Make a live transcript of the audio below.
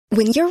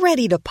When you're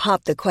ready to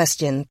pop the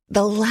question,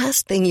 the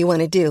last thing you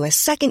want to do is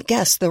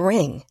second-guess the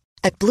ring.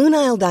 At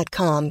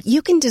BlueNile.com,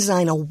 you can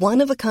design a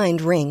one-of-a-kind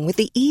ring with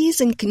the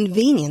ease and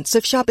convenience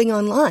of shopping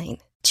online.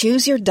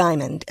 Choose your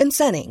diamond and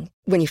setting.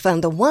 When you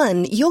find the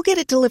one, you'll get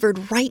it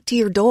delivered right to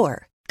your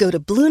door. Go to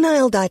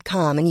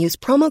BlueNile.com and use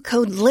promo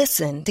code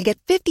LISTEN to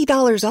get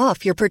 $50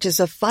 off your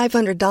purchase of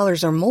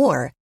 $500 or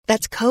more.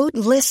 That's code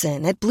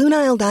LISTEN at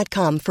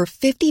BlueNile.com for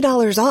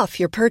 $50 off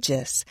your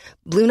purchase.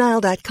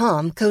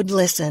 BlueNile.com, code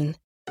LISTEN.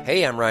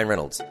 Hey, I'm Ryan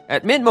Reynolds.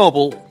 At Mint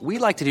Mobile, we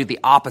like to do the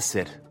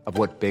opposite of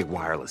what Big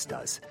Wireless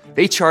does.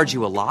 They charge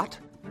you a lot,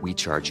 we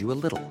charge you a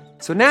little.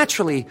 So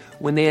naturally,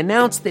 when they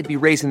announced they'd be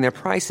raising their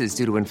prices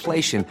due to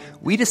inflation,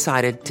 we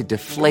decided to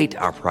deflate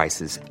our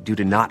prices due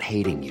to not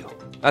hating you.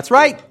 That's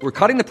right. We're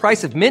cutting the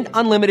price of Mint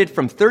Unlimited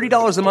from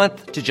 $30 a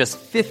month to just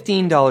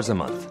 $15 a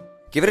month.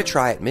 Give it a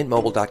try at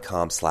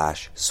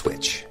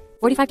mintmobile.com/switch.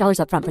 $45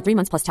 up front for 3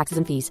 months plus taxes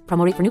and fees.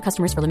 Promo rate for new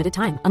customers for limited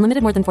time.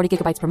 Unlimited more than 40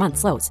 gigabytes per month.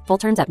 Slows full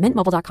terms at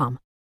mintmobile.com.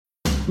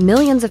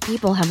 Millions of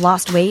people have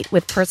lost weight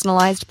with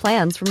personalized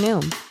plans from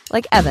Noom.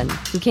 Like Evan,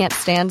 who can't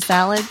stand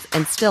salads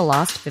and still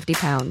lost 50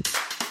 pounds.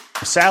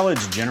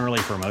 Salads generally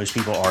for most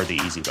people are the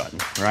easy button,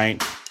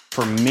 right?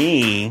 For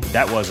me,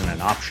 that wasn't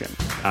an option.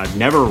 I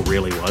never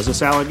really was a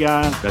salad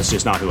guy. That's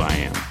just not who I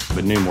am.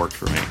 But Noom worked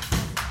for me.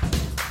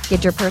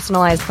 Get your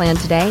personalized plan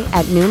today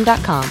at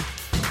Noom.com.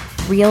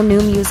 Real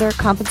Noom user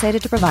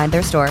compensated to provide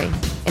their story.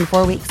 In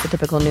 4 weeks, the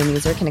typical Noom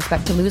user can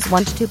expect to lose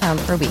 1 to 2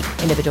 pounds per week.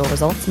 Individual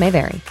results may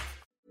vary.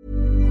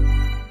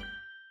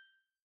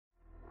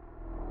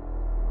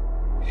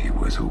 He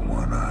was a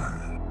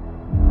one-eyed,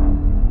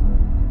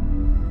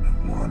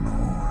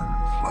 one-horned,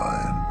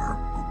 flying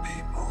purple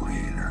people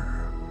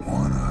eater.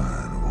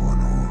 One-eyed,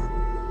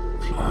 one-horned,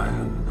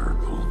 flying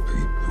purple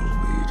people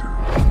eater.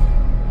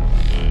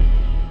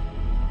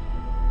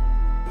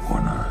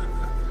 One-eyed,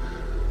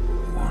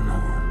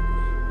 one-horned,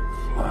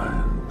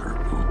 flying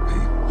purple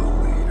people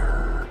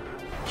eater.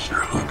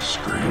 Sure looks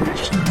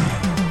strange to me.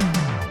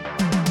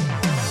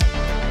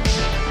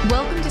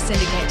 Welcome to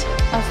Syndicate,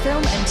 a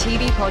film and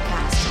TV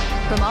podcast.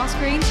 From our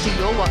screens to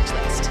your watch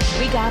list,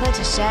 we gather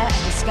to share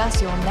and discuss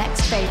your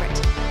next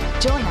favourite.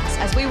 Join us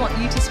as we want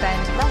you to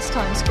spend less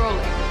time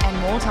scrolling and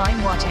more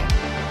time watching.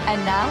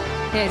 And now,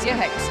 here's your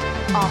host,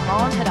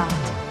 Ahmad Haddad.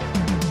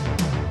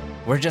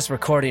 We're just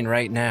recording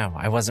right now.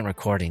 I wasn't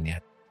recording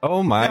yet.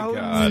 Oh my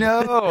God.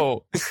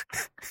 No.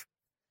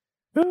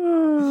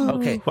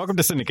 Okay. Welcome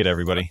to Syndicate,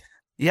 everybody.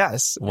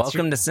 Yes.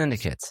 Welcome to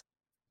Syndicate.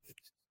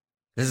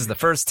 This is the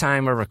first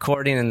time we're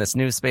recording in this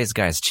new space,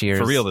 guys. Cheers.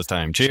 For real this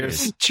time.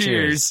 Cheers.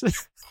 Cheers.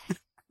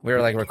 We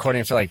were like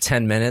recording for like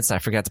 10 minutes. I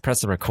forgot to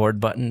press the record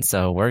button,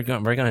 so we're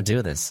going to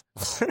do this.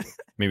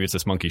 Maybe it's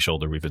this monkey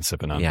shoulder we've been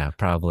sipping on. Yeah,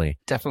 probably.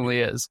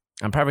 Definitely is.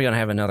 I'm probably going to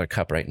have another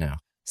cup right now.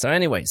 So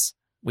anyways,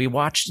 we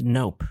watched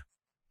Nope.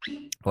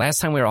 Last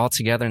time we were all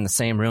together in the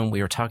same room,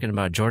 we were talking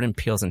about Jordan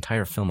Peele's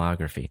entire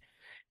filmography.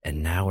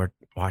 And now we're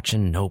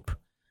watching Nope.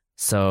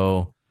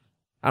 So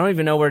I don't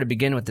even know where to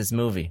begin with this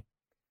movie.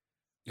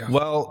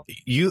 Well,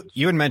 you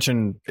had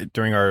mentioned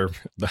during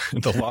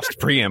the lost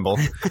preamble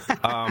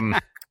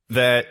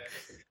that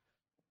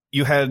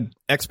you had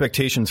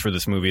expectations for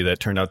this movie that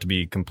turned out to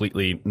be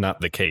completely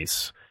not the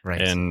case. Right.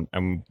 And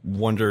I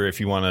wonder if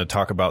you want to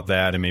talk about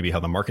that and maybe how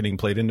the marketing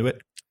played into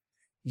it.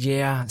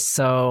 Yeah.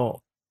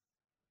 So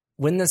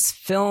when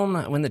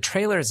the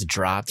trailers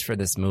dropped for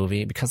this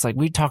movie, because like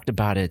we talked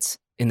about it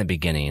in the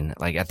beginning,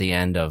 like at the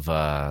end of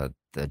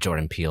the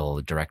Jordan Peele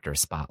director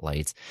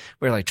spotlights,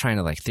 we were like trying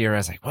to like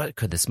theorize, like, what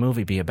could this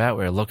movie be about?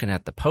 We were looking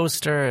at the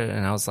poster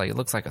and I was like, it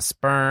looks like a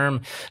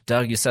sperm.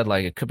 Doug, you said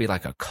like it could be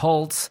like a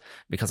cult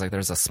because like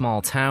there's a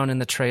small town in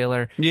the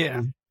trailer. Yeah.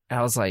 And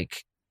I was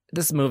like,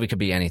 this movie could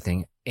be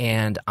anything.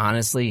 And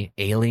honestly,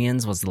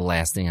 Aliens was the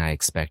last thing I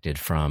expected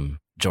from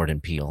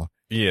Jordan Peele.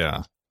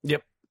 Yeah.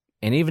 Yep.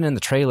 And even in the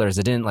trailers,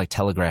 it didn't like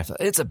telegraph,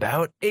 it's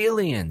about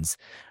aliens.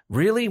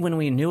 Really, when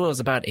we knew it was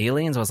about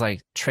aliens, it was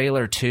like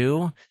trailer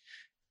 2.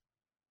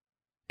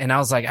 And I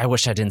was like, I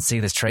wish I didn't see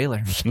this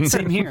trailer.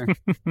 Same here.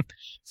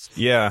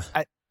 Yeah.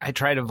 I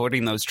tried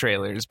avoiding those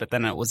trailers, but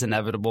then it was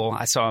inevitable.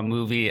 I saw a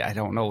movie. I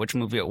don't know which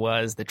movie it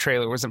was. The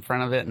trailer was in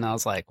front of it, and I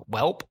was like,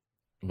 welp,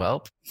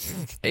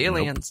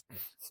 aliens.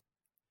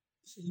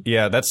 Nope.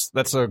 Yeah,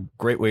 that's a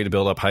great way to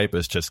build up hype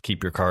is just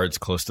keep your cards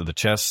close to the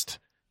chest.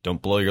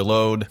 Don't blow your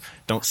load.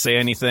 Don't say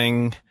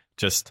anything.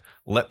 Just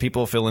let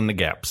people fill in the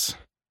gaps.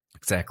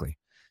 Exactly.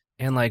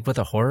 And like with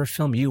a horror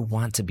film, you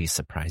want to be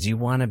surprised. You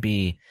want to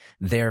be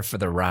there for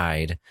the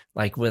ride.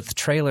 Like with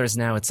trailers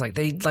now, it's like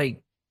they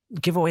like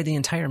give away the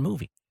entire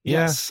movie.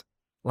 Yes.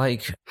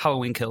 Like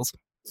Halloween Kills.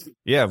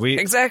 Yeah,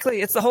 exactly.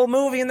 It's the whole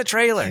movie in the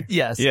trailer.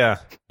 Yes. Yeah.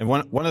 And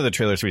one of the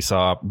trailers we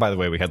saw, by the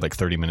way, we had like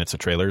 30 minutes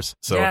of trailers.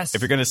 So yes. If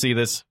you're going to see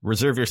this,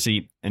 reserve your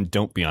seat and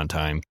don't be on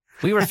time.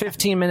 We were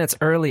 15 minutes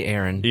early,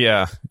 Aaron.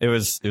 Yeah, it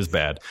was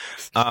bad.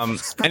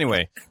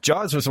 Anyway,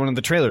 Jaws was one of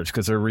the trailers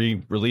because they're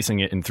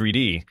releasing it in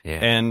 3D. Yeah.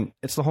 And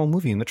it's the whole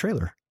movie in the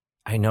trailer.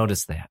 I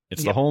noticed that.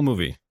 It's the whole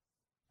movie.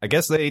 I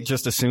guess they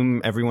just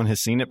assume everyone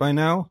has seen it by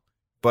now.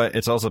 but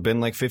it's also been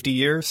like 50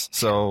 years.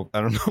 So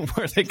I don't know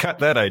where they got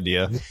that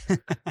idea.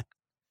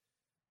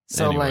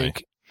 So Anyway.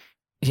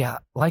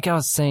 like I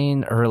was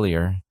saying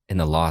earlier in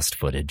the lost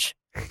footage,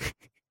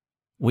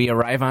 we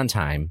arrive on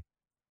time.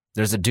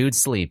 There's a dude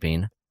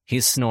sleeping.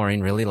 He's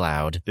snoring really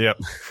loud. Yep.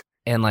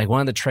 And like one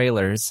of the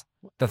trailers,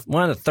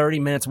 one of the 30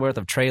 minutes worth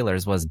of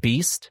trailers was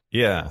Beast,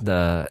 Yeah.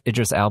 the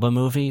Idris Elba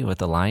movie with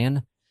the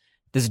lion.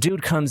 This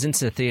dude comes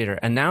into the theater,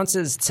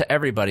 announces to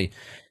everybody,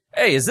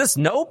 "Hey, is this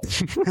Nope?"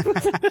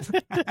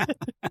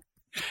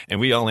 And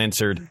we all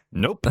answered,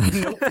 nope.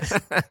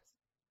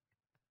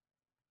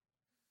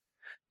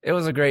 It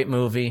was a great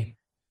movie.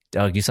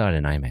 Doug, you saw it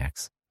in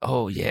IMAX.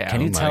 Oh yeah.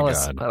 Can you my tell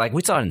us? God. Like,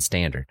 we saw it in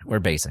standard. We're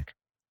basic.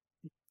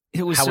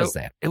 It was How so, was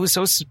that? It was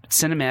so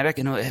cinematic,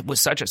 and it was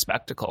such a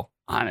spectacle.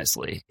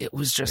 Honestly, it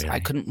was just Really? I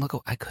couldn't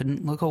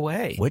look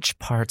away. Which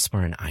parts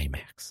were in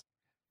IMAX?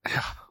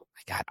 Oh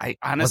my God! I Was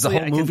honestly the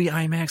whole movie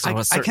IMAX? Or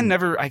was I can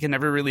certain-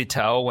 never really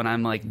tell when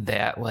I'm like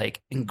that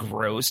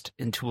engrossed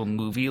into a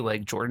movie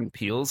like Jordan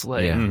Peele's.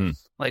 Like Yeah. Mhm.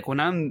 like when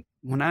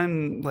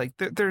I'm like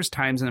there's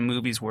times in the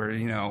movies where,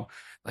 you know,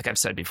 like I've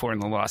said before in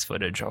the lost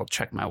footage, I'll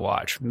check my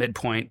watch,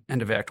 midpoint,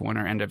 end of act 1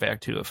 or end of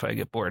act 2 if I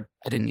get bored.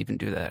 I didn't even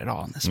do that at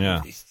all in this Yeah.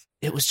 movie.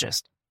 It was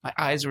just, my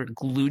eyes were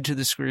glued to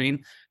the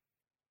screen.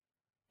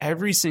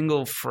 Every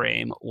single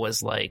frame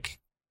was like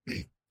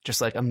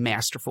just like a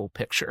masterful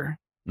picture,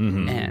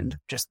 Mhm. and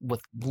just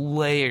with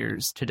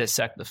layers to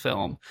dissect the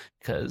film.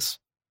 Because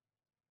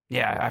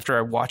yeah,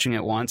 after watching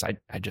it once, I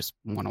just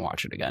want to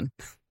watch it again.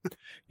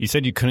 You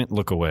said you couldn't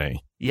look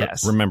away.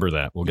 Yes. Remember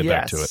that. We'll get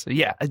back to it.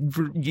 Yeah,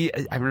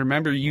 I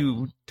remember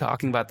you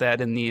talking about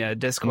that in the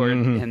Discord,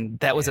 Mhm. and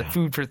that was a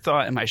food for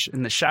thought in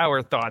in the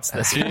shower thoughts.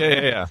 This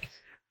Yeah.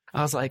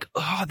 I was like,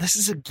 oh, this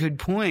is a good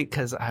point,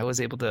 because I was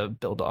able to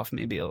build off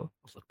maybe a little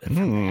bit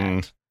from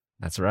that.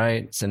 That's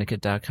right.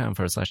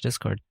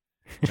 Syndicate.com/Discord.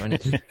 Join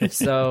it.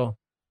 So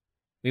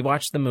we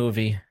watched the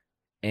movie,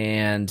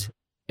 and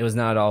it was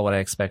not at all what I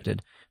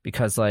expected,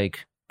 because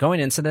like going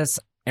into this,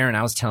 Aaron,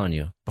 I was telling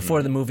you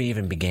before the movie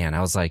even began,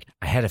 I was like,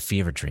 I had a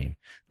fever dream.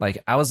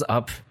 Like I was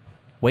up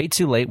way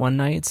too late one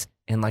night,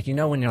 and like, you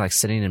know, when you're like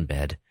sitting in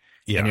bed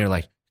and you're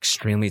like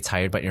extremely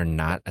tired, but you're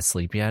not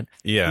asleep yet.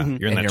 Yeah.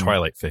 Mhm. You're in And that your-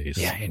 twilight phase.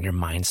 Yeah, and your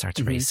mind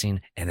starts Mhm.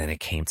 racing, and then it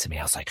came to me.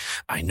 I was like,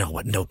 I know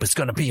what Nope is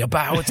going to be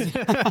about.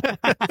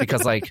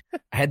 Because like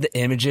I had the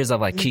images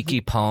of like Kiki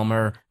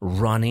Palmer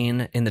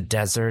running in the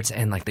desert,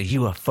 and like the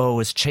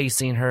UFO is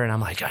chasing her, and I'm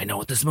like, I know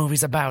what this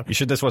movie's about. You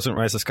sure this wasn't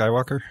Rise of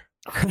Skywalker?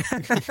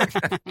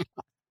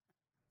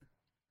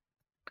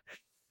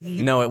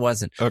 No, it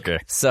wasn't. Okay.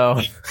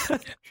 So,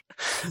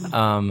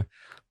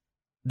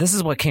 this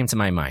is what came to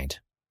my mind,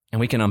 and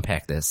we can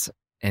unpack this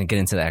and get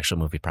into the actual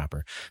movie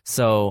proper.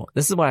 So,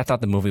 this is what I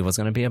thought the movie was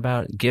going to be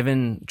about.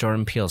 Given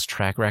Jordan Peele's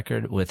track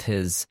record with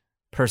his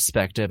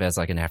perspective as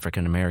like an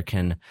African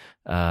American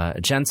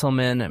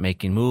gentleman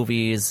making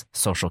movies,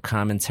 social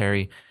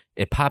commentary,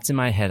 it popped in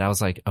my head. I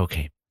was like,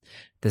 okay,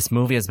 this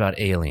movie is about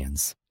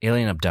aliens,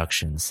 alien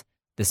abductions.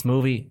 This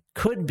movie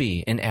could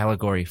be an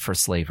allegory for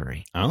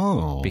slavery.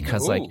 Oh.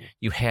 Because like Ooh.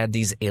 you had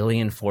these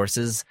alien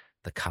forces,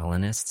 the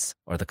colonists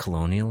or the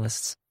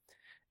colonialists,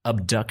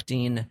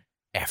 abducting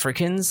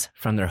Africans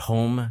from their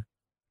home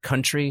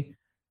country,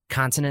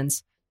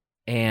 continents.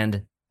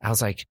 And I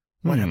was like,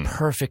 what a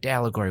perfect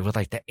allegory with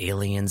like the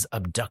aliens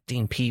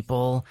abducting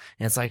people.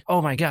 And it's like,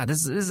 oh my God,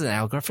 this is an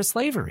allegory for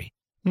slavery.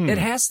 It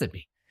has to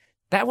be.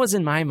 That was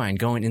in my mind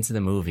going into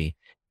the movie.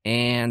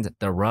 And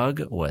the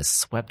rug was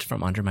swept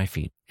from under my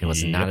feet. It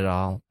was not at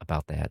all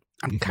about that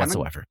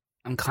whatsoever.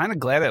 I'm kind of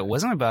glad it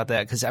wasn't about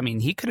that, because I mean,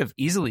 he could have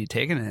easily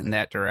taken it in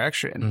that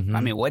direction. Mhm. I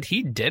mean, what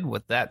he did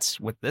with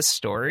this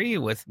story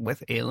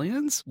with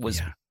aliens was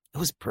Yeah. it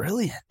was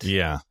brilliant.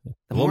 Yeah.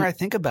 The more I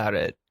think about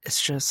it,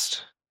 it's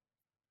just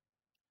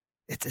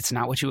it's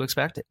not what you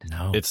expected.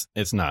 No. It's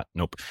not.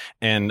 Nope.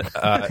 And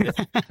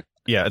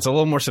yeah, it's a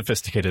little more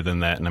sophisticated than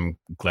that, and I'm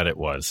glad it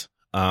was.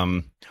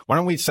 Why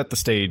don't we set the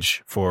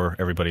stage for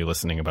everybody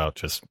listening about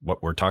just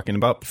what we're talking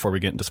about before we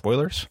get into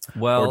spoilers?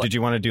 Well, Or did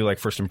you want to do like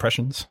first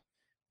impressions?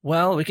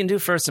 well, we can do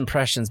first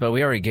impressions, but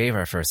we already gave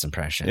our first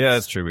impressions. Yeah,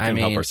 that's true. We I can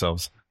help mean,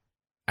 ourselves.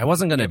 I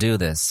wasn't going to do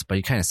this, but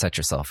you kind of set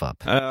yourself up.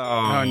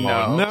 Oh,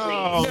 no.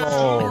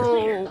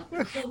 No.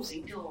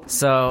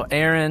 So,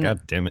 Aaron,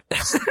 God damn it.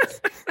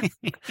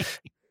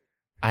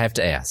 I have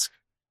to ask,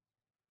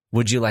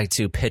 would you like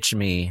to pitch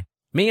me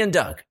and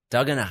Doug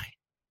and I,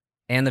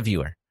 and the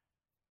viewer,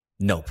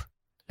 Nope,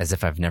 as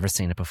if I've never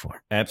seen it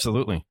before?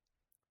 Absolutely.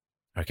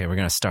 Okay, we're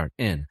going to start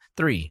in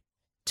 3,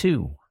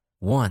 2,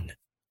 1,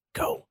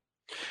 go.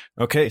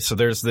 Okay, so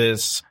there's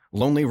this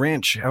lonely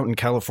ranch out in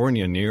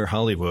California near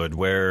Hollywood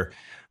where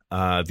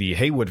the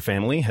Haywood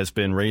family has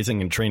been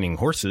raising and training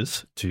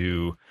horses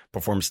to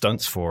perform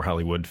stunts for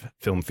Hollywood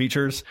film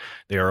features.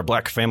 They are a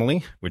black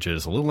family, which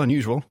is a little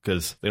unusual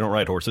because they don't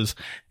ride horses.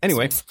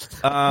 Anyway,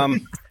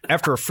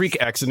 after a freak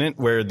accident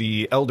where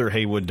the elder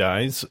Haywood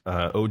dies,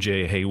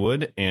 O.J.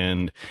 Haywood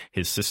and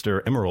his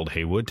sister Emerald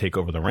Haywood take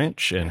over the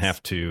ranch and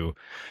have to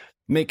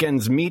make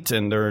ends meet,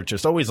 and they're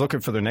just always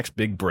looking for their next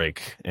big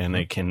break, and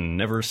they can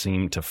never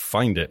seem to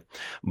find it.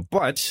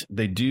 But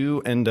they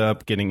do end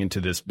up getting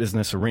into this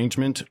business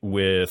arrangement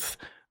with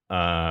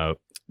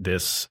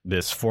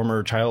this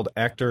former child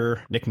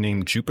actor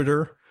nicknamed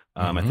Jupiter.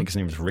 I think his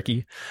name is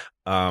Ricky.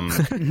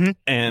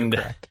 And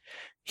Correct.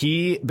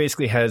 he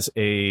basically has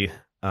a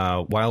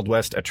Wild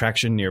West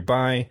attraction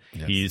nearby.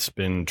 Yes. He's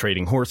been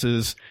trading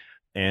horses,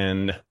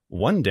 and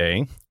one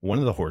day, one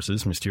of the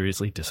horses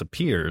mysteriously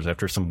disappears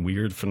after some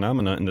weird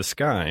phenomena in the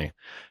sky.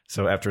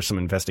 So after some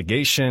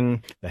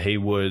investigation, the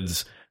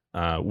Haywoods,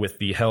 with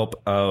the help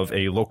of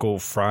a local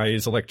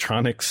Fry's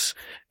Electronics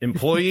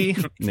employee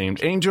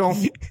named Angel,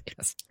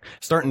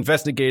 start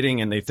investigating,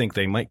 and they think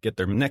they might get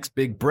their next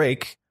big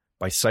break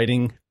by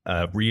sighting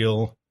a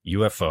real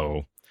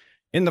UFO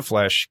in the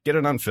flesh, get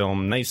it on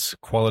film, nice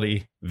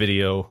quality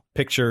video,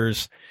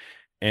 pictures,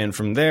 and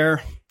from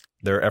there,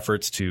 their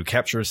efforts to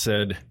capture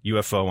said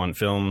UFO on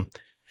film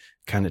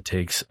kind of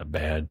takes a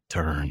bad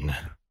turn.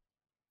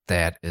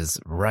 That is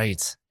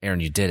right. Aaron,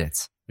 you did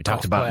it. We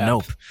talked Oh, about clap.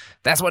 Nope.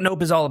 That's what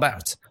Nope is all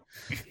about.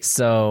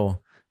 So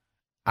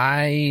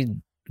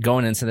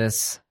going into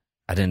this,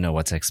 I didn't know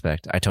what to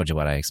expect. I told you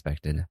what I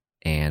expected.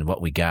 And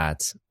what we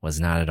got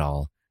was not at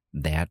all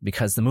that,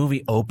 because the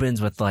movie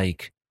opens with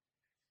like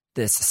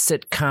this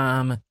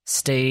sitcom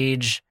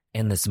stage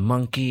and this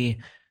monkey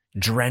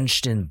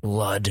drenched in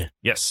blood.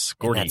 Yes,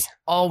 And Gordy. that's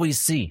all we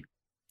see.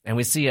 And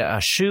we see a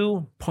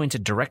shoe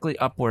pointed directly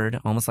upward,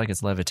 almost like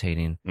it's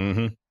levitating.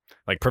 Mm-hmm.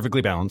 Like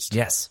perfectly balanced.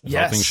 Yes. As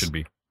all things should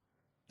be.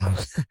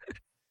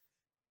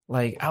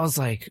 Like, I was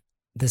like,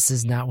 this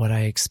is not what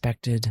I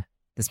expected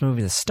this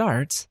movie to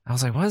start. I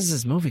was like, what is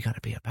this movie going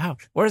to be about?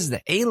 Where's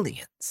the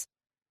aliens?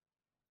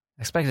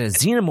 I expected a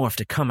xenomorph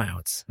to come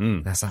out.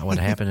 Mm. That's not what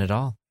happened at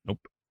all.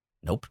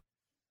 Nope.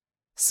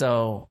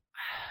 So,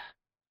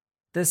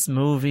 this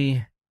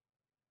movie,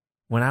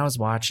 when I was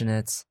watching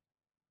it,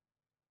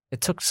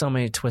 it took so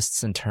many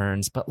twists and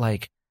turns, but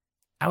like,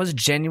 I was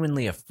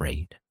genuinely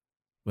afraid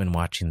when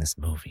watching this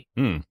movie.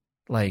 Mm.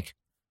 Like,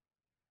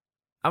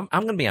 I'm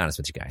going to be honest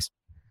with you guys.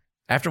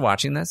 After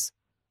watching this,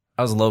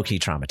 I was low-key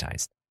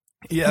traumatized.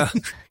 Yeah.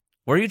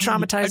 Were you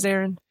traumatized,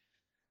 Aaron?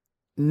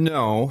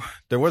 No,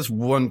 there was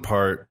one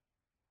part.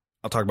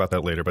 I'll talk about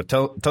that later, but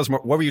tell us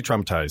more. What were you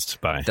traumatized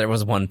by? There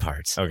was one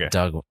part. Okay.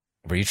 Doug,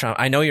 were you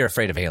I know you're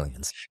afraid of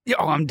aliens. Yeah,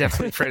 oh, I'm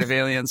definitely afraid of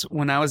aliens.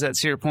 When I was at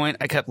Cedar Point,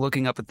 I kept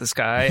looking up at the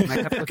sky, and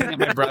I kept looking at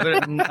my brother,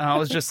 and I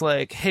was just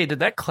like, "Hey,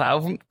 did that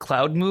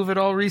cloud move at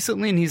all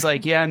recently?" And he's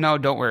like, "Yeah, no,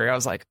 don't worry." I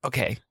was like,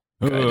 "Okay,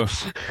 good."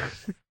 Ugh.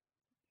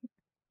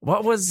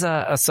 What was,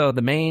 so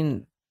the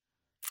main,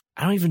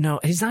 I don't even know,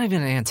 he's not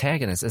even an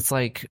antagonist. It's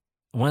like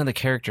one of the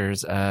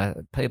characters,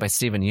 played by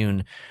Stephen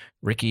Yeun,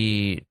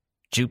 Ricky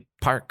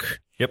Park.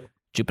 Yep.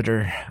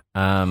 Jupiter.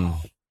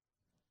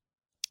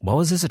 What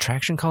was this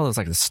attraction called? It was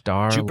like the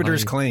Star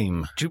Jupiter's Light-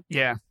 Claim.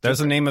 Yeah, That's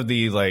the name of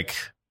the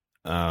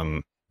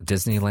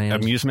Disneyland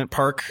amusement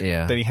park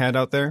Yeah. that he had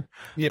out there.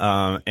 Yep.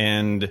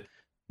 And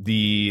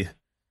the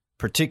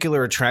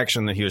particular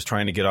attraction that he was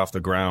trying to get off the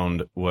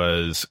ground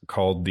was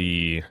called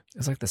the It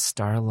was like the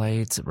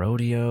Starlight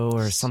Rodeo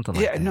or something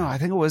like yeah. that. No, I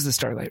think it was the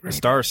Starlight. Right?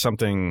 Star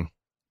something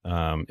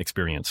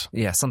experience.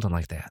 Yeah, something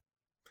like that.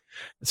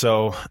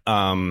 So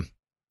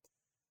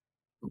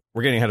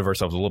we're getting ahead of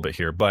ourselves a little bit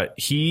here, but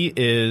he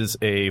is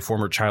a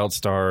former child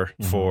star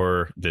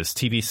for this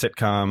TV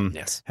sitcom.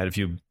 Yes. Had a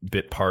few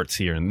bit parts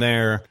here and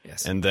there.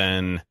 Yes. And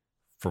then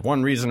for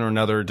one reason or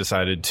another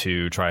decided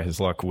to try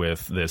his luck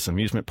with this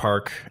amusement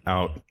park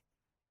out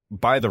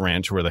by the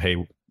ranch where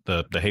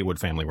the Haywood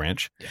family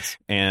ranch. Yes.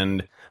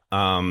 And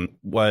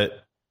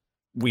what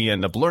we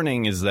end up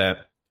learning is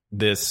that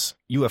this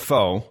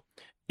UFO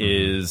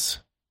is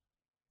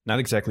not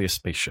exactly a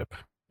spaceship.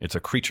 It's a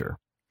creature.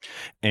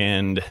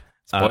 And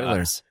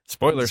Spoilers.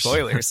 Spoilers.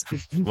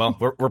 Well,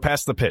 we're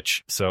past the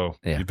pitch, so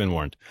Yeah. you've been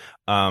warned.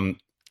 Not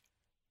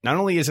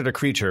only is it a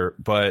creature,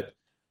 but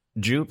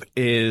Jupe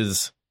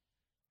is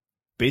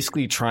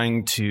basically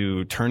trying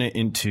to turn it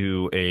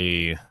into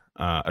a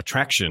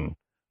attraction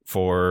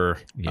for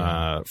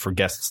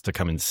guests to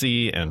come and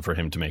see and for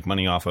him to make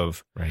money off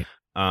of. Right.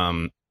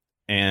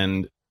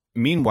 And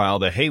meanwhile,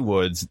 the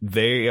Haywoods,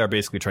 they are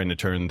basically trying to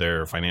turn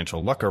their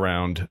financial luck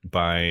around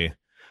by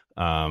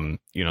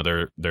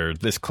they're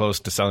this close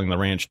to selling the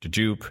ranch to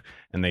Jupe,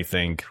 and they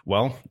think,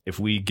 well, if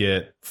we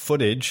get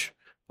footage,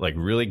 like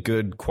really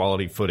good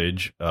quality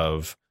footage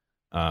of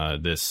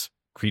this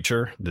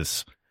creature,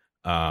 this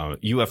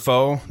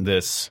UFO,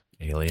 this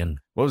Alien.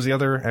 what was the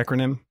other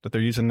acronym that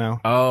they're using now?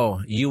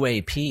 Oh,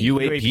 UAP.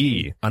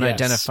 UAP.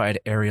 Unidentified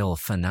aerial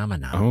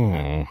phenomenon.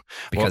 Oh,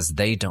 Because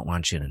they don't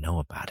want you to know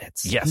about it.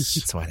 Yes.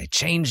 That's why they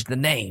changed the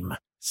name.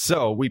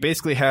 So we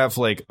basically have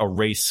like a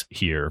race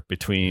here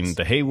between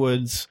the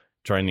Haywoods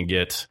trying to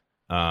get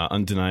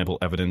undeniable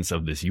evidence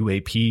of this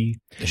UAP,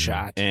 The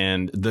shot.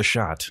 and the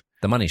shot.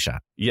 The money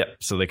shot. Yep.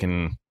 So they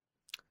can,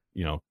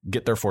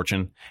 get their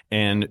fortune.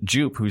 And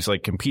Jupe, who's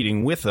like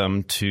competing with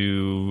them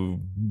to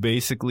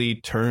basically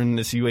turn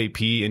this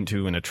UAP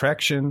into an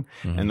attraction.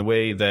 Mhm. And the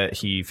way that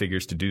he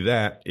figures to do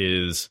that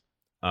is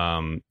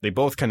they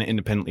both kind of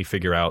independently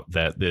figure out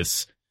that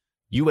this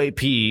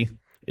UAP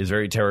is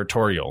very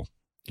territorial.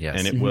 Yes.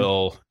 And it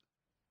will,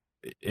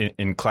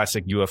 in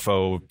classic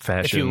UFO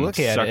fashion, look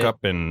at suck it,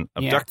 up and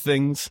abduct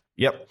things.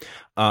 Yep.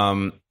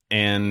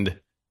 And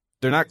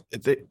they're not,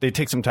 they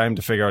take some time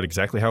to figure out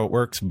exactly how it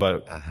works,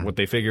 but what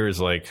they figure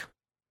is like,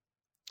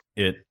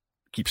 it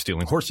keeps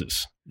stealing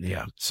horses.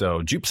 Yeah.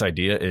 So Jupe's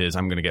idea is,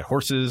 I'm going to get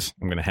horses.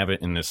 I'm going to have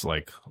it in this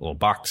like little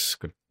box,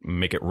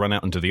 make it run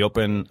out into the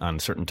open on a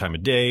certain time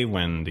of day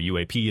when the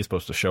UAP is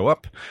supposed to show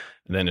up.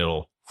 And then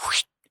it'll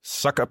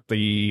suck up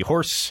the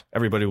horse.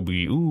 Everybody will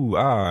be, ooh,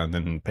 ah, and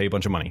then pay a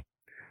bunch of money.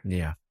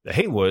 Yeah. The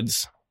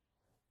Haywoods,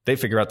 they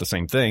figure out the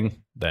same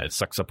thing, that it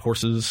sucks up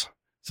horses.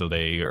 So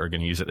they are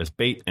going to use it as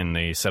bait, and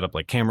they set up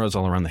like cameras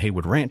all around the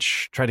Haywood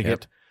Ranch, try to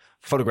get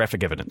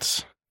photographic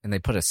evidence. And they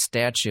put a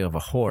statue of a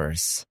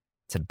horse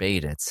to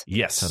bait it.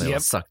 Yes. So they will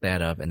suck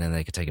that up, and then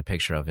they could take a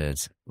picture of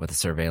it with the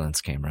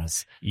surveillance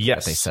cameras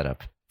Yes. that they set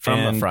up from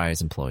a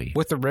Fry's employee.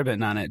 With the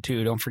ribbon on it,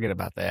 too. Don't forget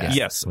about that.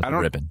 Yes. With the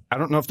ribbon. I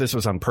don't know if this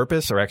was on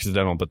purpose or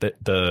accidental, but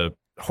the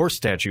horse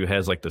statue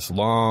has like this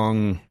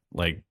long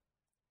like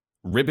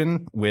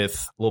ribbon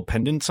with little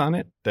pendants on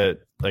it that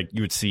like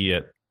you would see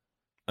at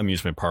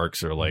amusement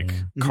parks or like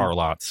car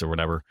lots or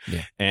whatever.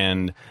 Yeah.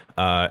 And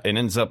it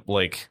ends up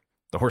like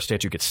the horse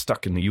statue gets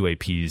stuck in the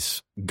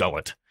UAP's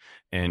gullet,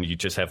 and you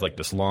just have like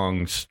this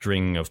long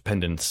string of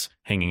pendants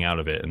hanging out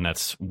of it. And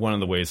that's one of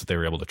the ways that they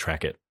were able to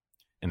track it.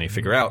 And they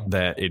figure out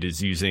that it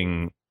is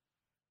using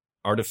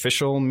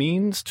artificial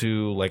means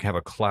to like have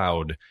a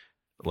cloud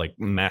like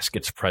mask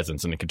its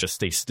presence, and it could just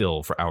stay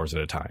still for hours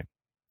at a time.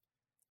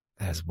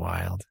 That's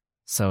wild.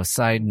 So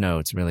side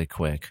notes really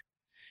quick.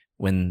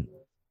 When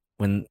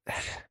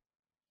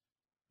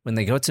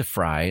they go to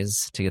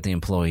Fry's to get the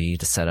employee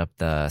to set up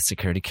the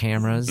security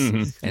cameras, and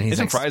he's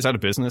Isn't like, Fry's out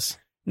of business?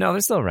 No,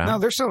 they're still around. No,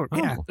 they're still,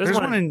 There's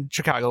one in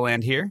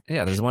Chicagoland here.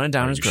 Yeah, there's one in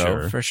Downers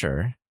Grove for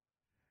sure.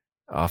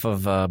 Off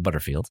of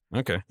Butterfield.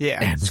 Okay.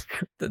 Yeah. And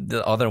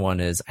the other one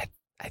is,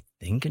 I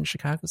think, in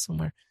Chicago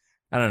somewhere.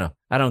 I don't know.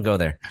 I don't go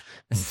there.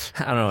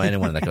 I don't know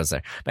anyone that goes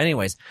there. But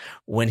anyways,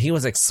 when he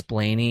was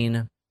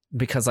explaining,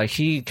 because like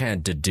he kind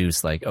of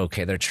deduced like,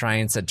 okay, they're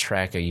trying to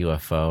track a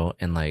UFO,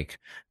 and like,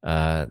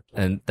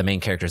 and the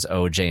main characters,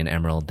 OJ and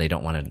Emerald, they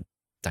don't want to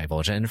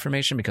divulge that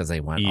information because they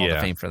want all the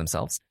fame for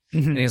themselves.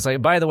 And he's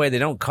like, by the way, they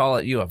don't call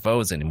it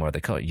UFOs anymore. They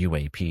call it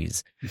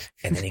UAPs.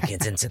 And then he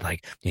gets into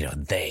like,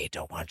 they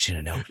don't want you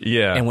to know.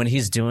 Yeah. And when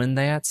he's doing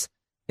that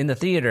in the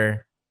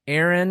theater,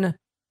 Aaron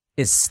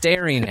is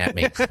staring at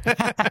me.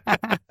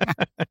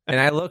 And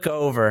I look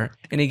over,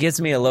 and he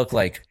gives me a look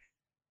like,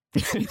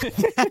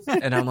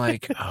 and I'm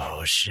like,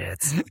 oh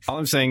shit. All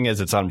I'm saying is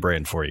it's on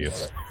brand for you.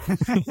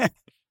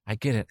 I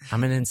get it.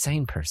 I'm an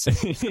insane person.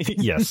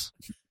 Yes.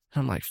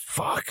 I'm like,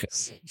 fuck.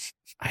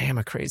 I am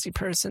a crazy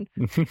person.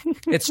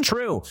 It's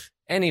true.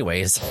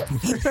 Anyways.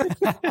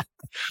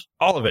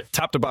 All of it,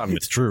 top to bottom,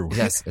 it's true.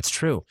 Yes, it's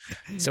true.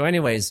 So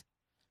anyways,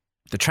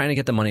 they're trying to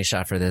get the money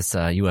shot for this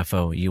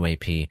UFO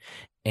UAP.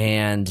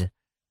 And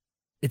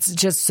it's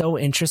just so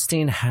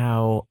interesting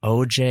how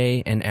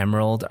OJ and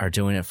Emerald are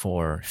doing it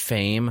for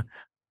fame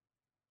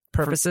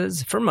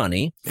purposes, for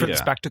money. For the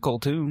spectacle,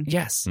 too.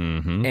 Yes.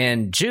 Mm-hmm.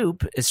 And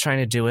Jupe is trying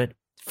to do it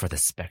for the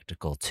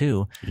spectacle,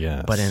 too.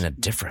 Yes. But in a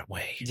different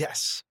way.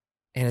 Yes.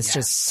 And it's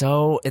just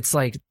so, it's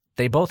like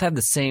they both have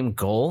the same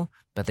goal,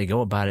 but they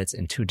go about it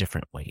in two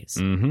different ways.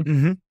 Mm-hmm.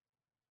 Mm-hmm.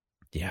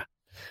 Yeah.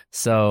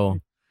 So,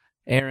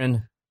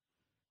 Aaron,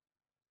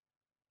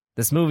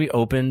 this movie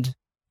opened.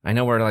 I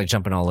know we're like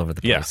jumping all over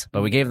the place,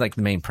 but we gave like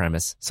the main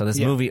premise. So this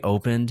movie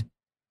opened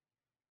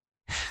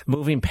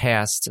moving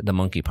past the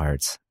monkey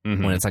parts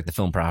when it's like the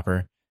film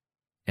proper,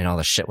 and all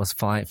the shit was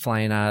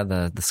flying out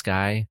of the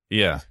sky.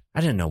 Yeah.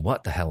 I didn't know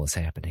what the hell was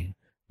happening.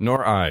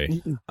 Nor I.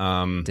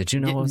 Did you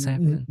know what was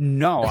happening?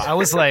 No, I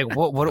was like,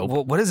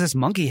 what does this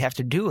monkey have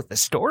to do with the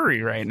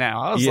story right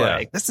now? I was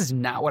like, this is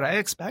not what I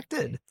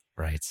expected.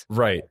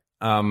 Right.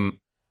 I'm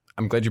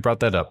glad you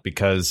brought that up,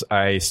 because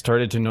I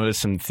started to notice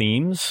some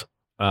themes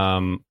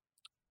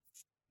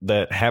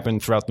that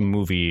happened throughout the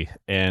movie,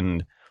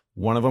 and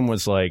one of them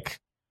was like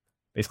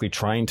basically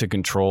trying to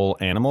control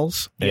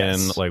animals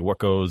and like what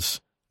goes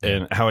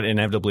and how it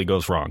inevitably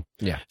goes wrong.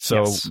 Yeah.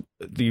 So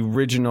the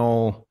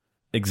original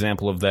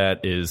example of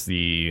that is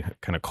the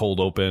kind of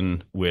cold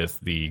open with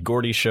the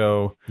Gordy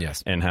show.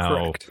 Yes. And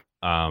how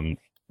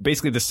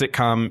basically the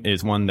sitcom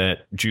is one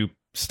that Jupe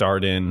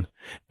starred in,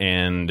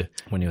 and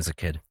when he was a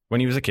kid.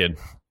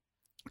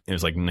 It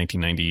was like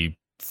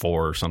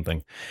 1994 or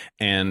something.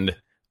 And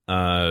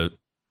part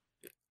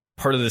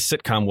of the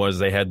sitcom was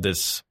they had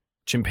this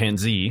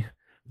chimpanzee,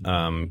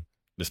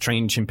 this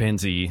trained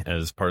chimpanzee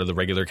as part of the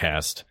regular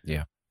cast.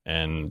 Yeah.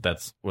 And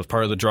that's was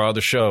part of the draw of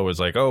the show, was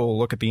like, oh,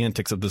 look at the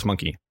antics of this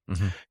monkey.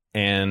 Mm-hmm.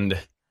 And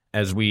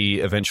as we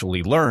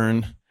eventually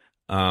learn,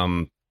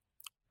 on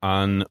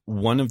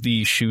one of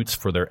the shoots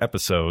for their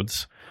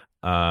episodes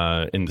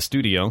in the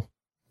studio,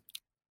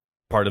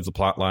 part of the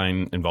plot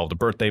line involved a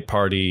birthday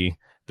party.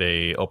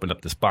 They open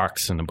up this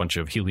box and a bunch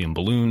of helium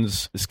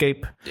balloons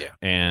escape. Yeah.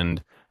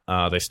 And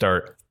they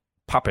start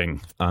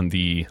popping on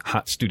the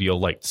hot studio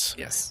lights.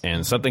 Yes.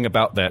 And something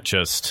about that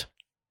just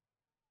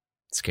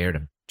Scared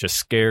him.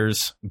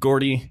 scares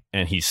Gordy,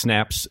 and he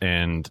snaps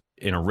and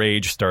in a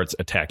rage starts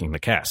attacking the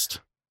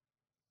cast.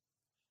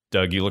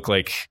 Doug, you look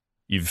like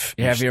you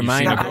have your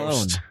mind seen a blown.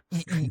 ghost.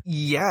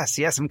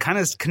 Yes. I'm kind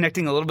of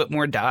connecting a little bit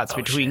more dots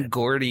between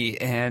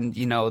Gordy and,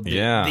 the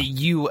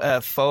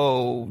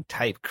UFO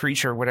type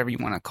creature, whatever you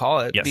want to call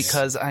it. Yes.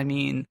 Because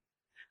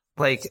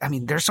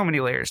there's so many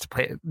layers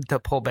to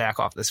pull back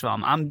off this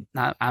film. I'm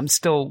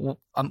still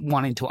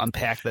wanting to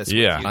unpack this.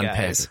 Yeah. with you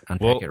guys.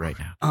 Unpack it right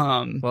now.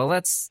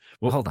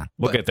 Hold on.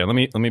 We'll get there. Let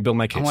me build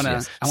my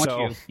case.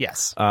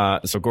 Yes.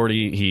 So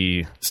Gordy,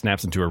 he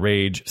snaps into a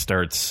rage,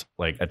 starts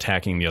like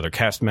attacking the other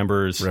cast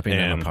members, Ripping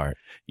them apart.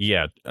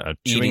 Yeah,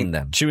 Eating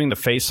them. chewing the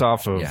face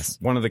off of Yes.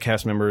 one of the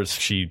cast members.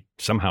 She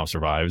somehow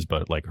survives,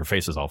 but like her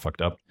face is all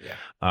fucked up. Yeah.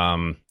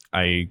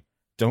 I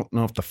don't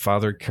know if the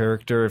father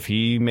character, if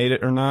he made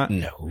it or not.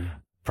 No.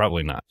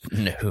 Probably not.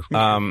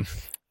 No.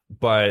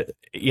 But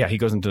yeah, he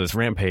goes into this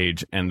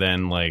rampage and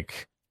then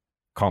like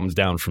calms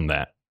down from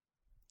that.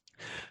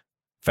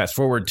 Fast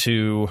forward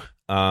to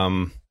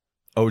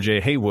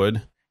OJ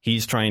Haywood.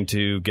 He's trying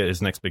to get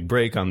his next big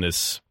break on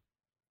this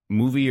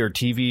movie or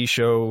TV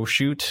show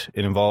shoot.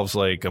 It involves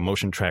like a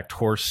motion tracked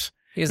horse.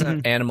 He's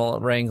an animal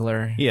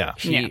wrangler. Yeah.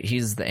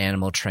 He's the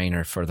animal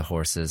trainer for the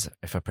horses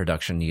if a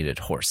production needed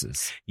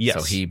horses. Yes.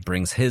 So he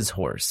brings his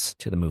horse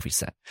to the movie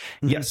set.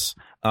 Yes.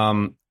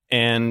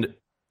 And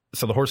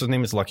so the horse's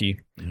name is Lucky.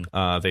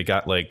 They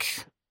got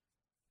like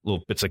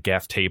little bits of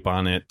gaff tape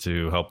on it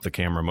to help the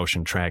camera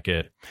motion track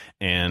it.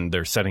 And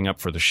they're setting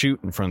up for the shoot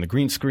in front of the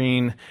green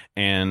screen.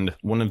 And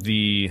one of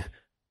the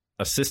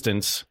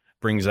assistants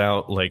brings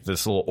out like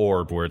this little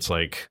orb where it's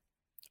like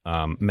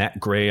matte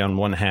gray on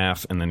one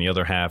half, and then the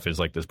other half is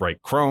like this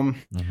bright chrome.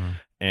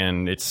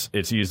 And it's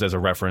used as a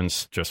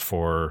reference just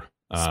for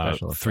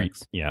Special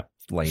effects.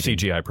 Lighting.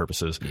 CGI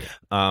purposes.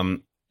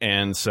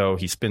 And so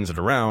he spins it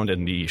around,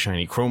 and the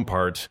shiny chrome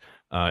part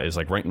is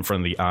like right in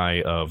front of the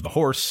eye of the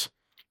horse.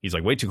 He's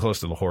like way too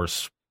close to the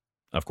horse,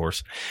 of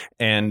course,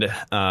 and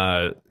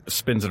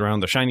spins it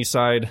around the shiny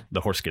side.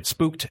 The horse gets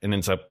spooked and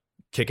ends up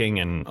kicking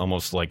and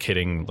almost like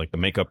hitting like the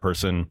makeup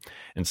person.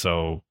 And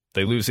so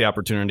they lose the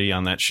opportunity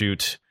on that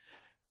shoot.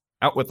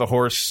 Out with the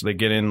horse, they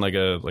get in like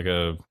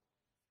a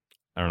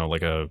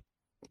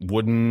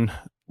wooden,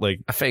 like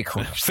A fake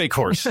horse. fake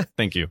horse.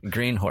 Thank you.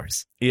 Green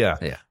horse. Yeah.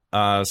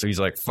 Yeah. So he's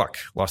like, fuck,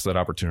 lost that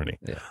opportunity.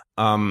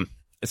 Yeah.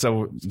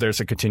 So there's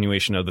a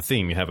continuation of the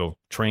theme. You have a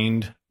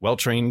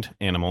well-trained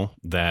animal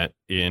that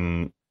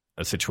in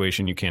a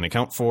situation you can't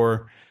account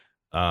for,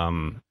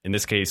 in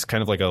this case,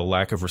 kind of like a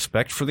lack of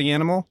respect for the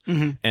animal,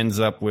 ends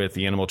up with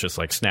the animal just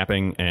like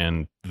snapping,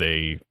 and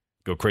they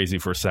go crazy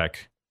for a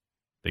sec.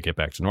 They get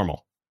back to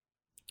normal.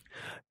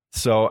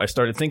 So I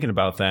started thinking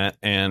about that,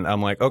 and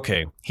I'm like,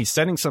 okay, he's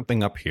setting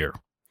something up here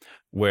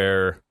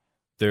where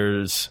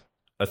there's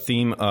a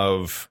theme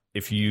of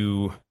if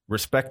you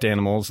respect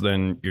animals,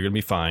 then you're going to be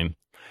fine.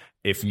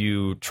 If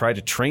you try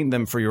to train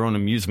them for your own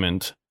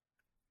amusement,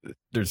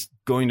 there's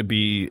going to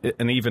be,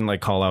 and even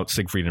like call out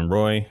Siegfried and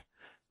Roy,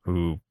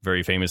 who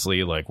very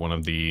famously, like one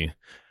of the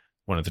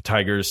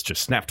tigers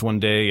just snapped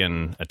one day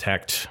and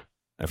attacked,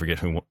 I forget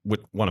who,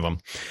 one of them.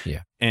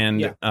 Yeah.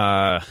 And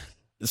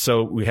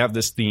so we have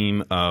this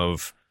theme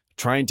of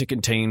trying to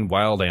contain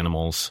wild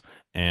animals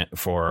and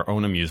for our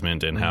own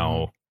amusement, and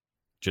how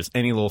just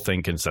any little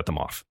thing can set them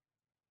off.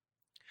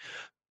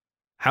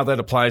 How that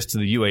applies to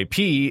the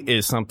UAP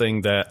is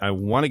something that I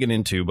want to get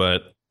into,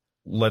 but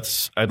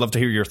I'd love to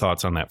hear your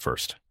thoughts on that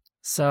first.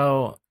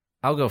 So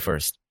I'll go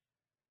first.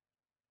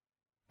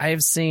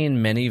 I've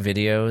seen many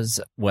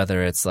videos,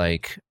 whether it's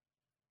like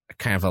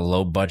kind of a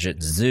low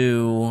budget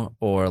zoo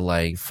or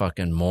like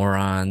fucking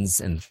morons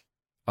in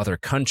other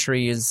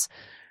countries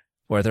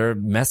where they're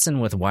messing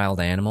with wild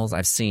animals.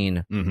 I've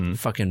seen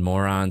fucking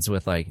morons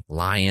with like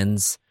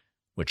lions,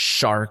 with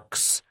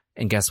sharks.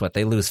 And guess what?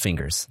 They lose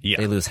fingers. Yeah.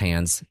 They lose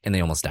hands, and they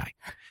almost die.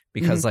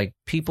 Because like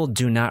people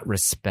do not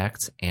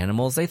respect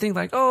animals. They think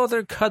like, oh,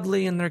 they're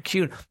cuddly and they're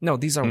cute. No,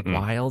 these are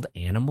wild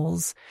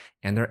animals,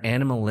 and their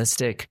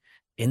animalistic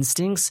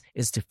instincts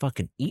is to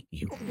fucking eat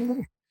you.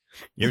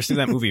 You ever see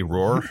that movie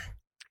Roar?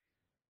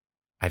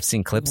 I've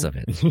seen clips of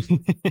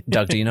it.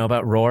 Doug, do you know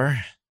about Roar?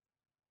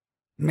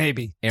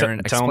 Maybe. Aaron,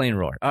 explain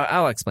Roar.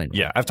 I'll explain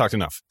Roar. Yeah, I've talked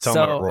enough. Tell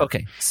them about Roar.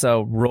 Okay,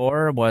 so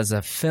Roar was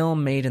a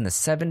film made in the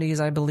 70s,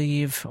 I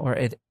believe, or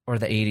the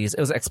 80s. It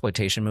was an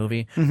exploitation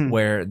movie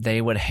where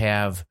they would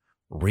have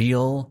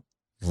real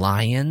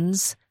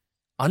lions,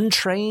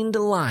 untrained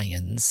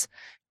lions,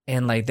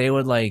 and like they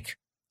would like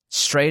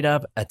straight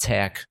up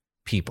attack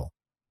people.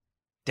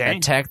 Dang.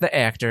 Attack the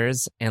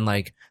actors, and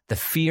like the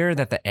fear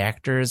that the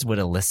actors would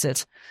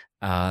elicit,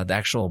 the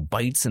actual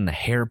bites and the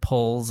hair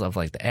pulls of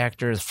like the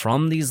actors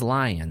from these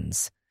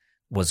lions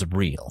was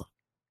real.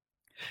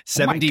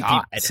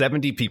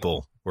 70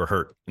 people were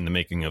hurt in the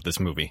making of this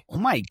movie. Oh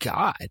my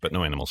God. But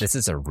no animals. This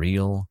is a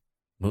real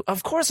movie.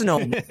 Of course, no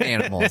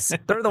animals.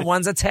 They're the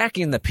ones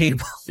attacking the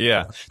people.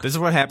 Yeah. This is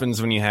what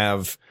happens when you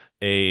have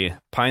a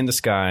pie in the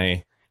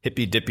sky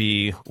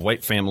hippy-dippy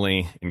white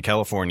family in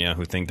California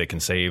who think they can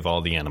save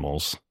all the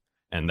animals.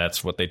 And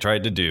that's what they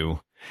tried to do.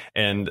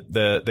 And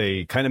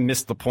they kind of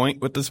missed the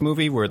point with this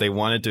movie where they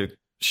wanted to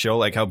show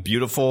like how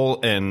beautiful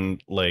and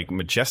like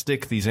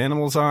majestic these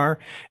animals are.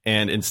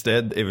 And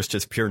instead it was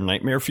just pure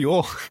nightmare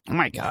fuel. Oh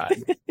my God.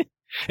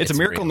 It's a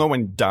miracle no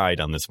one died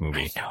on this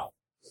movie. I know.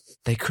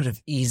 They could have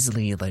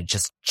easily like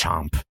just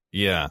chomp.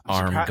 Yeah.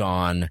 Arm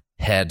gone,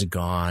 head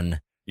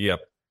gone.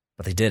 Yep.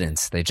 But they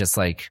didn't. They just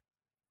like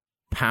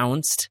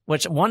pounced,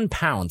 which 1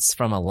 pounce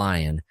from a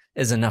lion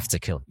is enough to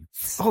kill you.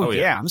 Oh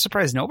yeah. I'm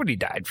surprised nobody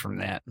died from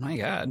that. My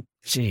God.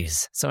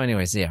 Jeez. So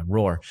anyways, yeah,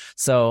 Roar.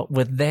 So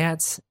with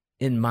that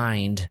in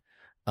mind,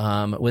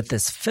 with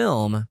this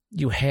film,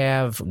 you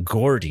have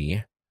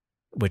Gordy,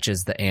 which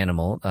is the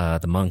animal,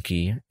 the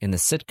monkey in the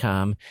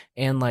sitcom,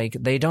 and like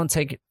they don't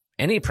take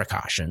any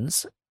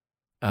precautions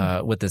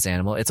with this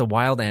animal. It's a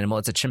wild animal.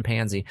 It's a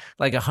chimpanzee.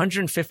 Like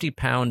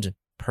 150-pound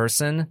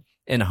person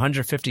and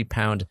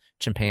 150-pound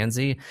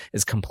chimpanzee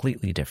is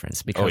completely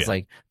different because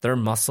like their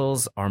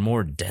muscles are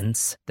more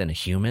dense than a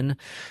human.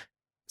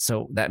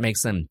 So that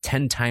makes them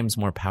 10 times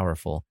more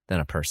powerful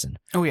than a person.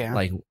 Oh yeah.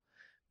 Like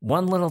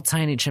one little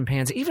tiny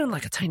chimpanzee, even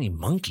like a tiny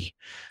monkey,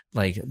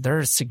 like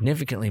they're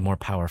significantly more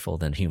powerful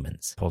than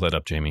humans. Pull that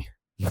up, Jamie.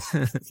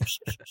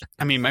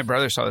 I mean, my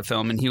brother saw the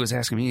film and he was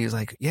asking me, he's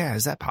like, yeah,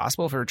 is that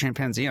possible for a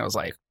chimpanzee? I was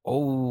like,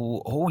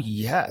 oh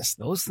yes.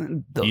 Those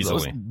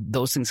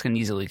things can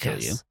easily kill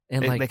you.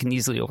 And they can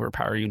easily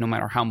overpower you no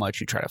matter how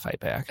much you try to fight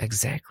back.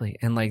 Exactly.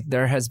 And like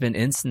there has been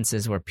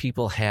instances where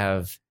people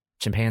have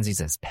chimpanzees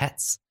as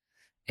pets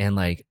and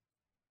like,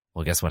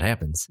 well, guess what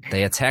happens?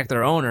 They attack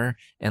their owner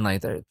and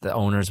like the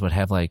owners would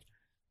have like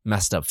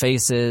messed up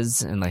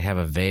faces and like have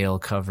a veil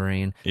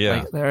covering. Yeah.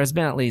 Like, there has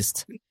been at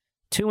least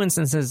 2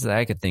 instances that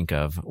I could think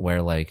of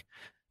where like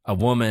a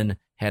woman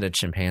had a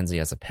chimpanzee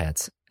as a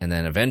pet and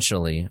then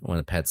eventually when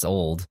the pet's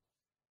old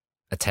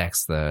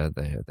attacks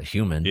the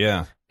human.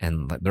 Yeah.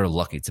 And like, they're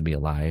lucky to be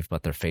alive,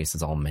 but their face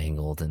is all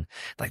mangled and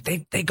like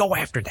they go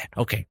after that.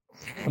 Okay.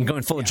 I'm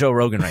going full Joe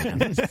Rogan right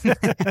now.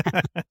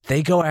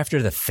 They go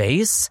after the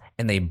face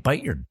and they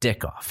bite your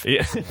dick off.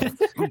 Yeah.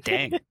 Oh,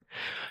 dang.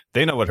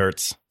 They know what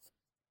hurts.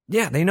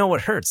 Yeah, they know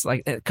what hurts.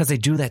 Like, because they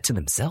do that to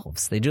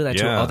themselves. They do that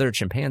to other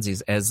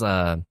chimpanzees as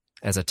a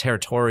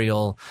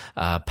territorial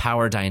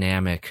power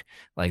dynamic.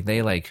 Like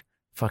they like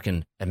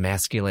fucking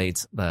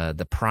emasculate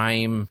the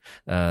prime,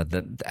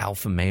 the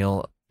alpha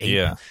male ape.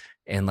 Yeah.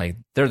 And like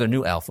they're the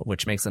new alpha,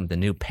 which makes them the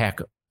new pack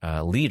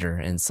leader.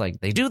 And it's like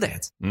they do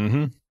that.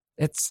 Mm-hmm.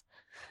 It's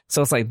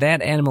like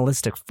that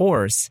animalistic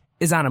force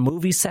is on a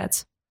movie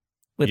set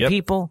with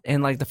people.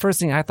 And like the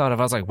first thing I thought of,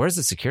 I was like, where's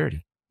the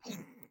security?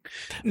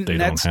 They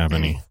don't have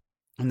any.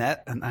 And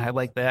I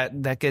like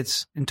that. That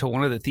gets into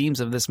one of the themes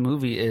of this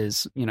movie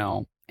is, you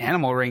know,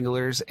 animal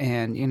wranglers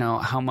and, you know,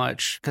 how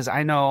much, because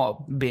I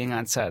know being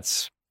on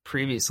sets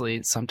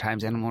previously,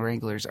 sometimes animal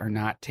wranglers are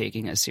not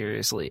taking as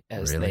seriously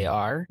as they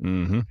are.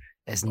 Mm-hmm.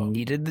 As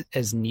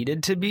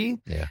needed to be.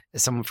 Yeah.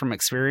 As someone from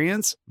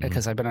experience,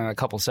 because I've been on a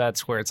couple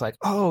sets where it's like,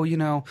 oh, you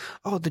know,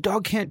 the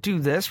dog can't do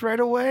this right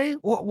away.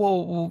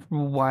 Well,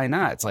 why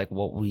not? It's like,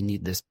 well, we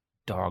need this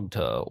dog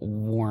to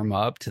warm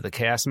up to the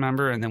cast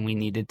member, and then we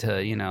needed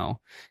to, you know,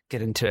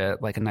 get into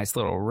like a nice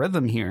little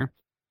rhythm here.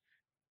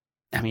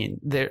 I mean,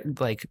 they're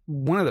like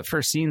one of the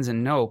first scenes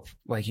in Nope,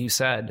 like you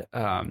said,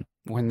 when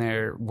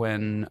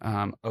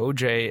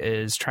OJ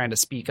is trying to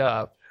speak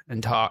up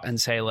and talk and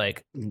say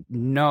like,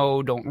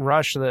 no, don't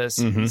rush this.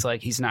 He's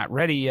like, he's not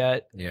ready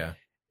yet. Yeah.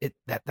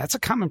 That's a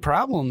common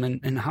problem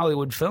in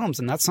Hollywood films.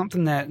 And that's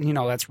something that, you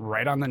know, that's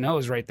right on the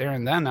nose right there.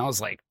 And then I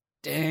was like,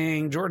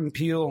 dang, Jordan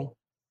Peele,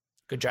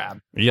 good job.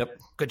 Yep.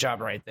 Good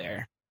job right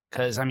there.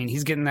 Cause I mean,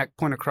 he's getting that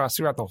point across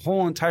throughout the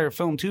whole entire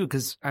film too.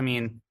 Cause I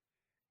mean,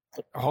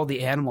 all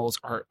the animals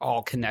are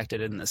all connected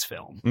in this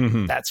film.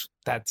 Mm-hmm. That's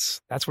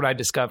what I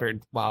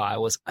discovered while I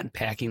was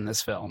unpacking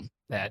this film,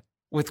 that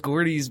with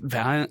Gordy's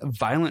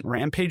violent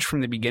rampage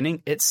from the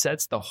beginning, it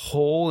sets the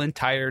whole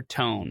entire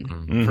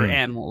tone for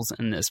animals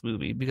in this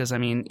movie. Because I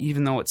mean,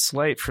 even though it's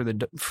slight for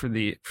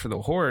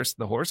the horse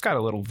got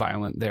a little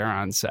violent there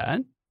on set.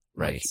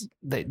 Right.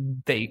 Like,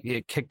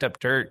 they kicked up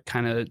dirt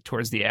kind of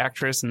towards the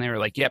actress, and they were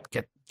like, "Yep,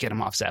 get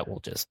him off set. We'll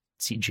just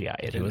CGI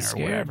it in there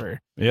or whatever."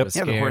 Yep.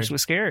 Yeah, the horse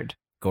was scared.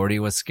 Gordy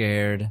was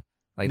scared.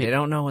 Like they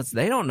don't know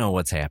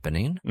what's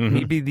happening. Mm-hmm.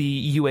 Maybe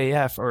the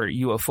UAF or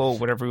UFO,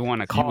 whatever we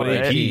want to call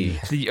it. The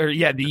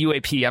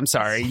UAP. I'm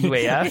sorry,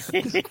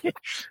 UAF.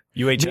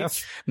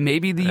 UHF.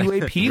 Maybe the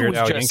UAP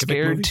was just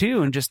scared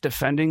too and just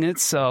defending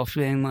itself,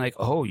 being like,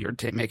 "Oh, you're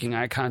making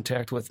eye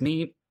contact with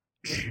me.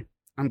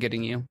 I'm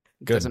getting you."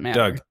 Good. Doesn't matter.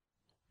 Doug,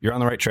 you're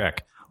on the right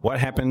track. What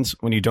happens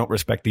when you don't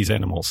respect these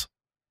animals?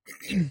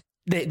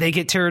 They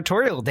get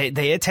territorial.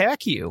 They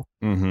attack you.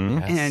 Mm-hmm.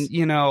 Yes. And,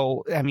 you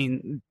know, I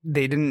mean,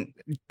 they didn't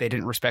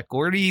respect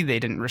Gordy. They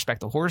didn't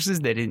respect the horses.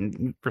 They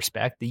didn't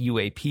respect the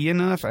UAP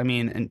enough. I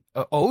mean, and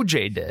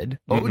OJ did.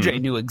 Mm-hmm.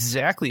 OJ knew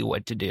exactly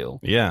what to do.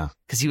 Yeah.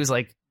 Because he was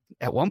like,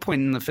 at one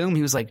point in the film,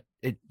 he was like,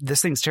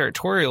 this thing's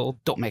territorial.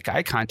 Don't make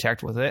eye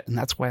contact with it. And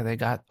that's why they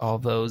got all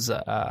those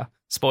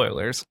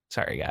Spoilers.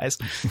 Sorry, guys.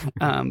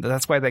 But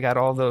that's why they got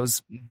all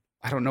those,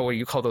 I don't know what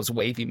you call those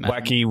wavy men.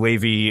 Wacky,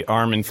 wavy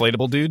arm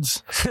inflatable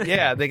dudes.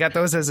 Yeah, they got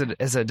those as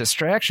a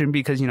distraction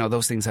because,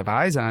 those things have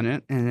eyes on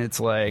it. And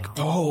it's like,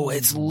 oh,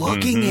 it's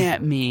looking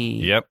at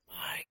me. Yep.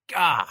 My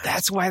God.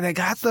 That's why they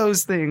got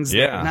those things.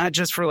 Yeah. There, not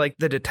just for like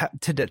to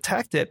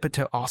detect it, but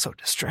to also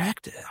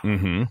distract it.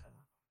 Mm-hmm.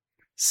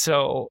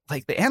 So,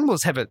 like, the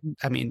animals have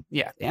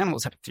the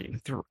animals have a theme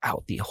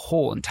throughout the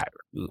whole entire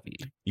movie.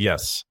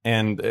 Yes,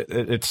 and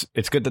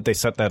it's good that they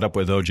set that up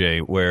with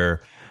OJ,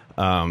 where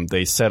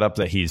they set up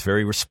that he's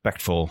very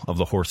respectful of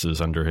the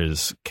horses under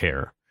his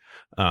care,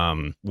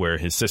 where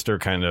his sister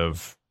kind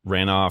of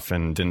ran off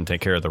and didn't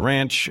take care of the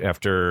ranch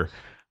after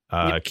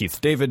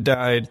Keith David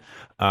died.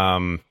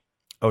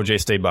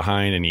 OJ stayed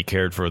behind and he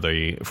cared for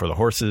the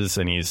horses,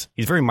 and he's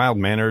very mild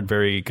mannered,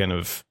 very kind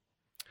of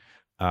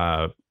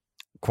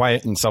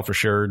quiet and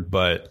self-assured,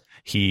 but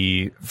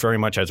he very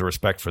much has a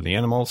respect for the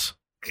animals.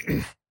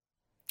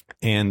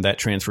 And that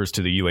transfers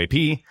to the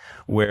UAP,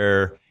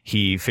 where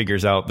he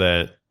figures out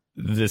that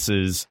this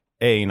is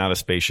A, not a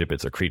spaceship,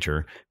 it's a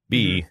creature.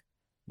 B,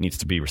 needs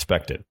to be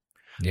respected.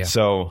 Yeah.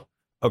 So,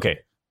 okay,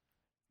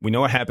 we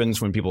know what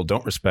happens when people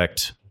don't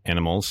respect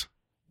animals.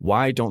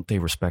 Why don't they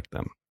respect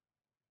them?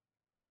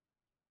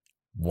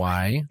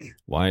 Why?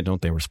 Why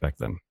don't they respect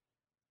them?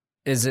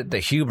 Is it the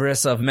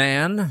hubris of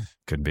man?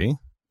 Could be.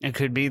 It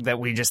could be that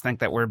we just think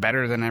that we're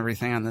better than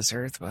everything on this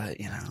earth, but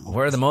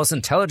We're the most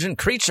intelligent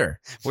creature.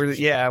 we're Which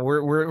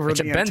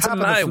the Benton top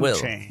and of the I food will.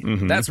 chain.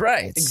 Mhm. That's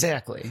right.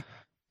 Exactly.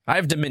 I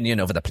have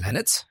dominion over the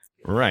planets.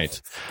 Right.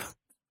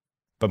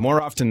 But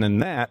more often than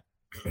that,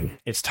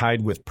 it's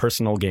tied with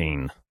personal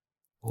gain.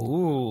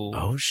 Ooh.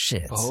 Oh,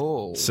 shit.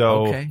 Oh.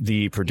 So Okay.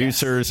 the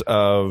producers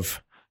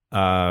of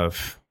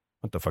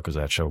what the fuck was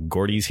that show?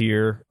 Gordy's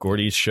Here,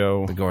 Gordy's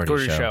Show, The Gordy,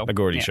 Gordy show. Show. a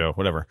Gordy Yeah. Show,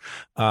 whatever.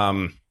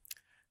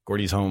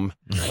 Gordy's Home.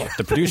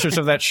 The producers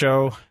of that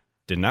show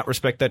did not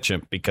respect that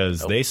chimp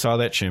because they saw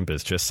that chimp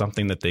as just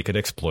something that they could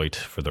exploit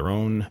for their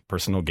own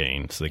personal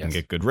gain, so they can Yes.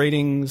 get good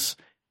ratings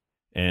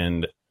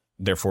and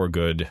therefore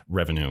good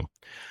revenue.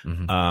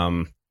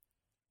 Mhm.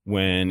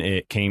 When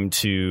it came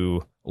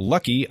to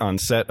Lucky on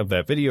set of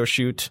that video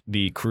shoot,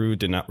 the crew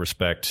did not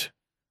respect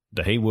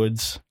the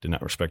Haywoods, did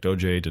not respect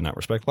OJ, did not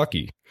respect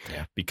Lucky.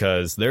 Yeah.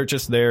 Because they're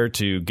just there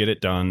to get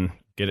it done,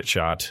 get it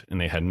shot, and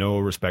they had no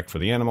respect for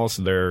the animals.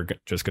 So they're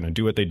just going to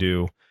do what they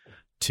do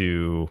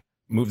to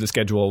move the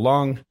schedule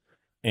along,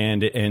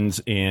 and it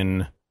ends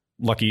in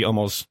Lucky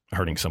almost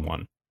hurting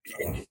someone.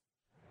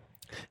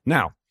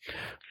 Now,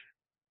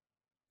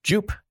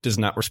 Jupe does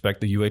not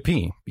respect the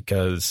UAP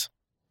because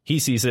he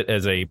sees it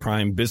as a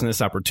prime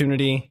business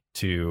opportunity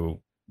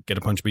to get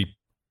a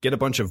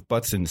bunch of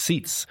butts in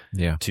seats,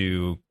 Yeah.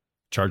 to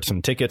charge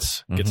some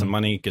tickets, get some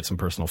money, get some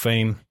personal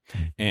fame.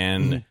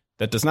 And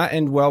that does not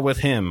end well with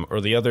him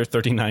or the other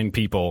 39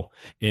 people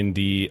in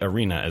the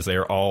arena, as they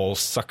are all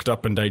sucked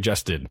up and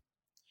digested.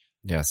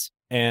 Yes.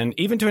 And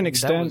even to an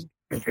extent,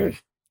 That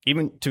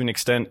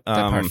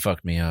part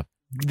fucked me up.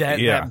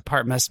 That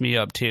part messed me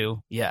up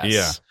too. Yes.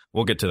 Yeah,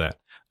 we'll get to that.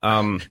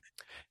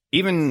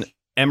 Even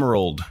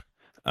Emerald,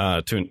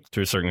 to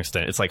a certain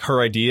extent, it's like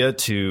her idea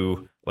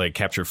to like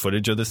capture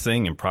footage of this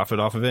thing and profit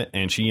off of it,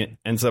 and she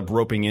ends up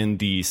roping in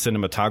the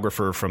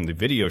cinematographer from the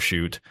video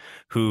shoot,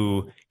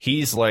 who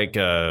he's like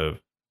how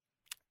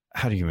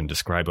do you even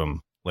describe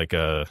him? Like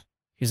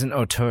he's an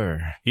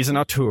auteur. He's an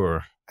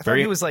auteur. I thought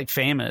he was like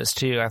famous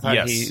too. I thought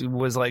Yes. he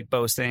was like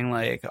boasting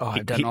like, oh,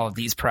 I've done all of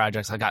these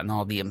projects. I've gotten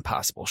all the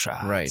impossible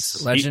shots. Right.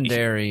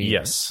 Legendary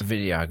yes.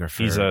 videographer.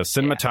 He's a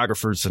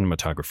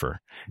cinematographer.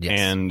 Yes.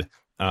 And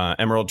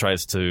Emerald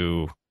tries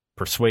to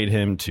persuade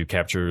him to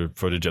capture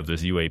footage of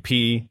this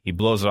UAP. He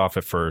blows it off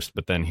at first,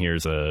 but then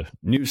here's a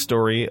news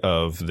story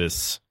of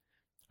this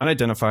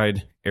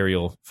unidentified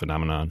aerial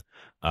phenomenon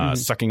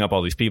sucking up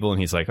all these people,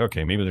 and he's like,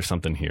 okay, maybe there's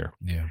something here.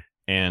 Yeah.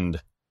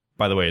 And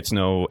by the way, it's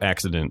no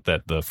accident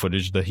that the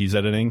footage that he's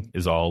editing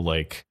is all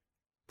like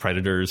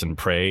predators and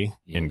prey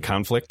in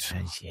conflict.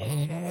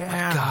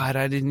 Yeah. God,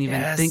 I didn't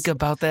even think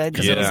about that.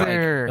 Because Yeah.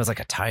 it was like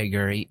a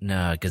tiger eating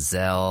a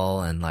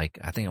gazelle, and like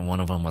I think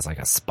one of them was like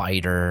a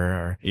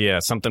spider. Yeah,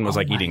 something was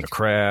like eating a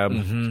crab.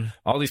 Mm-hmm.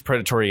 All these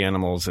predatory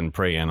animals and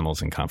prey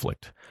animals in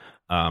conflict.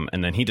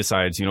 And then he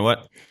decides, you know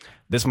what?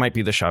 This might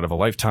be the shot of a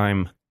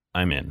lifetime.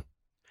 I'm in.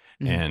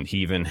 And he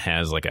even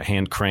has like a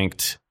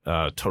hand-cranked,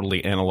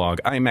 totally analog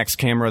IMAX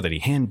camera that he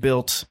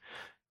hand-built.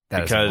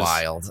 That because is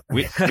wild.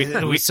 We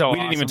didn't even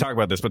awesome. talk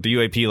about this, but the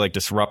UAP like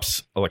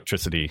disrupts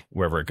electricity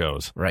wherever it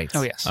goes. Right.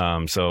 Oh yes.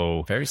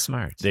 So Very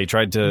smart. they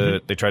tried to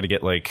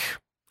get like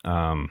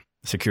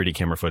security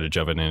camera footage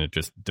of it, and it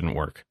just didn't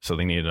work. So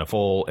they needed a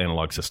full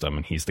analog system,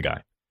 and he's the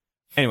guy.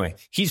 Anyway,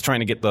 he's trying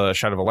to get the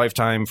shot of a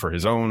lifetime for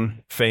his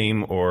own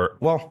fame, or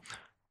well,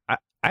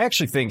 I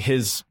actually think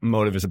his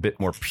motive is a bit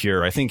more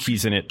pure. I think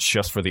he's in it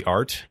just for the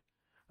art.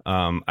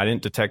 I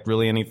didn't detect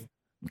really any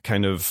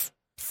kind of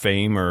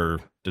fame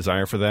or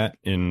desire for that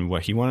in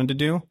what he wanted to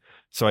do.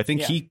 So I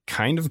think he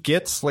kind of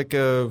gets like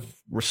a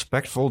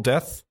respectful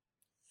death.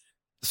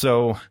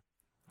 So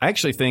I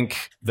actually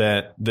think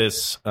that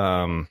this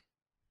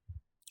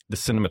the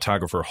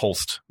cinematographer,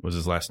 Holst was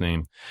his last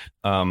name.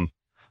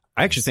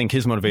 I actually think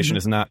his motivation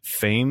is not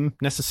fame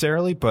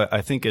necessarily, but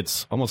I think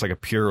it's almost like a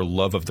pure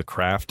love of the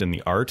craft and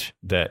the art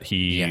that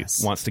he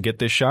wants to get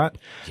this shot.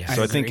 Yes.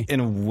 So I think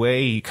in a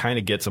way he kind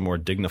of gets a more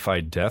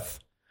dignified death.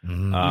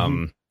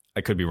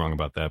 I could be wrong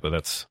about that, but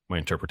that's my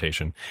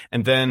interpretation.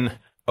 And then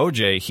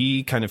OJ,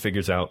 he kind of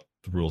figures out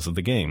the rules of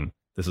the game.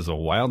 This is a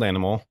wild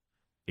animal.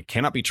 It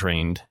cannot be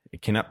trained.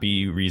 It cannot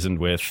be reasoned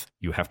with.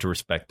 You have to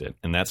respect it.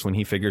 And that's when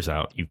he figures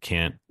out you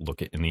can't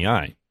look it in the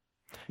eye.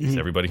 Because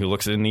everybody who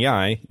looks it in the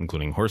eye,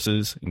 including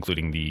horses,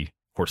 including the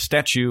horse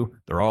statue,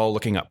 they're all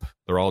looking up.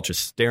 They're all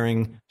just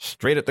staring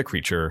straight at the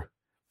creature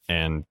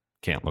and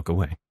can't look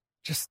away.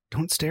 Just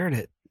don't stare at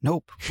it.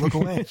 Nope. Look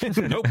away.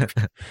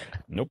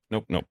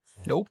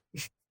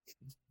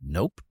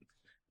 Nope.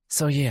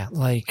 So yeah,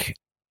 like,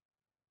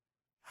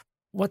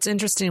 what's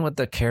interesting with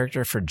the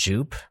character for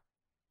Jupe,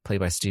 played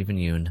by Stephen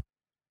Yeun,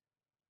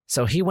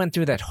 so he went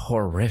through that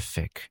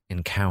horrific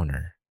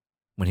encounter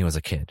when he was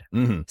a kid,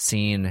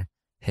 seeing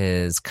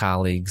his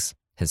colleagues,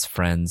 his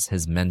friends,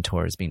 his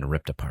mentors being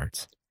ripped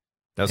apart.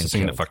 That's the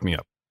scene that fucked me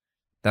up.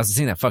 That's the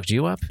scene that fucked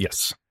you up?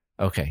 Yes.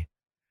 Okay.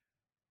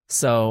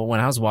 So when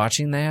I was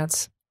watching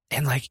that,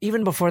 and like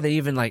even before they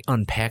even like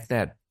unpack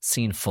that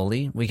scene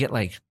fully, we get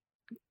like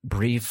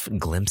brief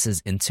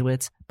glimpses into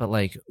it. But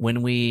like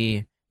when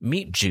we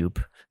meet Jupe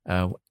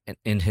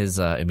in his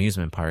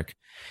amusement park,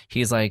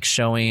 he's like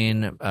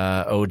showing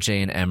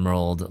OJ and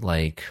Emerald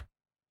like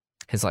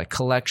his like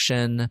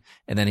collection,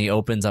 and then he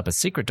opens up a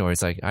secret door.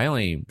 He's like, I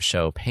only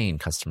show paying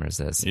customers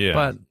this,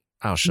 but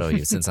I'll show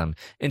you since I'm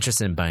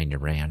interested in buying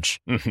your ranch.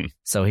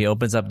 So he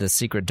opens up this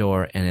secret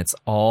door, and it's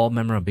all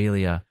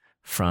memorabilia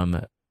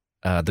from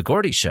the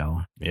Gordy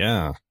show.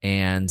 Yeah.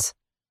 And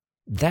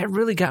that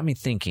really got me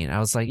thinking. I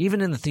was like,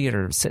 even in the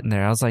theater sitting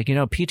there, I was like, you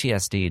know,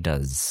 PTSD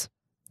does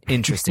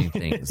interesting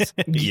things.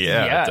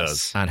 It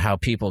does. On how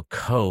people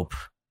cope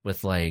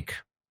with like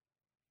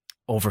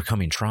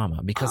overcoming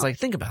trauma. Because like,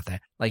 think about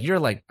that. Like you're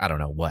like, I don't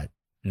know what,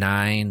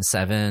 9,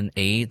 7,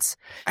 8,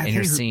 and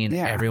you're seeing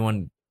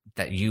everyone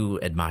that you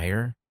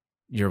admire,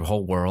 your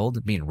whole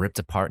world being ripped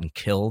apart and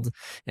killed.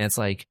 And it's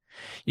like,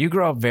 you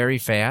grow up very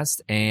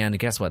fast, and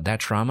guess what? That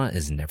trauma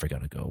is never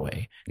going to go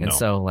away. And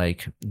so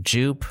like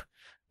Jupe,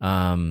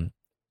 I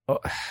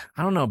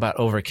don't know about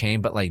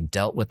overcame, but like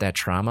dealt with that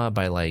trauma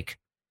by like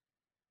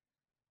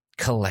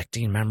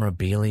collecting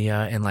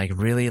memorabilia and like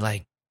really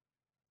like,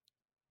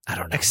 I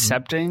don't know,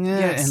 accepting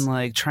it and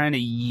like trying to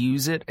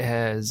use it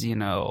as, you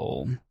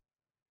know,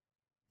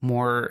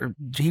 more.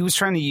 He was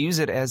trying to use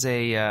it as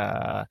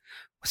a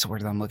what's the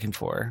word that I'm looking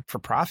for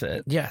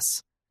profit.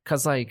 Yes,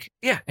 because like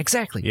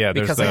exactly. Yeah,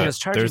 because he was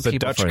charging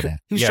people for that.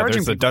 He was charging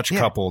there's a people. Dutch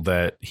couple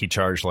that he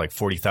charged like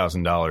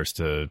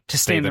 $40,000 to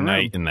stay the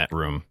night in that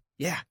room.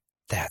 Yeah,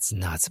 that's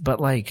nuts. But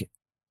like,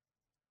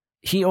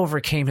 he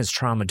overcame his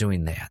trauma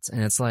doing that,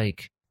 and it's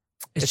like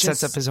it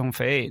sets up his own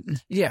fate.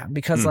 Yeah,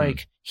 because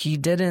like he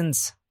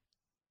didn't.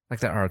 Like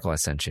that article I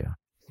sent you.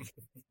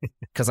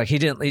 Because like he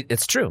didn't,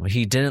 it's true.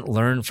 He didn't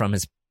learn from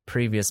his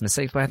previous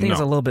mistakes, but I think it's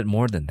a little bit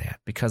more than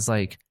that. Because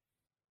like,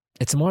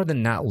 it's more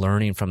than not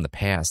learning from the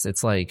past.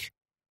 It's like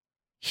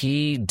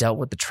he dealt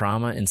with the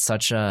trauma in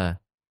such a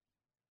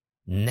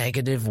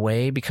negative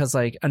way, because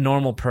like a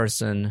normal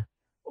person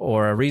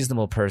or a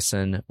reasonable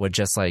person would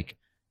just like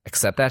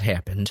accept that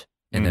happened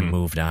and then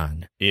moved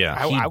on.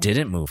 Yeah. He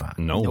didn't move on.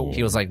 No.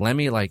 He was like, let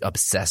me like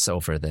obsess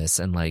over this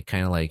and like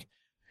kind of like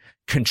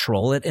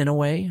control it in a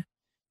way,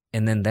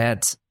 and then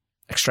that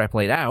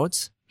extrapolate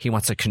out. He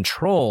wants to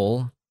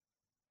control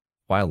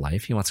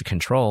wildlife. He wants to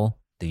control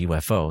the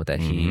UFO that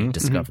he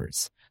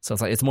discovers. So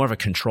it's like it's more of a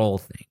control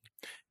thing.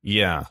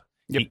 Yeah.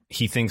 Yep.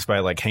 He thinks by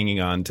like hanging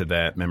on to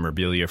that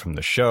memorabilia from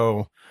the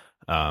show,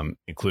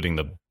 including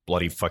the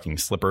bloody fucking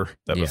slipper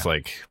that was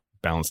like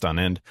balanced on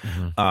end,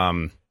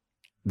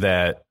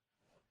 that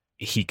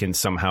he can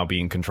somehow be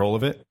in control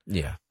of it.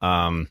 Yeah.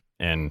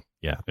 And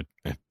yeah,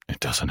 it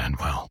doesn't end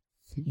well.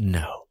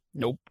 No.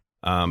 Nope.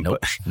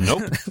 But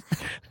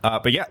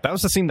yeah, that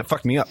was the scene that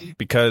fucked me up,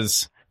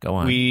 because go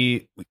on.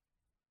 We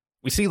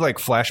see like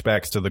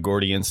flashbacks to the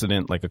Gordy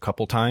incident like a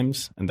couple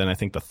times, and then I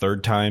think the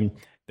third time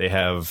they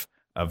have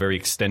a very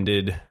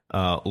extended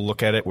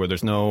look at it where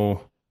there's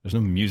no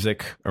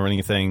music or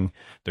anything.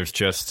 There's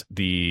just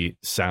the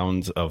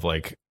sounds of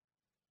like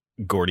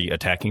Gordy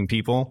attacking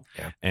people,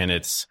 and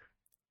it's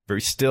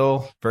very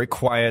still, very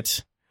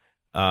quiet,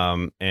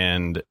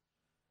 and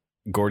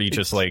Gordy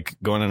just like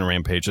going on a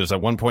rampage. There's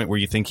at one point where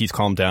you think he's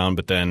calmed down,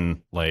 but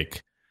then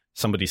like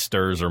somebody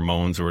stirs or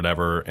moans or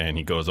whatever, and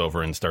he goes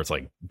over and starts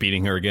like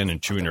beating her again and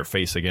chewing her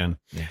face again.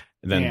 Yeah.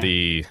 And then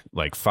the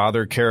like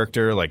father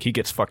character, like he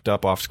gets fucked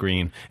up off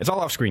screen. It's all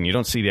off screen. You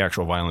don't see the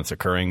actual violence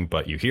occurring,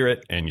 but you hear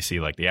it and you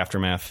see like the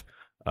aftermath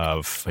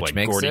of like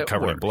Gordy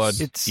covered in blood.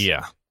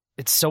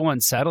 It's so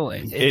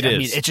unsettling. I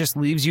mean, it just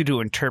leaves you to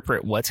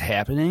interpret what's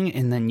happening,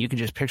 and then you can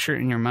just picture it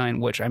in your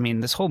mind, which, I mean,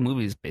 this whole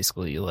movie is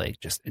basically like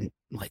just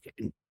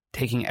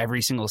taking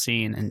every single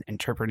scene and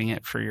interpreting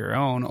it for your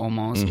own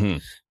almost.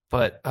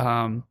 But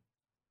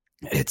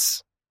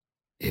it's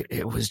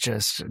it was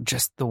just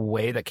the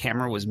way the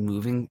camera was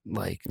moving,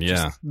 like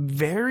Yeah. just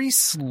very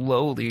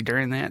slowly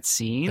during that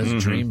scene. It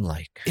was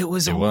dreamlike. It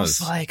was It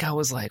almost was. like I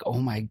was like, oh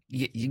my,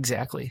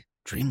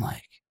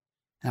 dreamlike.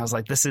 And I was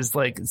like, this is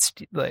like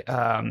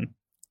I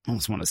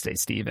almost want to say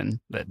Steven,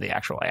 the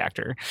actual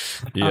actor.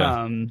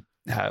 Yeah.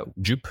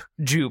 Jupe.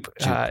 Jupe.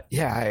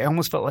 I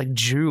almost felt like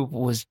Jupe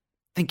was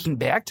thinking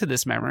back to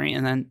this memory,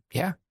 and then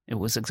it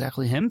was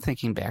exactly him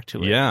thinking back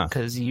to it. Yeah.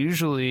 Because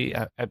usually,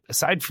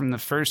 aside from the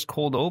first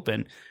cold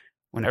open,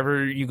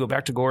 whenever you go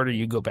back to Gordy,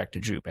 you go back to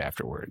Jupe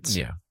afterwards.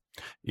 Yeah.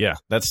 Yeah,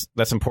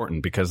 that's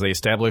important because they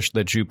established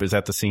that Jupe is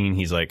at the scene.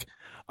 He's like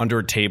under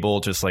a table,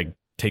 just like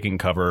taking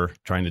cover,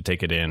 trying to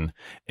take it in.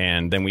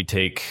 And then we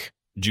take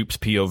Jupe's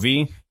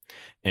POV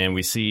and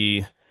we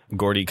see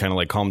Gordy kind of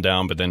like calm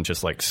down, but then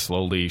just like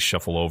slowly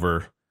shuffle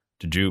over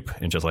to Jupe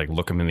and just like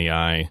look him in the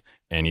eye.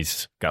 And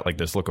he's got like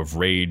this look of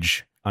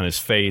rage on his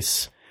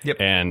face. Yep.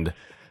 And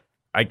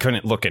I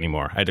couldn't look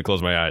anymore. I had to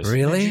close my eyes.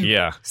 Really?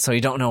 Yeah. So you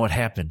don't know what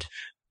happened?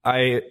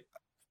 I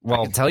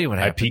can tell you what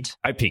happened.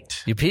 I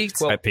peeked. You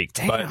peeked? I peeked.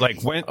 damn. But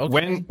like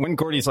when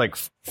Gordy's like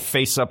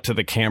face up to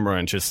the camera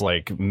and just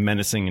like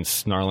menacing and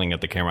snarling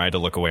at the camera, I had to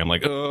look away. I'm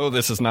like, oh,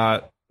 this is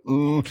not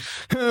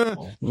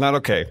not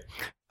okay.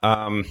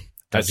 So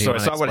I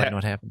saw what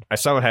happened. I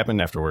saw what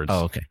happened afterwards.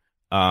 Oh, okay.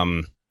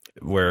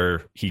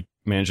 Where he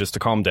manages to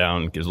calm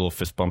down, gives a little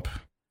fist bump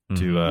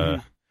to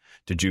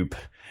Jupe,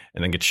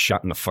 and then gets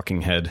shot in the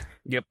fucking head.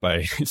 Yep.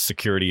 By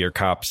security or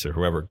cops or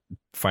whoever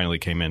finally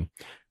came in,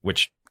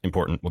 which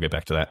important. We'll get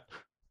back to that.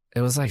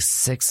 It was like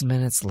 6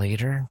 minutes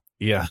later.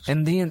 Yeah.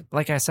 And then,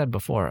 like I said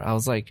before, I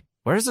was like,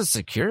 where's the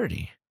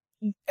security?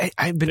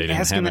 I've been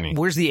asking any.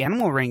 where's the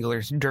animal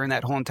wranglers during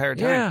that whole entire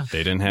time? Yeah. They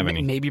didn't have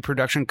any. Maybe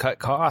production cut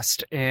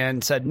cost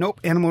and said, nope,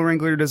 animal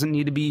wrangler doesn't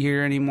need to be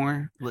here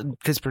anymore.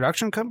 Because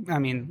production I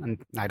mean,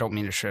 I don't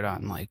mean to shit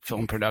on like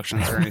film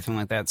productions or anything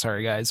like that.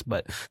 Sorry, guys.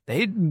 But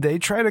they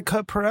try to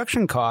cut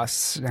production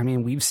costs. I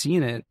mean, we've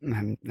seen it.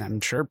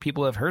 I'm sure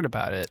people have heard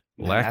about it.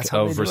 Lack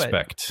of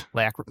respect.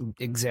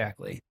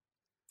 Exactly.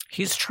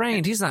 He's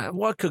trained. He's not.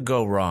 What could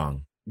go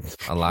wrong?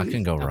 A lot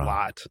can go wrong. A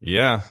lot.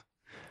 Yeah.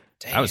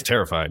 Damn. I was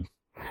terrified.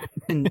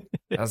 And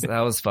That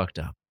was fucked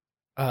up.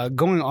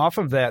 going off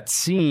of that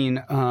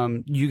scene,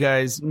 you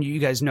guys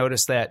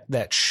noticed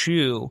that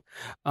shoe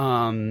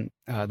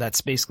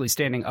that's basically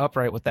standing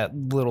upright with that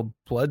little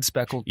blood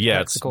speckle.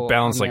 Yeah, it's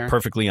balanced like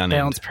perfectly on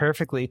balanced end.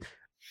 perfectly.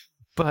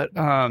 But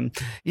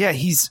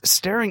he's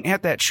staring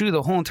at that shoe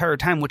the whole entire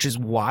time, which is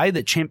why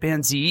the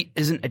chimpanzee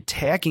isn't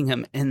attacking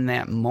him in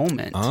that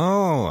moment.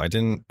 Oh, I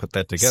didn't put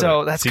that together.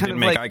 So that's he kind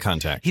didn't of make like eye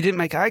contact. He didn't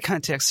make eye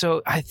contact.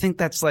 So I think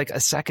that's like a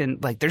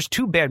second. Like, there's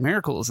two bad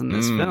miracles in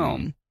this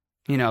film.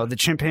 You know, the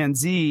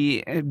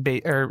chimpanzee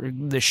or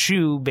the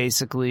shoe,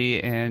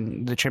 basically,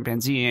 and the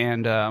chimpanzee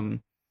and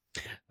the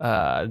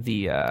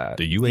UAP.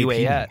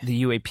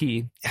 The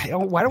UAP.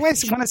 Why do I want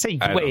to say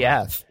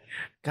UAF?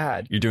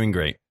 God, You're doing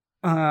great.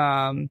 It's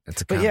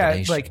a but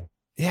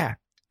combination.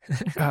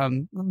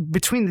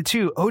 Between the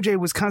two, OJ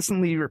was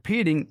constantly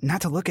repeating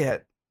not to look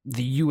at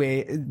the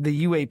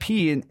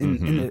UAP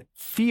in the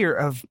fear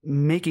of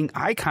making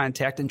eye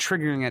contact and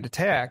triggering an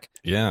attack.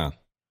 Yeah.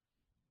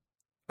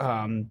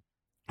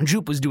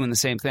 Jupe was doing the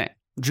same thing.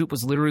 Jupe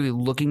was literally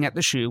looking at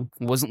the shoe,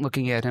 wasn't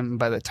looking at him.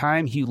 By the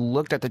time he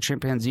looked at the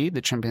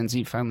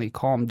chimpanzee finally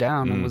calmed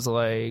down and was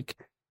like,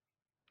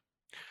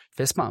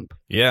 fist bump.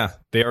 Yeah.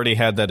 They already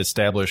had that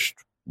established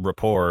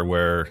rapport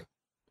where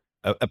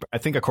I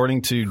think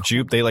according to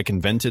Jupe, they like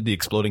invented the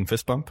exploding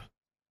fist bump.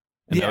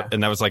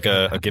 And that was like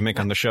a gimmick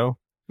on the show.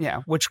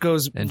 Yeah, which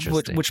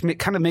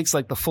kind of makes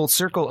like the full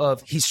circle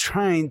of he's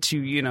trying to,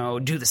 you know,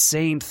 do the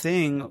same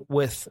thing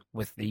with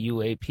the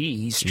UAP.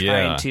 He's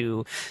trying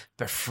to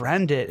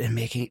befriend it and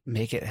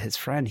make it his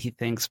friend. He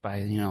thinks by,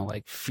 you know,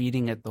 like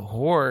feeding it the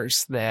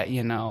horse that,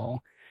 you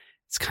know,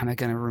 it's kind of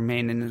going to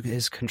remain in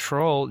his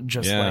control,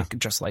 just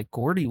like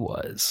Gordy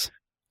was.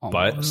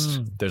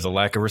 Almost. But there's a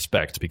lack of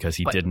respect because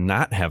he did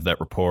not have that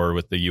rapport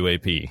with the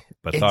UAP,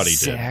 but thought he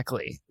did.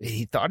 Exactly.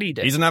 He thought he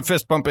did. He's not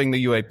fist bumping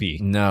the UAP.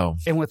 No.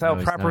 And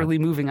without properly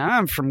moving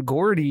on from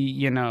Gordy,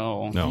 you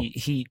know,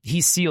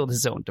 he sealed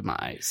his own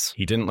demise.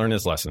 He didn't learn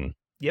his lesson.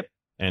 Yep.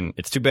 And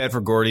it's too bad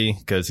for Gordy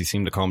because he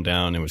seemed to calm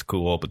down and was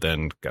cool, but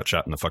then got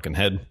shot in the fucking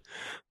head.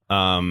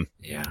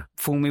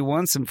 Fool me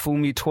once and fool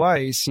me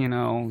twice. You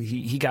know,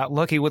 he got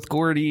lucky with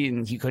Gordy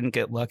and he couldn't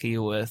get lucky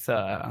with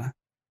that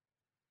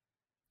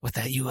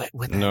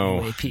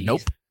UAP.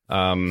 Nope.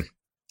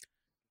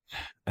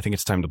 I think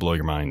it's time to blow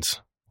your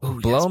minds. Ooh,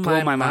 blow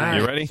my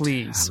mind. You ready?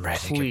 Please. I'm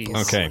ready.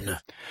 Please. Okay.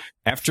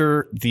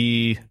 After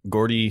the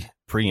Gordy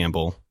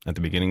preamble at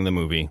the beginning of the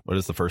movie, what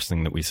is the first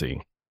thing that we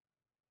see?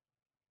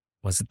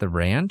 Was it the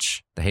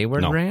ranch? The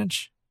Hayward No.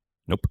 Ranch?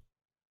 Nope.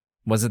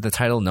 Was it the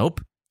title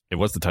Nope? It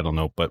was the title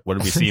Nope, but what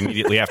did we see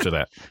immediately after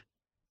that?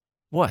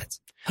 What?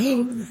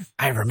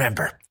 I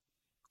remember.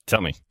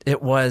 Tell me.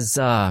 It was,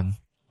 I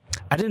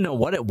didn't know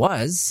what it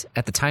was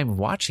at the time of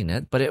watching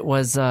it, but it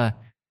was kind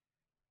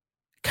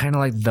of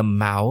like the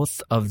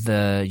mouth of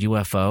the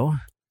UFO.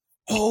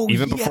 Oh,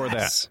 Even before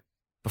that.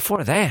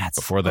 Before that.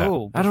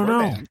 Oh, I don't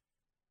before know. that.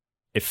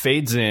 It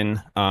fades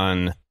in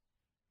on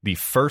the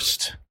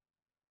first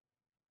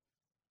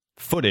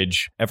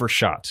footage ever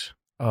shot.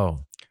 Oh,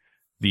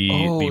 The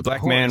the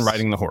black man horse.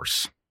 riding the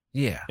horse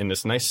yeah. in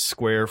this nice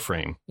square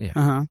frame.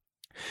 Uh-huh.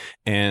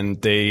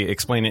 And they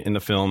explain it in the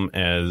film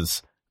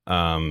as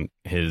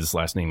his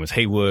last name was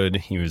Haywood.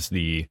 He was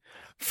the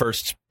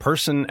first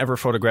person ever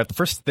photographed, the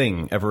first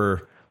thing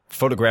ever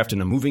photographed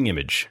in a moving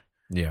image.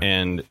 Yeah.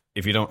 And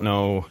if you don't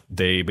know,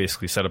 they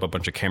basically set up a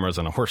bunch of cameras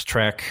on a horse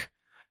track,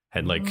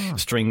 had like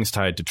strings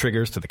tied to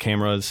triggers to the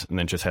cameras, and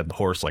then just had the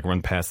horse like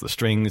run past the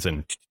strings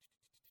and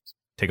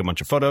take a bunch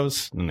of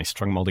photos, and then they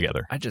strung them all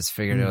together. I just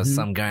figured it was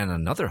some guy on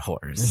another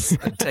horse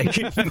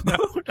taking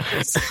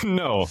photos.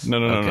 No.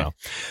 Okay.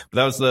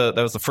 That was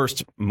the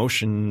first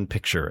motion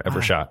picture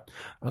ever shot.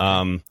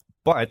 Okay.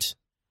 But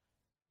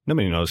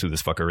nobody knows who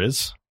this fucker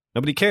is.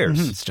 Nobody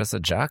cares. It's just a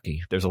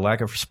jockey. There's a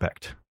lack of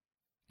respect.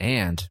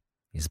 And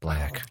he's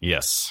black.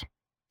 Yes.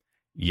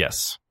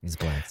 He's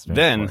black. It's very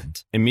Then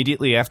important.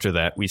 immediately after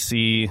that, we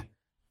see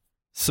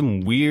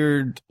some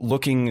weird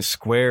looking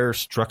square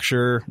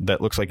structure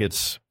that looks like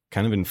it's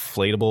kind of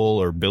inflatable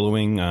or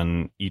billowing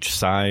on each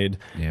side.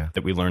 Yeah.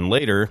 That we learn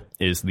later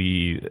is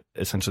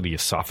essentially the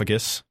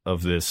esophagus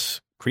of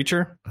this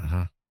creature.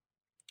 Uh-huh.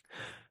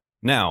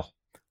 Now,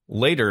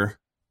 later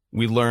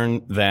we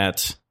learn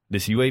that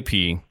this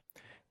UAP,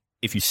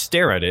 if you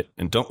stare at it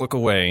and don't look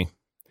away,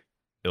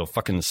 it'll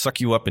fucking suck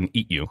you up and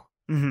eat you.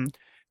 Mm-hmm.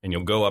 And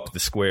you'll go up the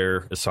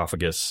square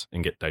esophagus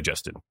and get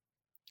digested.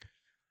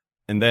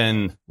 And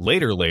then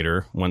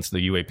later, once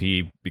the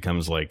UAP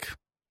becomes like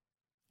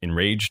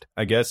enraged,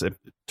 I guess, it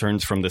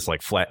turns from this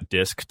like flat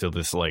disc to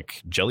this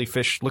like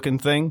jellyfish looking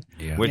thing.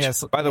 Yeah. Which,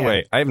 Yes, by the yeah.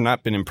 way, I have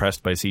not been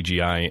impressed by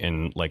CGI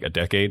in like a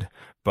decade,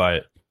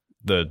 but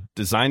the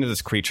design of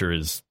this creature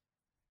is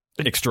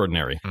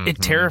extraordinary. It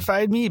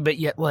terrified me, but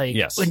yet like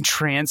Yes.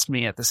 entranced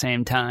me at the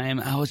same time.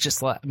 I was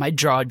just like, my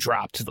jaw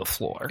dropped to the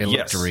floor. It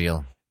Yes. looked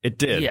real. It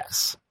did.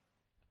 Yes.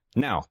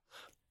 Now,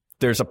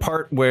 there's a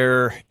part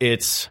where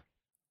it's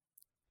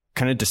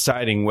kind of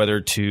deciding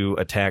whether to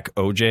attack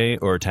OJ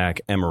or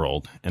attack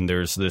Emerald. And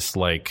there's this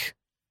like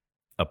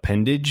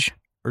appendage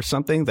or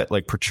something that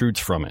like protrudes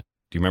from it.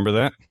 Do you remember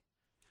that?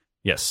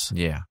 Yes.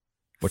 Yeah.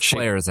 What shape?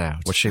 Flares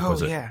out. What shape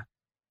was it? Yeah.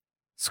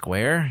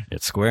 Square?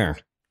 It's square.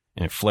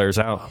 And it flares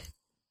out.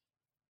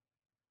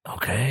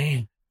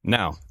 Okay.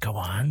 Now, Go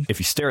on. if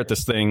you stare at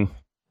this thing,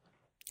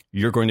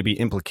 you're going to be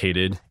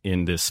implicated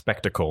in this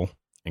spectacle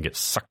and get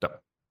sucked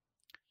up.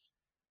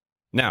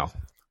 Now,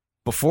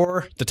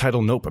 before the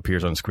title Nope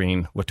appears on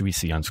screen, what do we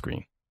see on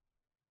screen?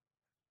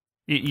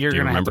 You're Do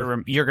you gonna have to.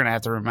 remember? You're gonna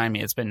have to remind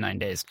me. It's been 9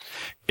 days.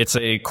 It's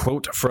a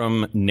quote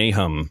from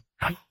Nahum.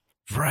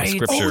 Right.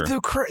 Scripture.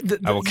 the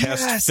I will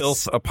cast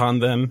filth upon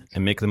them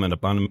and make them an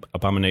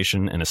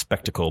abomination and a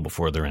spectacle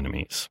before their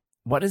enemies.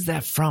 What is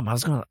that from? I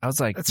was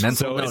like, It's-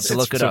 mental so note to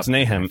look it so up. it's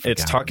Nahum. I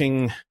It's forgot.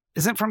 talking.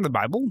 Isn't it from the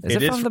Bible? Is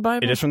it from the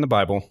Bible? It is from the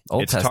Bible.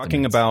 Old it's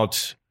talking Testament.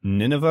 about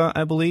Nineveh,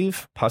 I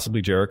believe,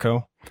 possibly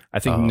Jericho. I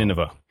think Oh.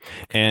 Nineveh,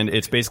 and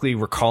it's basically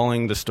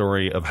recalling the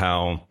story of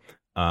how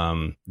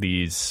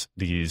these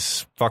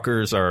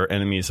fuckers are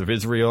enemies of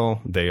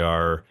Israel. They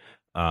are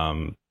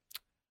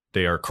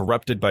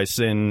corrupted by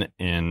sin,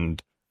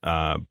 and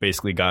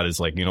basically God is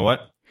like, you know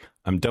what?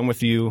 I'm done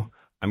with you.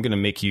 I'm gonna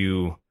make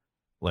you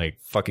like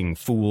fucking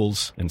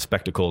fools and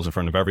spectacles in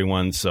front of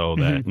everyone so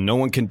that no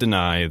one can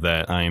deny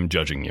that I am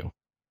judging you.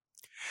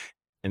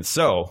 And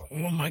so,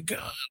 Oh my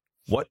God.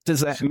 what does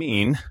that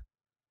mean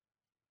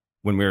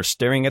when we're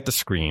staring at the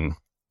screen,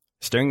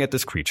 staring at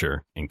this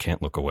creature and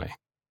can't look away?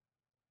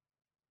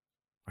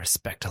 We're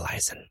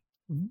spectalizing.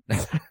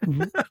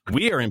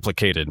 We are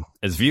implicated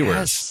as viewers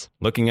Yes.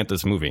 looking at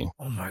this movie,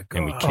 Oh my God.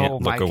 and we can't Oh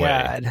my look away.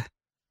 god.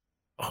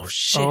 Oh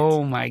shit.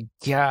 Oh my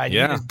god.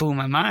 Yeah. You just blew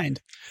my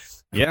mind.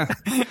 Yeah,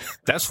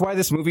 that's why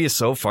this movie is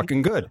so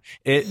fucking good.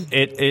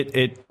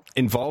 It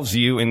involves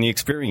you in the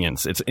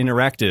experience. It's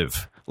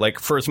interactive. Like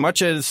for as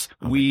much as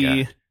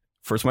we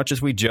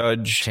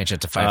judge, Change it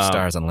to 5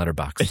 stars on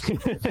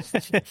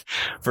Letterboxd.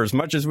 for as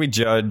much as we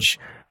judge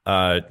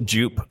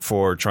Jupe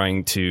for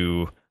trying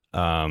to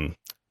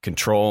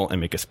control and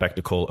make a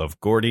spectacle of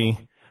Gordy,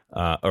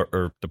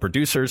 or the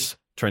producers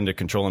trying to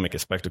control and make a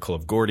spectacle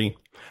of Gordy,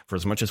 for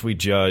as much as we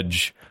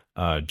judge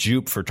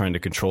Jupe for trying to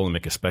control and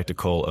make a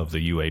spectacle of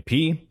the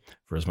UAP,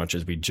 for as much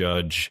as we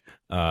judge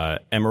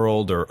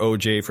Emerald or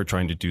OJ for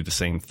trying to do the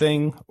same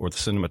thing, or the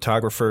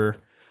cinematographer,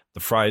 the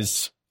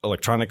Fry's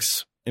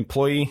Electronics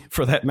employee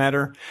for that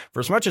matter, for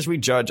as much as we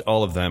judge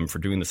all of them for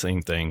doing the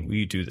same thing,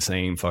 we do the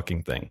same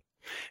fucking thing.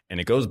 And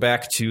it goes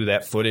back to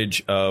that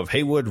footage of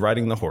Haywood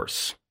riding the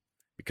horse,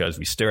 because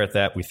we stare at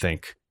that, we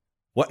think,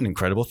 what an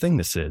incredible thing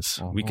this is.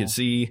 We could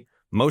see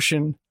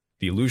motion,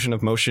 the illusion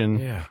of motion,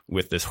 Yeah.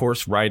 with this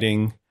horse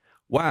riding.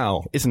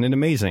 Wow, isn't it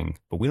amazing?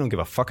 But we don't give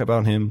a fuck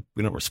about him.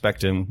 We don't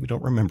respect him. We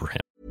don't remember him.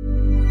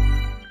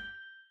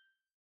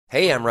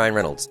 Hey, I'm Ryan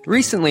Reynolds.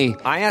 Recently,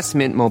 I asked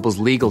Mint Mobile's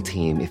legal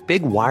team if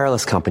big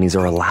wireless companies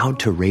are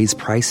allowed to raise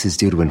prices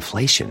due to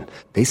inflation.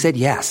 They said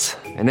yes.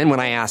 And then when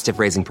I asked if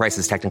raising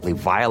prices technically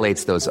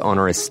violates those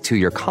onerous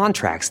 2-year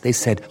contracts, they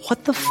said,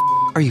 "What the f***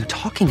 are you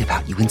talking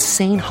about, you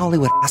insane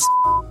Hollywood ass?"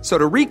 So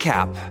to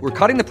recap, we're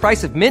cutting the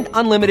price of Mint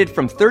Unlimited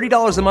from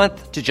 $30 a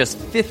month to just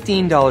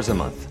 $15 a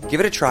month. Give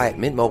it a try at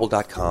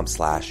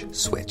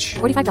mintmobile.com/switch.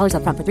 $45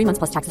 up front for 3 months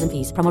plus taxes and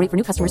fees. Promo rate for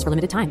new customers for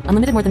limited time.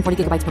 Unlimited more than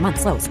 40 gigabytes per month.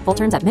 Slows full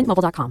terms at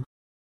mintmobile.com.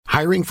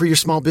 Hiring for your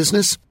small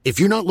business? If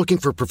you're not looking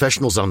for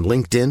professionals on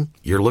LinkedIn,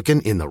 you're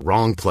looking in the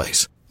wrong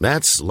place.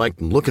 That's like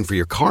looking for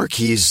your car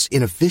keys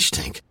in a fish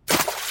tank.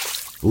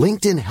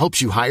 LinkedIn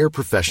helps you hire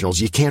professionals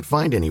you can't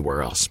find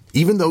anywhere else,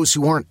 even those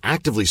who aren't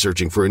actively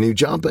searching for a new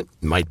job but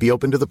might be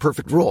open to the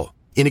perfect role.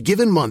 In a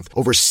given month,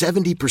 over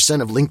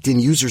 70% of LinkedIn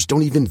users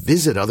don't even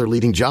visit other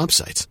leading job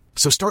sites.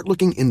 So start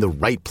looking in the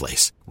right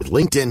place. With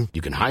LinkedIn,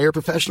 you can hire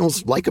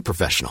professionals like a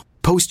professional.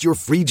 Post your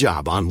free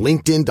job on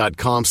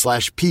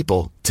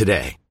linkedin.com/people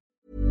today.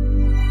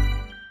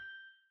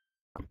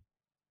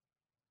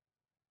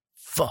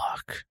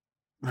 Fuck.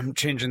 I'm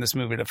changing this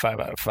movie to 5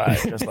 out of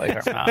 5, just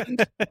like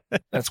Armand.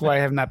 That's why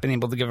I have not been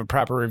able to give a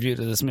proper review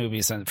to this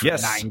movie since for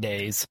 9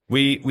 days.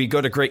 We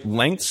go to great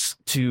lengths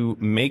to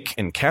make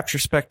and capture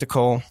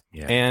spectacle.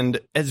 Yeah.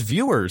 And as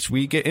viewers,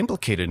 we get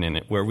implicated in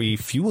it where we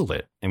fuel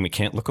it and we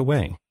can't look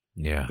away.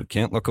 Yeah. We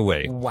can't look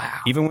away.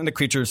 Wow. Even when the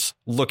creature's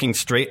looking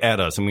straight at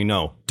us and we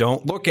know,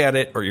 don't look at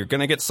it or you're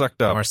going to get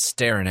sucked up. Or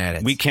staring at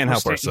it. We can't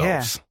help ourselves.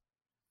 Yeah.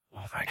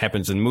 Oh,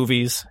 happens in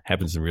movies,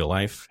 happens in real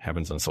life,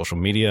 happens on social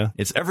media.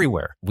 It's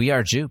everywhere. We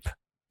are Jupe.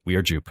 We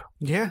are Jupe.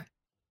 Yeah.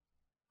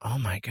 Oh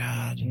my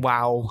God.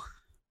 Wow.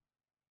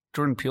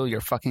 Jordan Peele, you're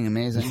fucking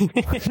amazing.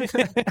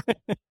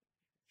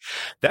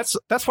 That's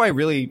why I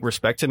really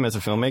respect him as a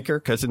filmmaker,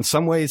 because in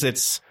some ways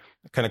it's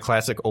kind of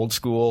classic old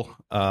school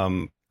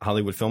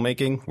Hollywood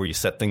filmmaking where you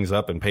set things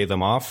up and pay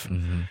them off.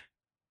 Mm-hmm.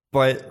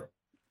 But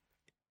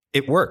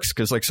it works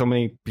because like so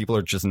many people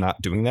are just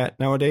not doing that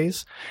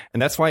nowadays.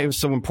 And that's why it was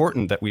so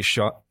important that we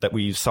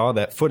saw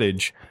that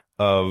footage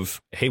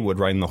of Haywood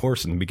riding the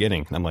horse in the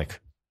beginning. And I'm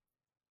like,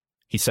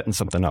 he's setting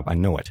something up. I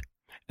know it.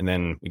 And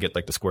then we get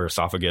like the square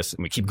esophagus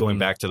and we keep going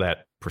back to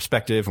that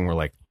perspective. And we're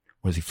like,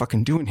 what is he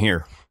fucking doing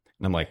here?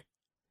 And I'm like,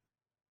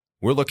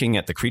 we're looking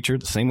at the creature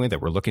the same way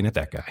that we're looking at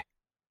that guy.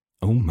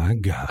 Oh my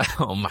God.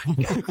 Oh my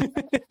God.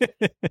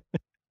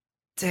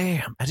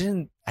 Damn. I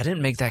didn't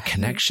make that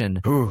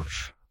connection.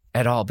 Oof.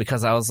 At all,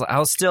 because I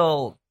was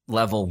still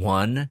level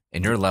 1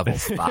 and you're level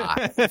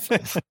 5.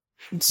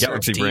 So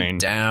Galaxy deep brain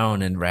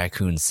down in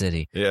Raccoon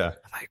City. Yeah.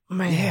 I'm like,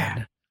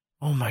 man,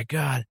 oh my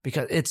God.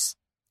 Because it's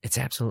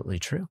absolutely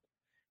true.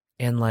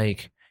 And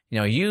like, you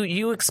know,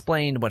 you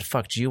explained what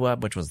fucked you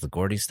up, which was the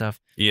Gordy stuff.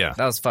 Yeah.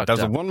 That was fucked up.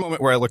 That was up. the one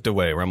moment where I looked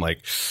away where I'm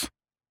like,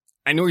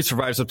 I know he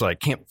survives it, but I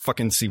can't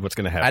fucking see what's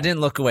going to happen. I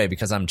didn't look away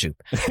because I'm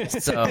Jupe.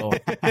 So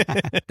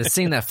the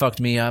scene that fucked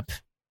me up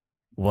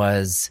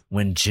was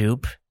when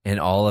Jupe and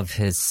all of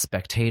his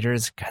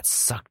spectators got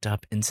sucked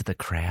up into the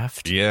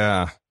craft.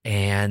 Yeah.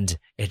 And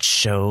it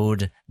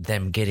showed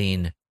them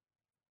getting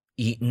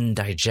eaten,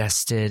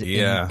 digested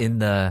in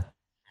the...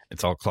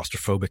 It's all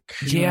claustrophobic.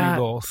 Yeah.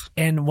 Both.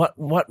 And what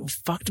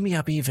fucked me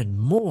up even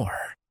more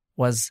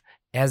was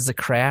as the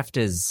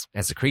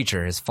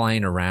creature is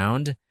flying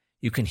around,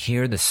 you can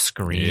hear the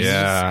screams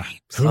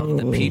of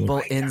the people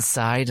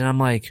inside. And I'm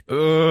like,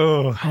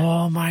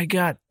 oh my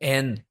God.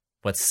 And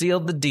what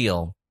sealed the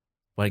deal,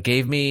 what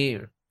gave me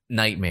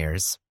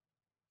nightmares,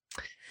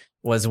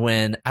 was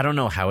when, I don't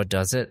know how it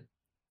does it.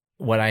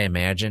 What I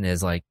imagine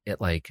is like it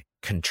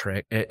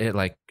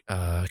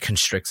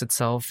constricts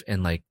itself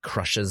and like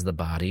crushes the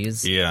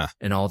bodies. Yeah.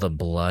 And all the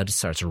blood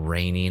starts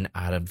raining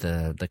out of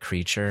the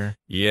creature.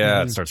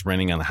 Yeah. It starts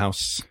raining on the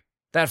house.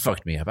 That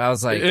fucked me up. I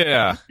was like,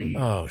 yeah.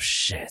 Oh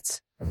shit.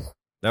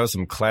 That was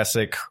some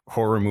classic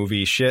horror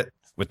movie shit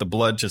with the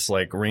blood just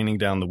like raining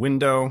down the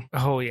window.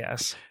 Oh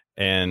yes.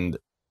 And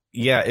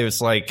yeah, it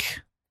was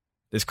like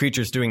this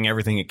creature's doing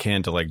everything it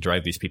can to like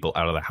drive these people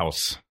out of the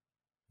house.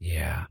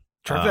 Yeah.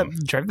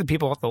 Drive the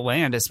people off the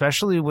land,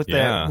 especially with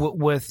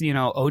with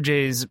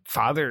OJ's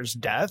father's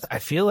death. I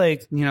feel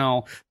like,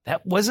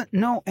 that wasn't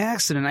no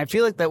accident. I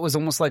feel like that was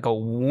almost like a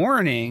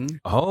warning.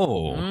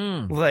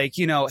 Oh. Like,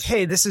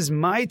 hey, this is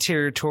my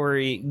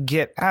territory.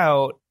 Get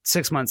out.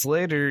 6 months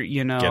later,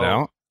 Get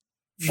out?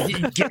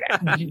 Get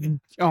out.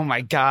 Oh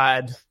my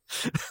God.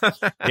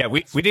 Yeah,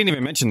 we didn't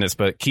even mention this,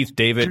 but Keith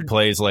David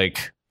plays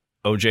like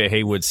OJ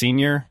Haywood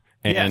Sr.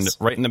 And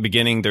right in the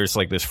beginning, there's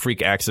like this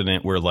freak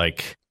accident where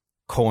like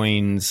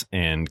coins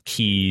and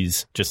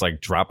keys just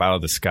like drop out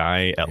of the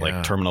sky at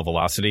like terminal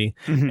velocity.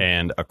 Mm-hmm.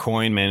 And a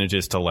coin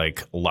manages to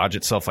like lodge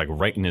itself like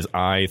right in his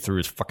eye through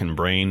his fucking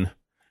brain.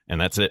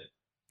 And that's it.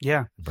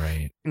 Yeah.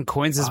 Right. And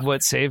coins is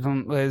what save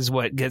them, is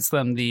what gets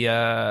them the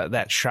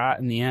that shot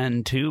in the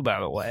end too, by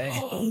the way.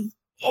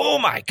 Oh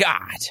my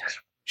God.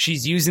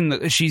 She's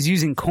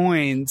using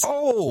coins.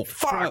 Oh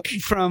fuck!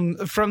 From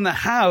the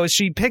house,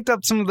 she picked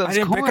up some of those. I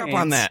didn't coins. pick up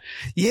on that.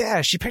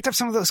 Yeah, she picked up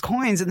some of those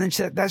coins, and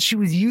then she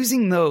was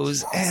using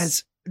those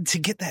as to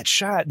get that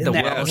shot in The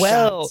that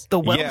well shots. the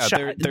well yeah,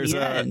 shot.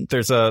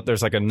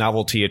 there's like a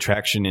novelty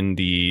attraction in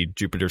the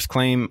Jupiter's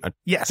Claim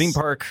Yes. theme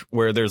park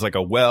where there's like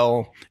a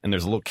well and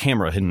there's a little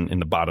camera hidden in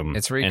the bottom.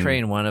 It's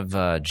recreating one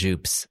of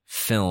Jupe's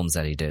films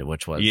that he did,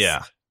 which was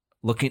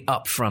looking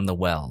up from the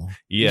well.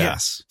 Yeah.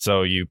 Yes.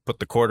 So you put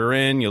the quarter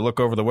in, you look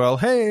over the well,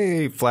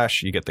 hey,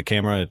 flash, you get the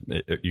camera,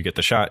 you get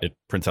the shot, it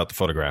prints out the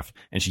photograph.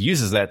 And she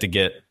uses that to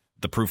get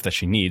the proof that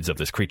she needs of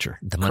this creature.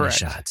 The money Correct.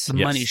 shots. The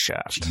money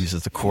shot. She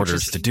uses the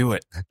quarters to do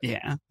it.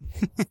 Yeah.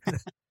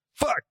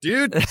 Fuck,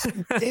 dude.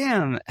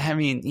 Damn. I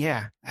mean,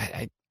 yeah.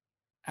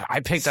 I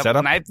picked up Set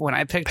up, when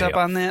I picked up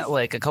payoff. on that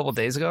like a couple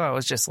days ago. I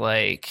was just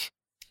like,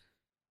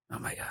 oh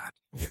my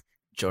God.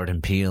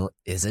 Jordan Peele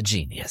is a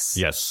genius.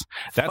 Yes.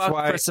 That's Fuck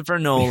why. Christopher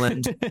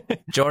Nolan,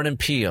 Jordan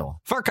Peele.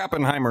 Fuck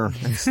Oppenheimer.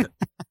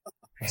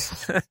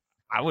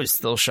 I was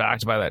still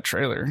shocked by that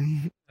trailer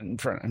in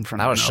front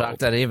I was of shocked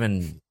that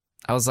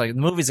I was like, the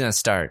movie's going to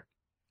start.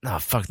 Oh,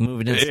 fuck, the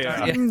movie didn't Yeah.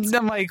 start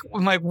yet.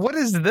 I'm like, what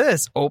is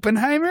this?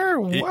 Oppenheimer?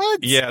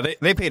 What? Yeah,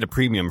 they paid a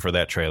premium for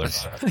that trailer.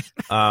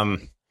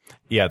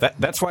 Yeah,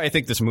 that's why I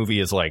think this movie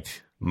is like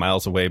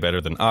miles away better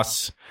than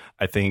Us.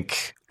 I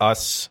think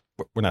Us,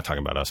 we're not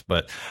talking about Us,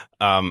 but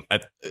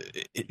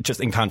just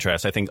in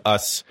contrast, I think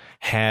Us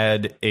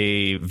had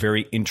a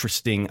very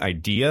interesting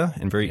idea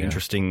and very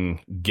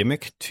interesting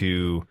gimmick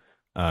to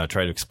try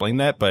to explain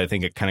that, but I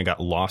think it kind of got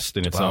lost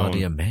in its Duality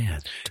own of man.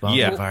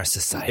 Duality of our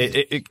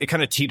society. It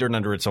kind of teetered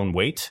under its own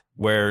weight.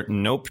 Where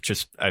Nope,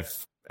 just I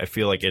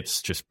feel like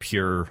it's just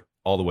pure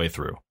all the way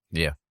through.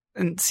 Yeah.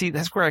 And see,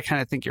 that's where I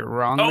kind of think you're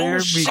wrong there.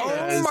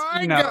 Because,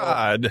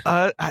 God.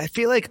 I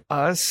feel like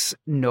Us,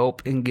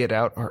 Nope, and Get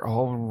Out are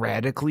all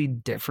radically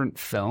different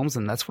films,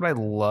 and that's what I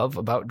love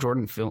about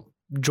Jordan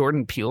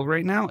Peele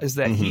right now is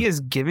that he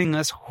is giving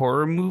us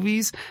horror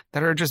movies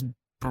that are just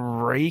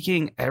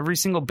breaking every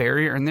single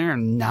barrier, and they're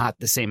not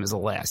the same as the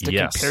last.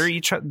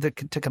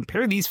 To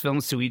compare these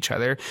films to each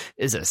other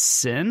is a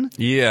sin.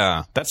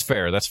 Yeah, that's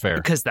fair. That's fair.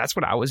 Because that's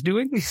what I was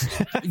doing.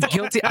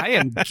 Guilty. I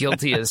am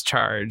guilty as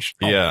charged.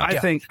 Yeah.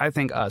 I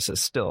think Us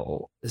is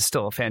still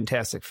a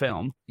fantastic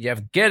film. You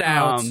have Get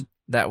Out,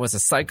 that was a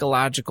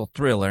psychological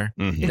thriller.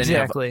 Mhm. Then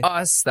Exactly. you have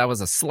Us, that was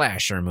a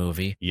slasher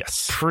movie.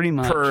 Yes. Pretty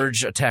much.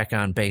 Purge, Attack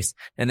on Base.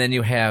 And then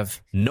you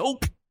have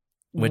Nope,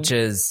 which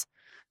is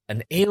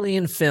an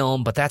alien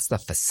film, but that's the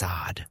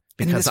facade.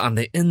 Because on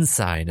the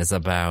inside is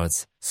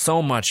about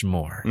so much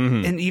more.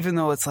 Mhm. And even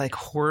though it's like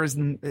horrors,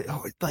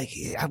 like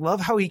I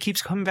love how he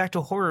keeps coming back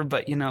to horror,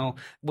 but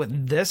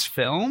with this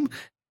film,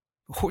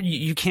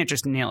 you can't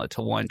just nail it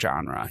to one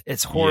genre.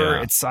 It's horror,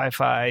 Yeah. it's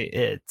sci-fi,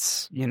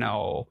 it's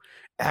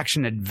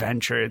action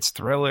adventure, it's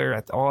thriller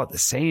all at the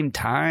same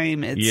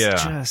time. It's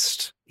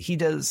just he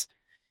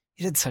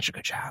did such a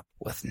good job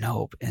with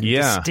Nope and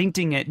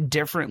distincting it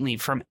differently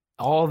from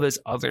all of his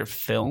other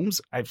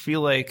films. I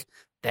feel like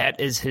that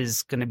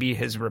is going to be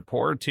his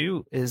rapport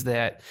too, is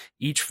that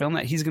each film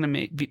that he's going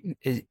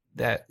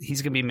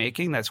to be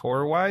making that's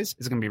horror wise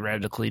is going to be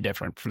radically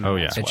different from the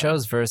next It one.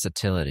 shows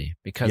versatility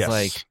because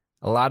like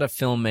a lot of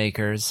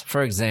filmmakers,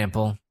 for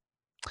example,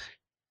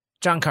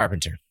 John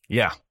Carpenter.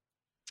 Yeah.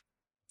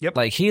 Yep.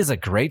 Like he is a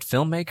great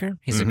filmmaker.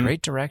 He's a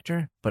great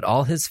director, but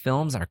all his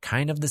films are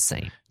kind of the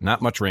same.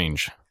 Not much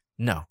range.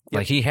 No,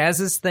 like he has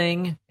his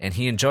thing and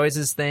he enjoys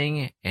his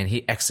thing and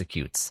he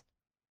executes,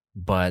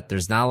 but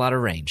there's not a lot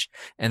of range.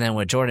 And then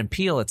with Jordan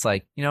Peele, it's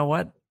like, you know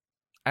what?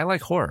 I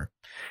like horror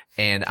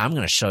and I'm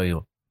going to show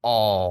you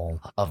all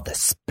of the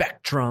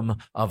spectrum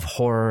of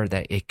horror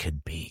that it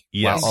could be.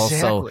 Yes. While also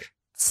Exactly.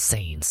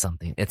 saying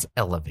something. It's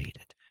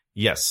elevated.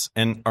 Yes.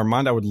 And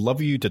Armand, I would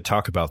love you to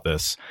talk about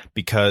this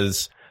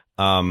because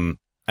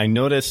I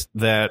noticed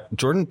that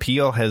Jordan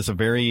Peele has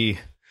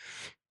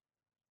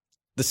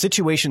the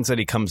situations that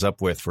he comes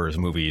up with for his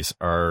movies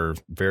are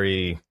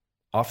very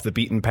off the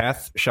beaten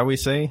path, shall we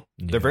say?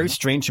 Yeah. They're very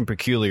strange and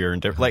peculiar.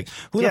 And like,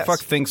 who the fuck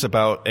thinks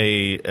about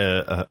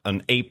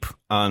an ape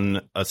on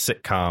a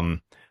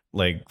sitcom,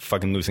 like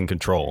fucking losing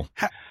control?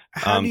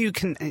 How do you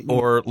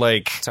or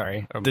like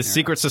sorry, the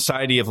secret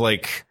society of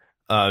like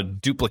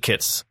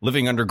duplicates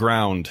living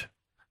underground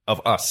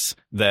of us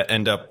that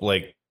end up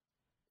like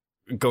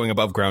going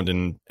above ground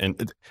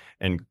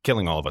and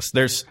killing all of us.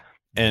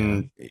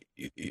 And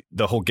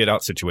the whole Get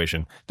Out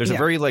situation. There's a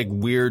very like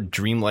weird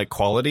dreamlike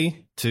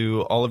quality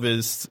to all of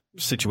his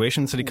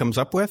situations that he comes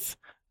up with.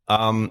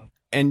 And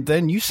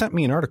then you sent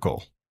me an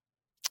article.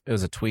 It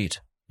was a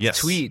tweet. Yes.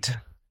 Tweet.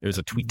 It was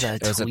a tweet.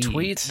 It was a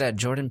tweet that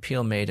Jordan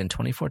Peele made in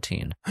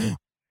 2014,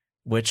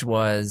 which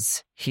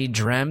was he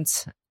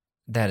dreamt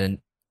that it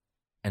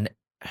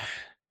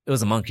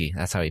was a monkey.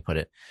 That's how he put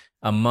it.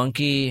 A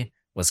monkey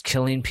was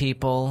killing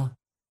people,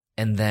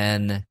 and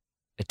then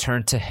it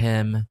turned to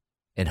him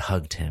and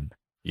hugged him.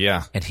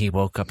 Yeah. And he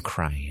woke up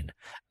crying.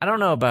 I don't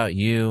know about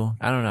you.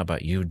 I don't know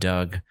about you,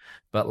 Doug,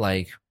 but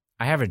like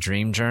I have a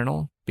dream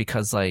journal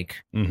because like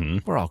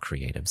we're all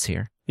creatives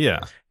here. Yeah.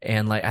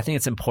 And like I think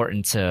it's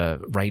important to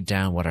write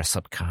down what our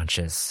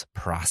subconscious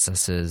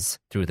processes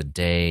through the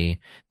day,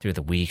 through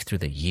the week, through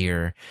the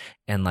year.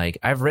 And like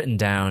I've written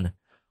down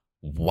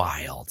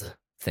wild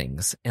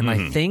things and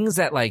like things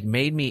that like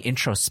made me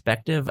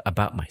introspective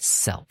about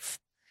myself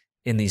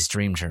in these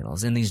dream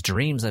journals, in these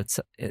dreams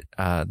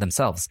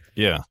themselves.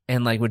 Yeah.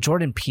 And like with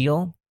Jordan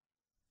Peele,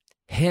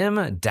 him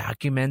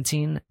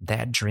documenting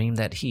that dream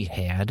that he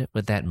had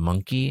with that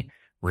monkey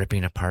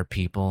ripping apart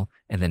people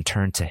and then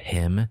turned to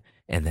him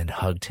and then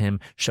hugged him,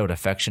 showed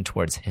affection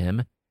towards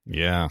him.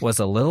 Yeah. Was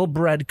a little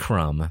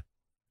breadcrumb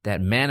that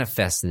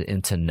manifested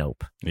into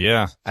Nope.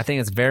 Yeah. I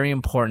think it's very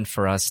important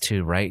for us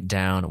to write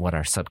down what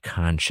our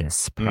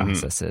subconscious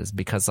process is,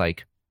 because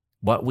like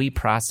what we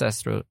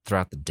process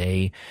throughout the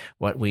day,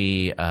 what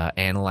we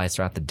analyze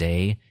throughout the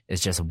day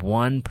is just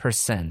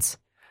 1%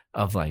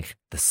 of like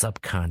the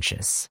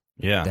subconscious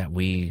that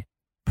we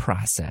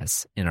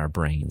process in our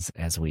brains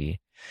as we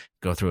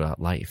go throughout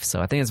life. So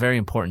I think it's very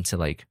important to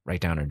like write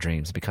down our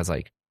dreams, because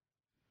like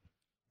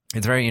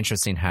it's very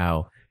interesting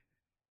how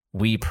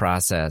we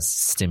process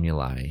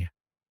stimuli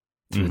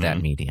through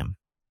that medium.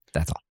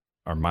 That's all.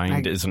 Our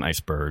mind is an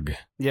iceberg.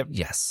 Yep.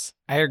 Yes.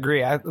 I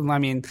agree. I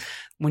mean,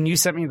 when you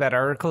sent me that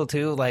article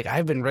too, like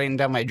I've been writing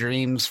down my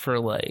dreams for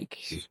like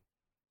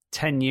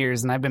 10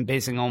 years, and I've been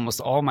basing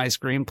almost all my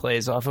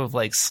screenplays off of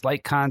like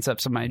slight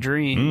concepts of my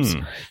dreams.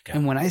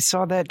 And when I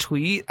saw that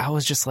tweet, I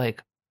was just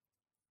like,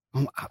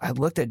 I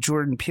looked at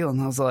Jordan Peele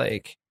and I was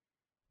like,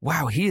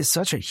 wow, he is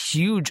such a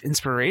huge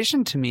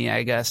inspiration to me,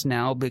 I guess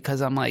now,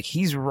 because I'm like,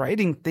 he's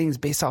writing things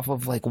based off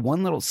of like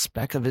one little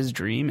speck of his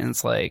dream. And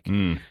it's like,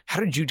 how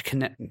did you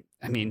connect?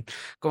 I mean,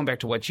 going back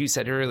to what you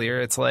said earlier,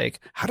 it's like,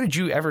 how did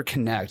you ever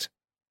connect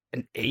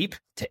an ape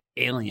to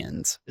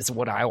aliens is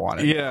what I want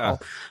to know.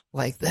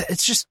 Like that.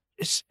 It's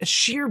a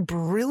sheer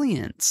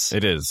brilliance.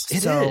 It is.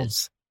 It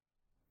is.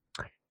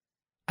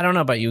 I don't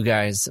know about you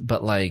guys,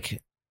 but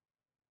like,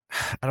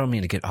 I don't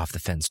mean to get off the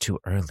fence too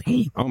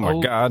early. Oh my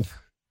God.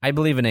 I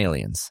believe in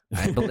aliens.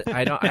 I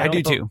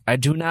do too. I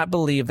do not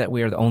believe that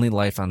we are the only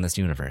life on this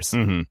universe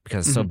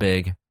because it's so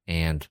big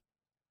and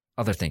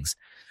other things.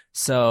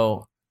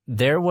 So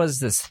there was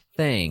this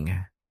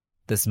thing,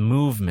 this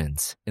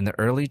movement in the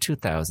early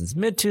 2000s,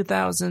 mid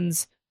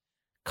 2000s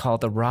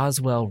called the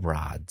Roswell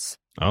rods.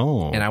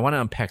 Oh. And I want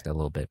to unpack that a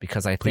little bit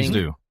because I think,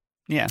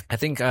 I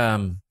think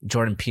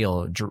Jordan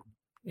Peele,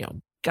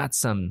 got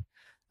some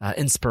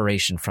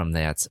inspiration from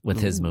that with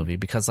his movie,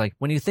 because like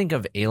when you think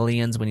of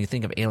aliens, when you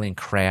think of alien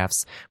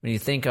crafts, when you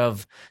think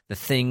of the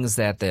things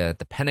that the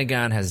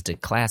Pentagon has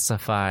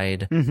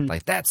declassified,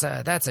 like that's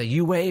a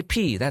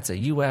UAP, that's a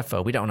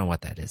UFO. We don't know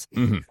what that is.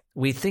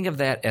 We think of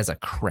that as a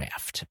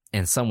craft,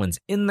 and someone's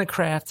in the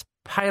craft,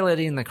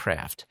 piloting the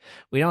craft.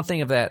 We don't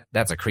think of that.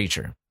 That's a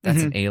creature.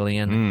 That's an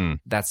alien.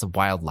 That's a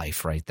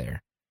wildlife right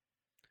there.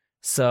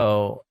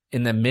 So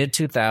in the mid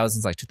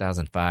 2000s, like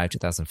 2005,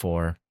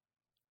 2004,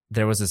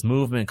 there was this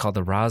movement called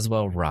the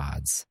Roswell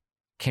rods.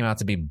 Came out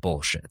to be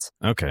bullshit.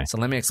 Okay. So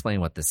let me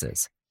explain what this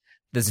is.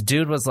 This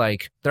dude was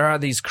like, there are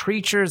these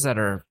creatures that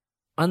are,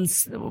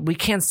 we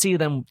can't see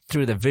them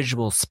through the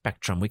visual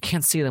spectrum. We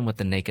can't see them with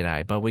the naked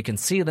eye, but we can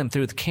see them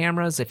through the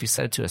cameras if you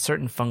set it to a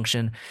certain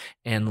function.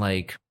 And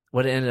like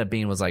what it ended up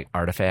being was like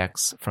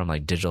artifacts from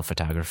like digital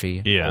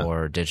photography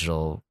or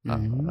digital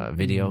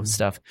video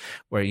stuff,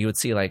 where you would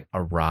see like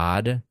a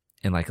rod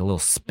and like a little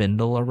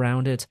spindle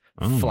around it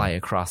fly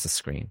across the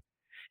screen.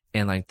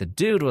 And like the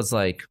dude was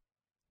like,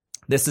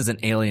 this is an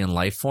alien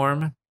life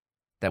form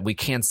that we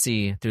can't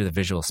see through the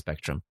visual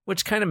spectrum,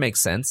 which kind of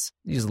makes sense.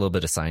 Use a little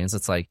bit of science.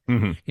 It's like,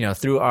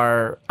 through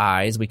our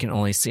eyes, we can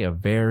only see a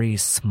very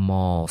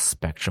small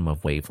spectrum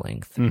of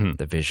wavelength,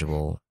 the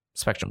visual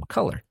spectrum of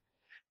color.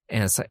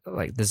 And it's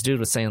like this dude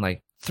was saying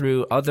like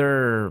through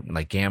other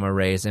like gamma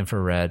rays,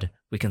 infrared,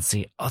 we can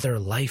see other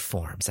life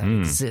forms that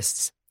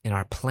exist in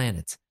our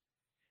planet.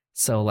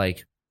 So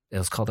like it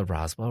was called the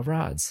Roswell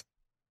rods.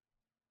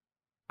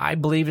 I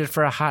believed it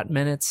for a hot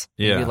minute,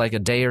 maybe like a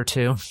day or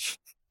two.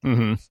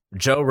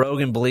 Joe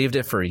Rogan believed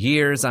it for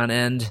years on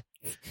end.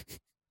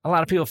 A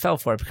lot of people fell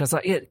for it because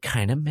like, it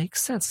kind of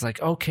makes sense. It's like,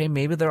 okay,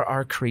 maybe there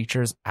are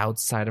creatures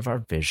outside of our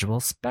visual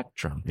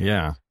spectrum.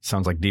 Yeah.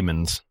 Sounds like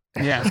demons.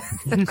 Yeah.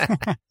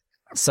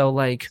 So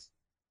like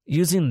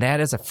using that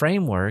as a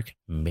framework,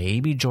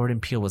 maybe Jordan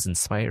Peele was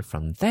inspired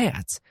from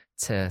that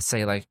to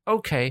say like,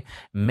 okay,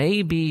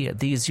 maybe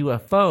these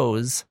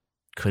UFOs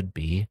could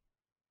be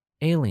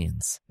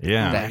aliens.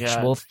 Yeah. The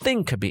actual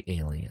thing could be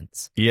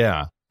aliens.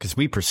 Yeah. Because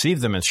we perceive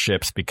them as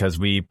ships because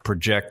we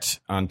project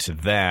onto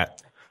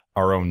that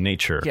our own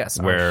nature. Yes.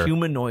 Where our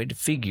humanoid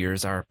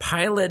figures are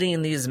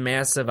piloting these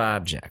massive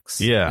objects.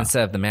 Yeah.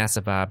 Instead of the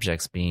massive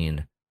objects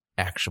being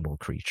actual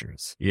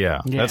creatures.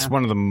 Yeah. That's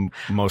one of the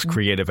most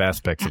creative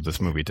aspects of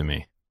this movie to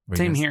me.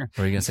 Same here.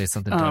 Were you going to say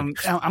something, Doug?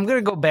 I'm going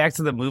to go back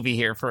to the movie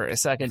here for a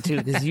second, too,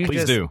 because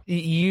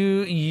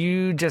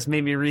you just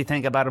made me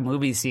rethink about a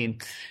movie scene,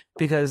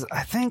 because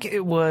I think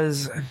it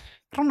was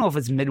I don't know if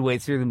it's midway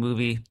through the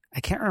movie.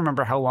 I can't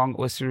remember how long it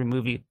was through the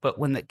movie, but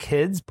when the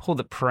kids pulled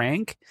a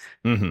prank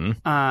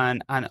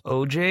on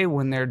OJ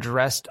when they're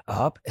dressed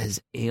up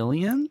as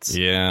aliens.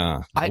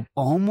 Yeah. I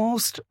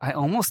almost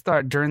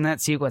thought during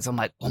that sequence, I'm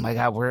like, oh my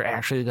God, we're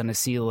actually going to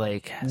see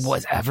like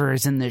whatever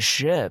is in this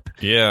ship.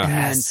 Yeah.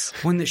 And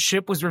when the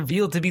ship was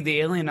revealed to be the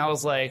alien, I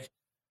was like,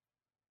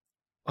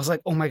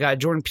 oh my God,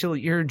 Jordan Peele,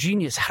 you're a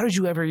genius. How did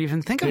you ever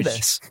even think of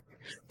this?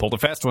 Pulled a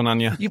fast one on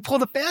you. You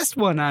pulled a fast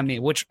one on me,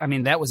 which, I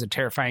mean, that was a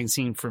terrifying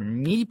scene for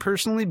me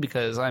personally,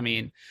 because, I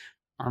mean,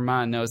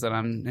 Armand knows that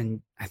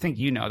and I think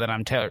you know that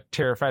I'm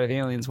terrified of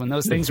aliens. When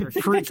those things were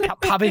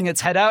popping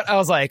its head out, I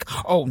was like,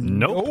 oh,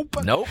 nope.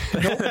 Get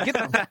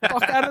the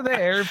fuck out of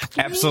there. Please.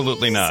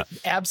 Absolutely not.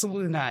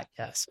 Absolutely not.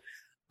 Yes.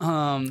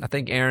 I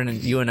think Aaron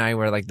and you and I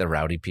were like the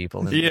rowdy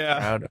people in the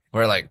crowd.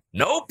 We're like,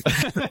 nope.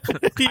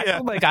 I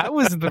feel like I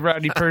was the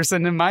rowdy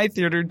person in my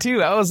theater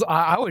too. I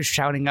was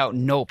shouting out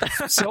nope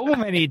so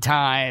many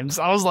times.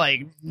 I was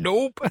like,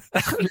 nope.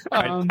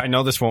 I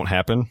know this won't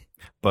happen,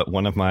 but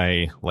one of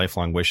my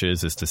lifelong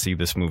wishes is to see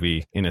this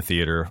movie in a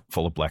theater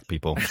full of black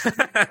people.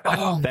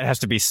 That has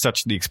to be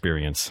such the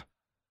experience.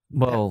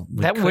 Well,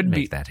 that would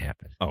make that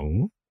happen.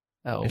 Oh.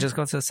 We just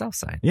go to the south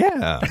side.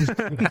 Yeah.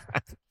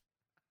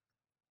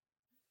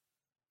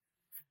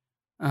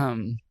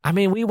 I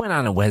mean, we went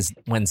on a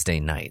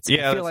Wednesday night. So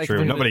yeah, that's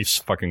true. Nobody's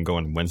fucking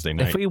going Wednesday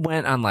night. If we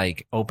went on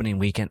like opening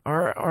weekend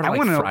or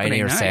like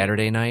Friday or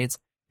Saturday nights,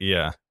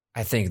 yeah,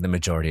 I think the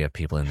majority of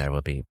people in there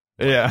will be.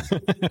 Yeah,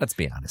 let's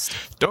be honest.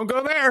 Don't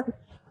go there.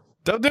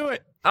 Don't do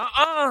it.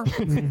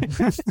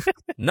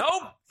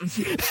 Nope.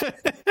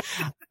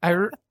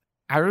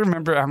 I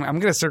remember. I'm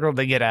going to circle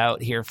the Get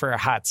Out here for a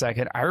hot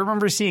second. I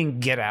remember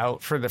seeing Get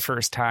Out for the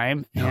first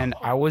time, and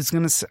I was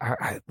going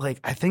to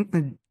I think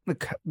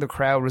the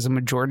crowd was a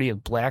majority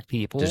of black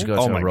people. Did you go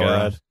to Aurora?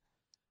 God.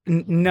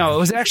 No, it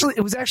was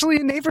actually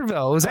in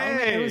Naperville.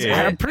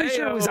 I'm pretty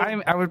sure it was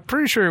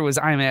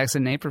IMAX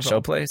in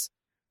Naperville. Showplace.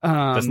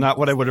 That's not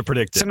what I would have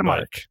predicted.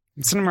 Cinemark.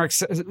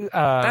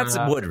 That's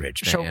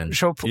Woodridge, man.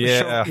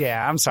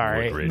 Yeah, I'm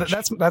sorry.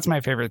 That's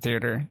my favorite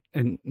theater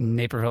in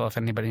Naperville. If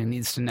anybody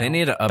needs to know, they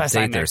need to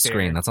update their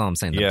screen. That's all I'm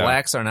saying. The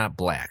blacks are not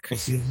black.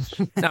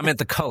 No, I meant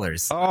the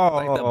colors. Oh,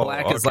 like the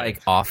black is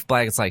like off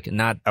black. It's like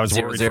not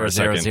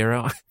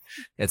 0000.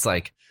 It's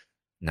like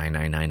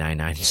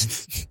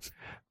 99999.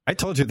 I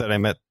told you that I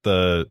met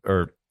I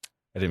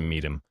didn't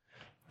meet him.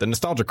 The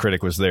Nostalgia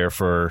Critic was there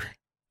for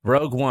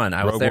Rogue One.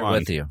 I was there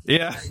with you.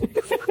 Yeah.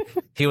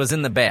 He was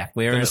in the back.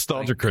 We were the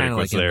Nostalgia Critic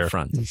was there. In the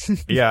front.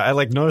 Yeah,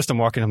 I noticed him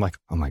walking. I'm like,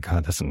 oh my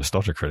God, that's a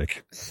Nostalgia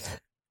Critic.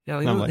 Yeah,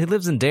 he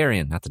lives in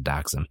Darien, not to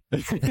dox him.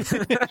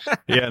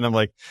 Yeah, and I'm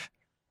like,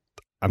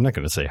 I'm not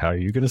going to say hi. Are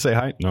you going to say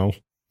hi? No.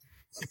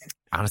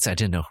 Honestly, I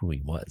didn't know who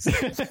he was.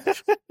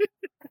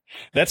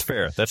 That's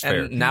fair. That's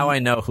fair. And now I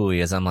know who he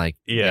is. I'm like,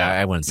 yeah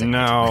I wouldn't say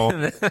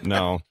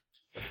no.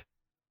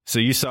 So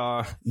you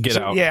saw Get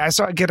Out. Yeah, I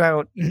saw Get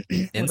Out.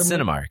 In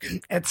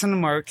Cinemark. At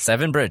Cinemark.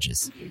 Seven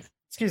Bridges.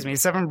 Excuse me,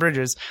 Seven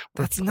Bridges.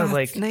 That's not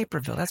like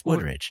Naperville. That's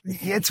Woodridge.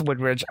 It's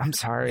Woodridge. I'm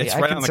sorry. It's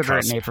right I consider on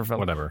the cusp. It Naperville.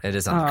 Whatever. It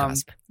is on the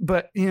cusp.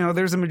 But,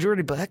 there's a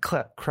majority black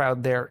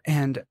crowd there.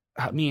 And,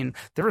 I mean,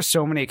 there were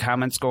so many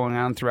comments going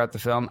on throughout the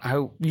film.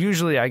 I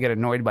get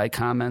annoyed by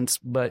comments,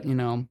 but,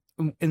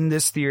 in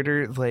this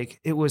theater,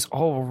 like, it was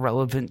all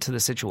relevant to the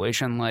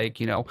situation.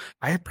 Like,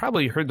 I had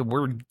probably heard the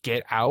word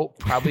 "get out"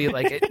 probably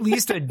like at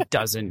least a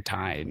dozen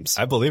times.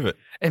 I believe it.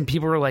 And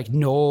people were like,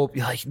 "No,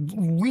 like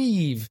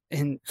leave."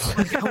 And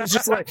I was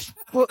just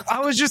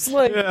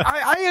like, yeah.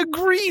 I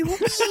agree.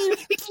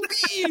 Leave,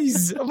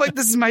 please. I'm like,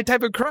 this is my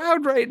type of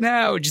crowd right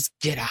now. Just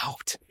get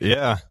out.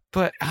 Yeah.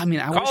 But I mean,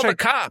 I call the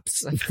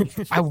cops.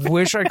 I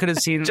wish I could have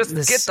seen just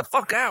get the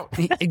fuck out.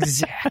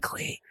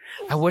 Exactly.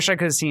 I wish I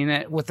could have seen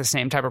it with the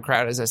same type of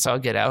crowd as I saw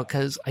Get Out,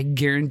 because I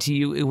guarantee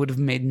you it would have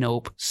made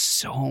Nope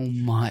so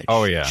much.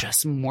 Oh yeah,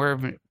 just more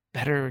of a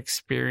better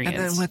experience.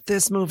 And then with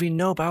this movie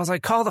Nope, I was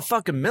like, call the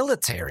fucking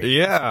military.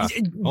 Yeah.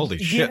 Holy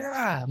shit.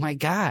 Yeah. My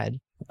God.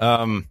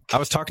 I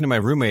was talking to my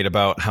roommate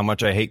about how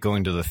much I hate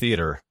going to the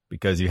theater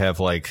because you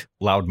have like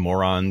loud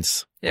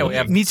morons. Yeah, we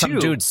have some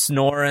dude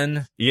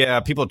snoring.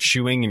 Yeah, people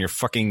chewing in your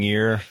fucking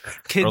ear.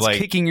 Kids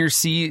kicking your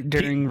seat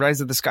during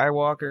Rise of the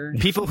Skywalker.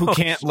 People who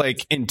can't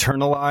like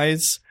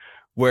internalize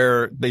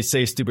where they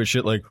say stupid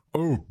shit like,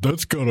 "Oh,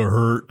 that's gonna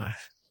hurt."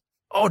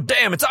 Oh,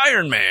 damn, it's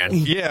Iron Man.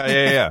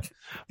 Yeah.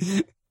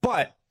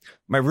 But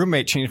my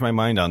roommate changed my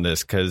mind on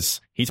this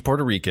because he's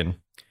Puerto Rican.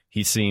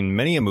 He's seen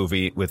many a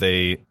movie with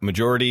a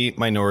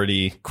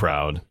majority-minority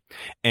crowd,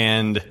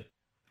 and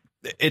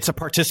it's a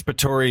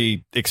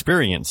participatory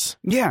experience.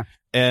 Yeah.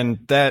 And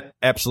that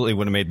absolutely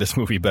would have made this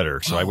movie better.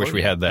 So I wish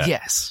we had that.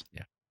 Yes.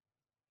 Yeah.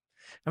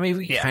 I mean,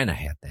 we kind of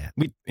had that.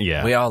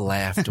 We all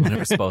laughed when we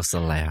were supposed to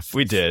laugh.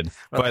 We did.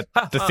 But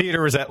the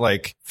theater was at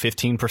like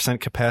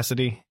 15%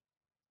 capacity.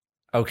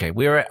 Okay.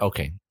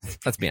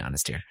 Let's be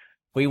honest here.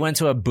 We went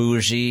to a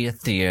bougie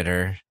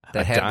theater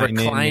that had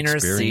recliner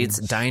seats,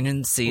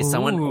 dine-in seats.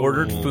 Someone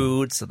ordered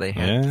food, so they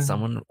had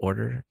someone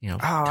order,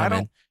 come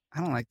in. I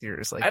don't like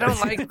theaters like I don't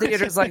like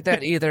theaters like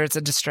that either. It's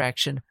a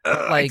distraction.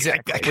 Like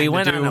exactly. we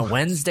went on a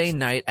Wednesday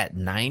night at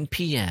 9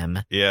 p.m.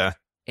 Yeah.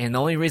 And the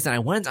only reason I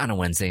went on a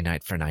Wednesday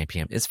night for 9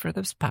 p.m. is for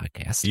this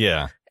podcast.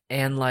 Yeah.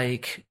 And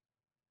like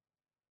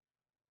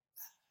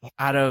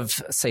out of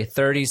say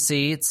 30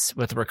 seats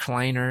with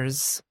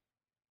recliners,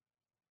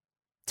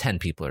 10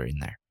 people are in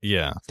there.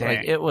 Yeah.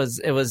 Like it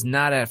was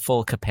not at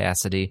full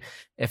capacity.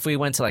 If we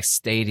went to like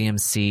stadium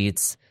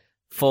seats,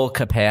 full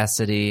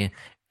capacity,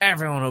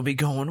 everyone would be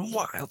going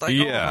wild. Like,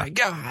 Yeah. oh my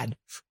God.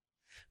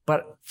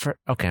 But I'm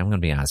going to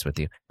be honest with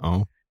you.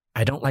 Oh,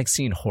 I don't like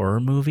seeing horror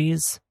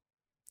movies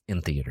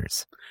in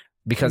theaters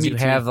because Me you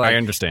too. have like, I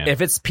understand.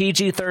 if it's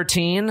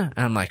PG-13,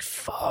 I'm like,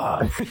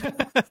 fuck.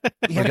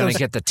 We're going to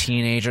get the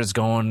teenagers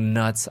going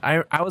nuts.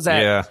 I was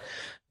at,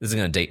 this is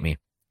going to date me.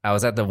 I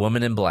was at The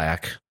Woman in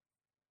Black.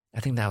 I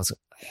think it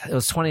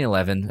was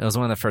 2011. It was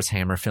one of the first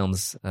Hammer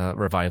Films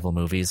revival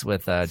movies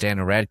with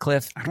Daniel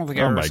Radcliffe. I don't think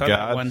I Oh ever my saw that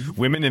God. one.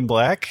 Women in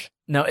Black?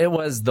 No, it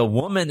was The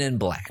Woman in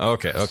Black.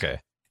 Okay.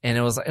 And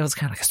it was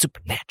kind of like a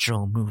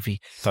supernatural movie.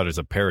 Thought it was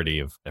a parody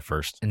of at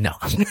first. No.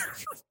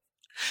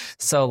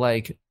 So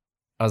like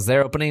I was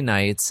there opening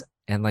night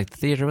and like the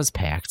theater was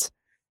packed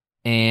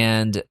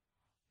and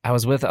I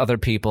was with other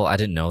people. I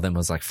didn't know them. It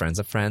was like friends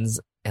of friends.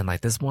 And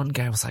like this one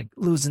guy was like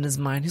losing his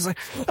mind. He's like,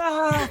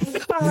 ah.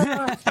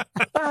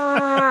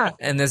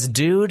 And this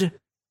dude,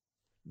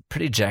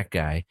 pretty jack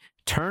guy,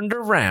 turned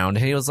around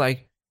and he was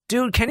like,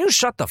 dude, can you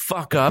shut the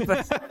fuck up?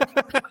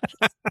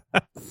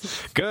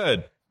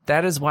 Good.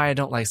 That is why I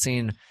don't like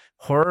seeing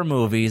horror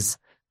movies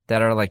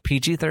that are like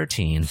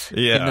PG-13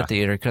 in the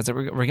theater because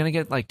we're going to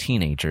get like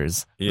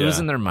teenagers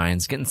losing their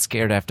minds, getting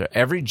scared after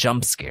every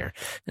jump scare.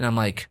 And I'm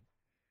like,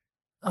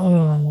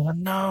 oh,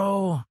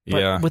 no.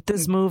 But with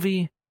this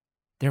movie,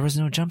 there was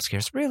no jump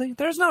scares. Really?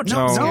 There's no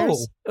jump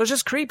scares. It was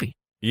just creepy.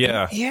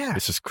 Yeah. Yeah.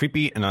 This is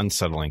creepy and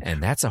unsettling.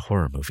 And that's a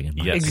horror movie in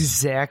my opinion.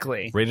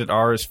 Exactly. Rated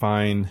R is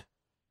fine.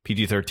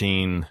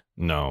 PG-13,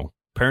 no.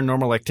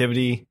 Paranormal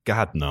Activity,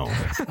 God, no.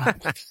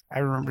 I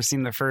remember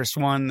seeing the first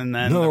one and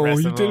then No, the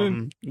rest you of them.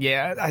 didn't.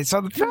 Yeah, I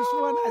saw the first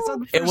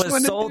one. It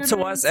was sold to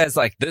us as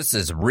like, this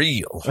is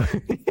real.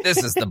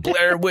 This is the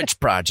Blair Witch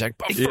Project,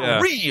 but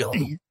for real.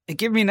 It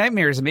gave me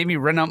nightmares. It made me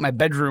run out my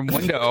bedroom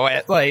window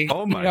at like,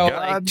 Oh my God.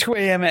 God. Like 2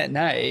 a.m. at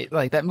night.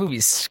 Like that movie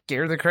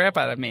scared the crap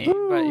out of me.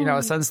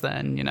 But since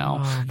then,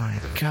 Oh my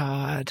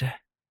God.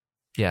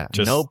 Yeah,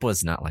 Nope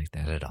was not like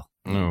that at all.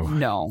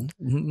 No.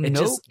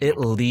 It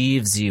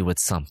leaves you with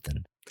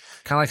something.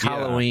 Kind of like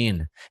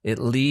Halloween. It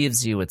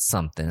leaves you with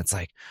something. It's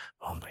like,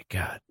 oh my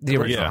God. The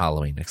original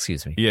Halloween,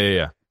 excuse me.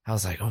 Yeah. I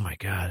was like, oh my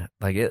God.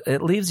 Like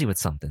it leaves you with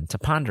something to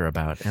ponder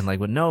about. And like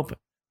with Nope,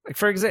 like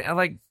for example,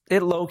 like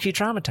it low-key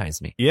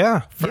traumatized me.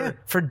 Yeah.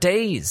 For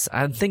days.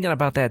 I'm thinking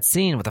about that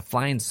scene with the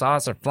flying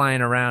saucer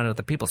flying around with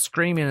the people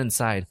screaming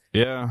inside.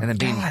 Yeah. And then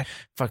being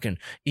fucking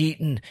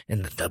eaten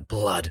and the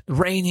blood.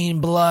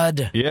 Raining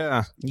blood.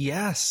 Yeah.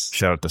 Yes.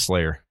 Shout out to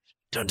Slayer.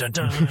 Dun, dun,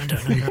 dun, dun,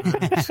 dun,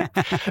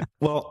 dun.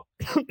 Well,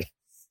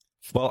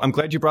 I'm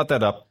glad you brought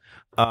that up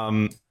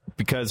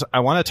because I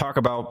want to talk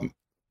about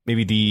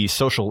maybe the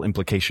social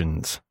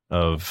implications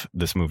of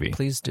this movie.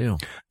 Please do.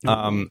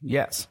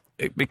 Yes.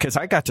 Because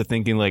I got to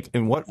thinking, like,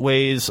 in what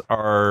ways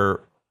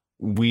are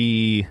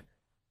we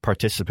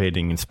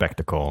participating in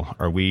spectacle?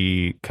 Are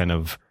we kind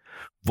of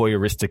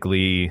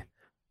voyeuristically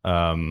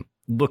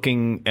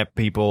looking at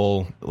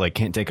people, like,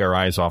 can't take our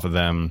eyes off of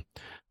them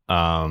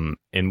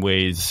in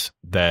ways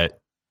that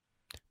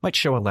might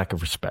show a lack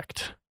of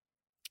respect?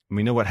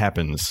 We know what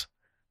happens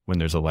when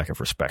there's a lack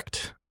of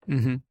respect.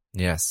 Mm-hmm.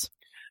 Yes.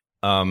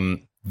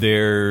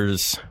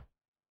 There's...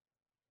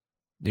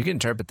 You can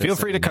interpret this. Feel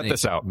free to cut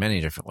this out. Many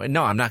different ways.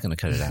 No, I'm not going to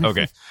cut it out.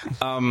 Okay.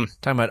 Talking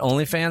about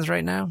OnlyFans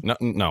right now?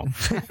 No.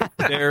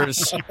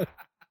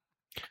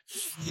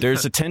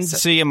 There's a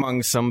tendency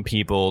among some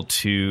people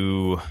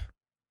to...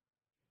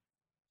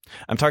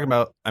 I'm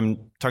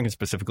talking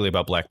specifically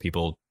about Black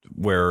people,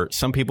 where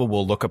some people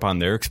will look upon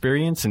their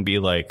experience and be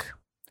like,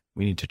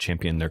 we need to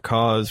champion their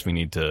cause. We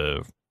need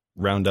to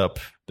round up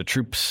the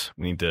troops.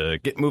 We need to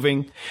get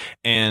moving.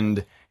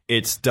 And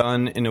it's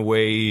done in a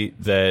way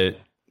that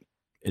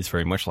is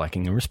very much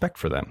lacking in respect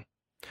for them.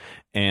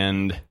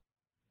 And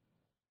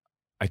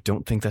I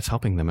don't think that's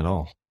helping them at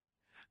all.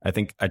 I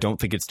don't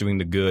think it's doing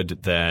the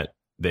good that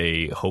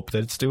they hope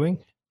that it's doing.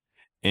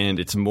 And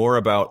it's more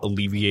about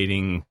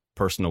alleviating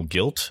personal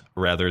guilt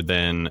rather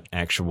than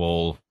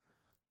actual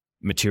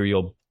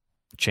material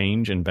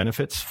change and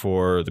benefits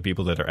for the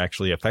people that are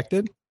actually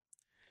affected.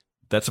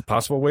 That's a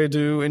possible way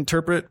to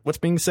interpret what's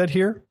being said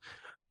here.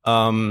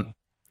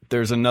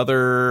 There's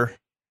another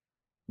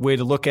way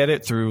to look at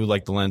it through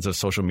like the lens of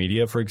social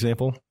media, for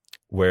example,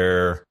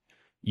 where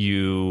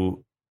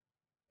you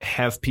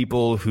have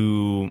people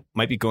who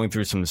might be going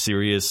through some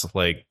serious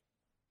like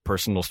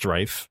personal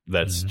strife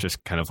that's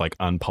just kind of like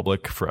on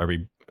public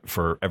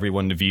for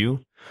everyone to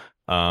view.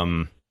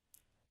 I'm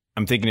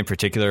thinking in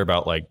particular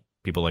about like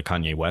people like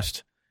Kanye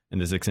West in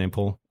this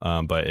example,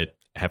 but it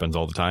happens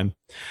all the time,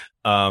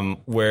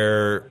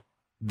 where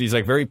these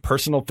like very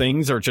personal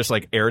things are just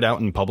like aired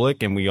out in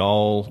public, and we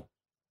all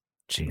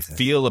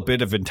feel a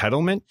bit of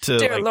entitlement to.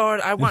 Dear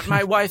Lord, I want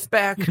my wife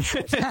back.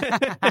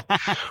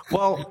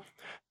 Well,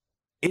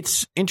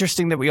 it's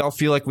interesting that we all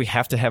feel like we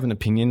have to have an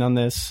opinion on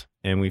this,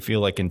 and we feel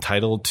like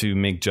entitled to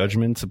make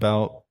judgments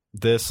about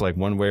this, like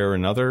one way or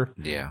another.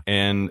 Yeah.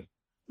 And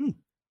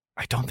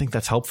I don't think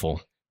that's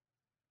helpful.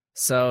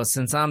 So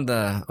since I'm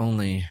the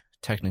only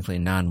technically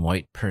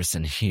non-white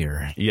person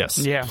here.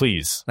 Yes,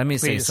 please. Let me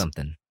say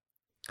something.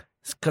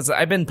 Because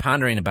I've been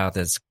pondering about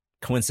this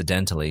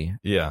coincidentally.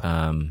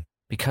 Yeah.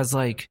 Because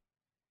like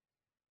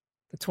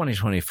the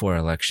 2024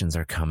 elections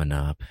are coming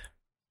up,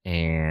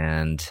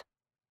 and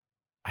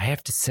I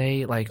have to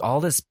say, like,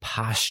 all this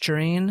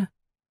posturing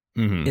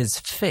is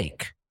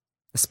fake,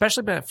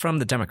 especially from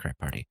the Democrat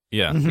Party.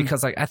 Yeah.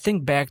 Because like I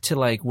think back to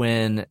like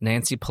when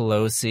Nancy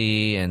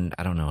Pelosi and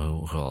I don't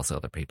know who else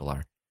other people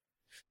are,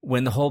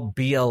 when the whole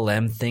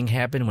BLM thing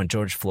happened, when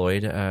George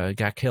Floyd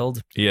got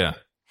killed. Yeah.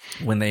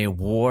 When they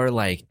wore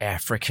like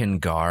African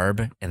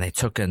garb and they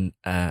took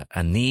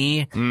a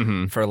knee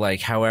for like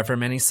however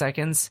many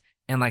seconds,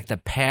 and like the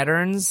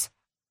patterns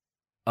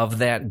of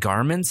that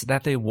garment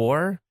that they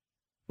wore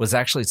was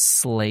actually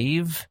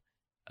slave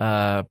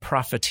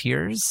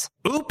profiteers.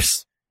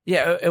 Oops.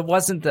 Yeah, it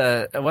wasn't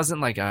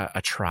like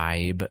a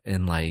tribe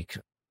in like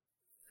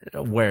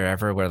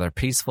wherever where they're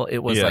peaceful. It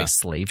was like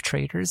slave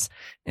traders,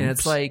 and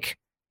it's like,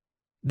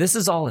 this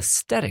is all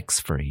aesthetics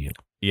for you.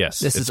 Yes.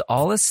 This is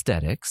all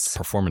aesthetics.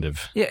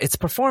 Performative. Yeah, it's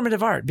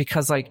performative art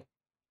because, like,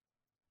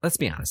 let's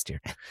be honest here.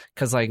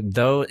 Because, like,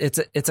 though it's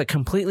a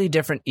completely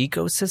different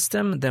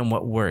ecosystem than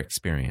what we're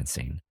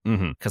experiencing.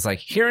 Because, like,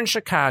 here in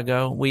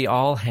Chicago, we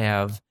all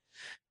have,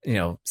 you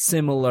know,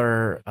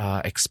 similar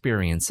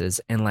experiences.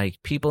 And, like,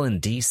 people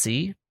in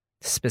D.C.,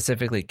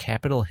 specifically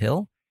Capitol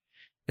Hill,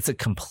 it's a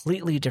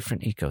completely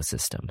different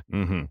ecosystem.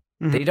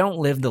 They don't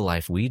live the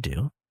life we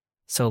do.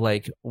 So,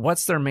 like,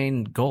 what's their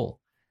main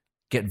goal?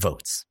 Get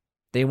votes.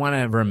 They want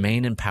to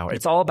remain in power.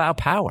 It's all about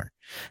power.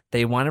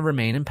 They want to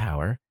remain in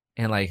power.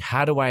 And like,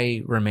 how do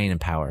I remain in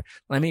power?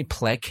 Let me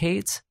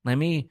placate. Let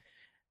me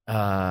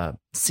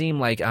seem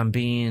like I'm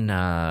being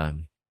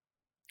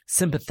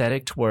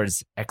sympathetic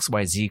towards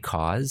XYZ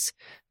cause.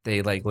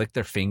 They like lick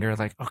their finger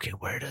like, okay,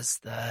 where's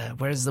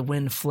the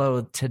wind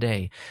flow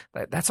today?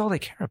 That's all they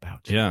care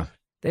about. Yeah.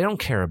 They don't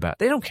care about us.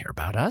 They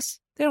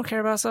don't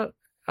care about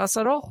us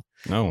at all.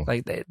 No.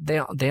 Like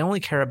they only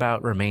care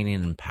about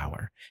remaining in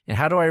power. And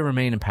how do I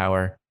remain in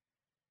power?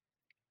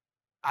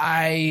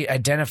 I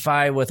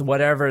identify with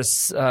whatever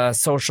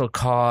social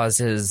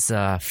cause is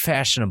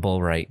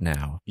fashionable right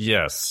now.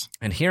 Yes.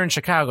 And here in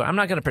Chicago, I'm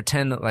not going to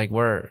pretend that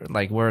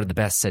we're the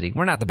best city.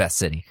 We're not the best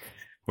city.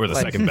 We're the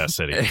second best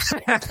city.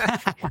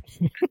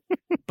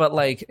 But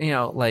like, you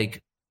know,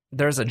 like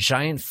there's a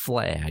giant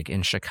flag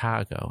in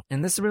Chicago,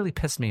 and this really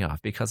pissed me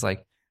off because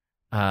like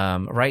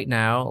right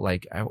now,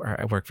 like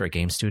I work for a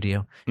game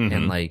studio,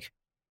 and like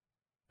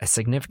a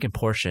significant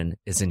portion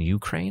is in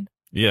Ukraine.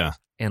 Yeah.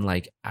 And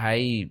like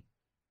I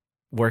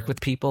work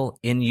with people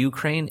in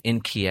Ukraine,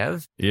 in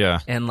Kiev. Yeah.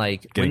 And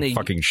like getting when they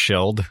fucking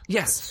shelled.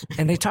 Yes.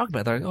 And they talk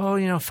about it. They're like, oh,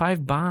 you know,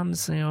 5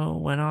 bombs, you know,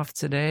 went off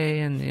today,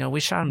 and you know, we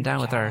shot them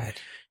down with our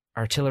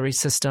artillery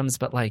systems.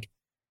 But like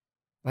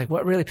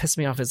what really pissed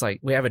me off is like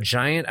we have a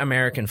giant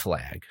American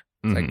flag.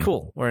 It's like,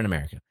 cool, we're in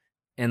America.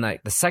 And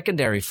like the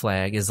secondary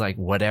flag is like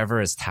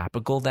whatever is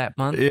topical that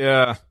month.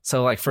 Yeah.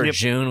 So like for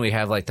June, we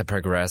have like the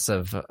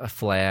progressive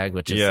flag,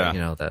 which is, you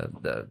know,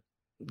 the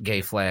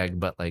gay flag,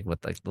 but like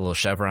with like the little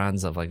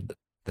chevrons of like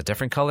the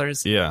different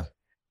colors. Yeah.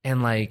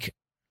 And like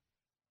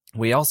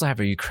we also have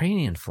a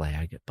Ukrainian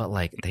flag, but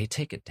like they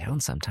take it down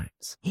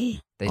sometimes.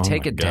 They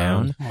take it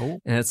down. And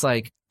it's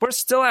like, we're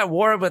still at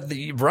war with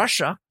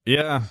Russia.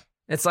 Yeah.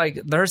 It's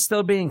like they're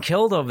still being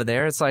killed over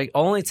there. It's like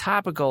only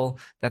topical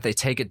that they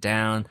take it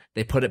down,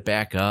 they put it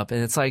back up.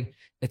 And it's like,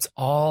 it's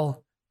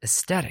all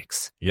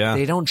aesthetics. Yeah.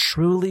 They don't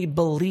truly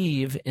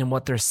believe in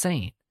what they're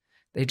saying.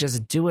 They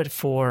just do it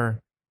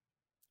for,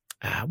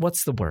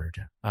 what's the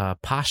word?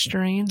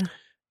 Posturing?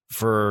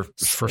 For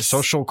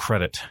social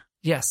credit.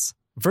 Yes.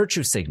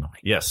 Virtue signaling.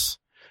 Yes.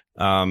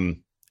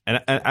 And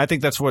I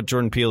think that's what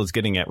Jordan Peele is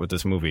getting at with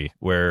this movie,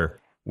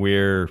 where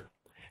we're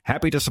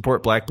happy to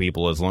support black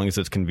people as long as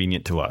it's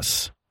convenient to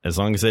us, as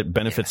long as it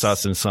benefits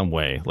us in some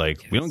way.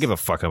 Like, we don't give a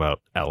fuck about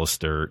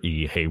Alistair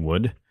E.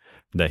 Haywood,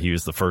 that he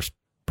was the first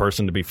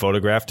person to be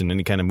photographed in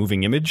any kind of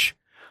moving image.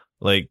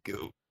 Like,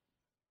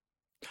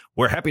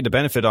 we're happy to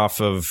benefit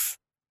off of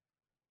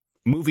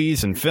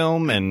movies and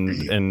film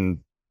and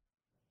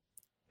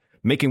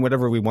making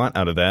whatever we want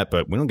out of that,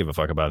 but we don't give a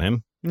fuck about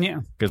him. Yeah.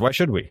 Because why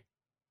should we?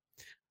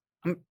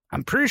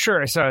 I'm pretty sure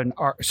I saw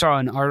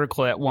an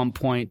article at one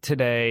point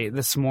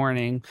this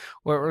morning,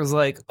 where it was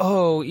like,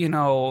 oh, you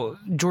know,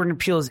 Jordan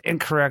Peele is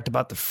incorrect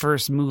about the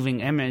first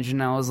moving image.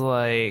 And I was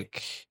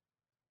like,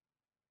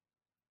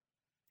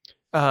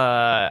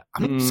 I'm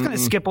just going to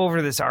skip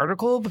over this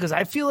article because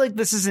I feel like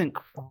this isn't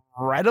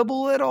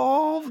credible at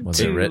all.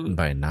 Was it written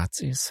by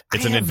Nazis?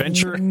 It's an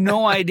adventure.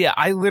 No idea.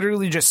 I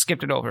literally just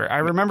skipped it over. I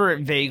remember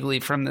it vaguely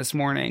from this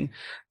morning.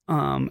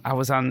 I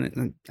was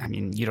on. I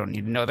mean, you don't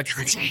need to know the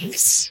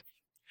context.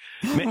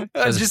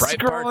 Just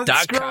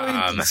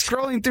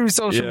scrolling through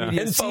social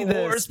media,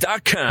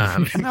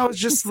 Infowars.com, and I was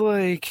just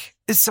like,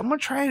 "Is someone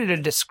trying to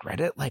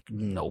discredit like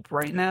Nope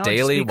right now?"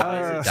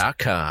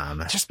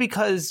 DailyWire.com. Just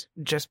because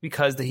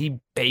he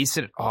based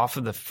it off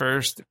of the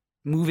first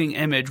moving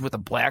image with a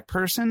black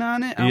person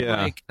on it. I'm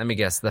like, let me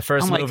guess. The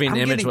first moving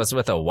image was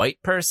with a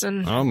white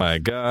person. Oh my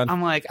God!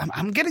 I'm like,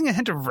 I'm getting a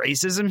hint of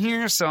racism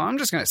here, so I'm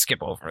just gonna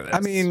skip over this. I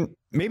mean,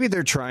 maybe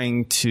they're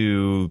trying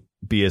to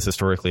be as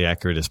historically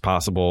accurate as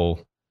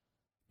possible.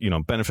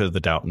 Benefit of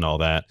the doubt and all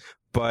that.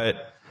 But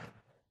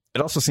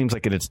it also seems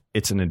like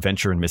it's an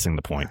adventure in missing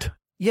the point.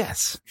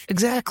 Yes,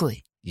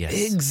 exactly.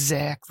 Yes.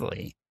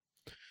 Exactly.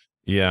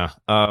 Yeah.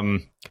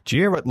 Did you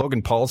hear what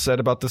Logan Paul said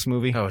about this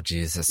movie? Oh,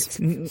 Jesus.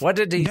 What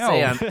did he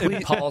say on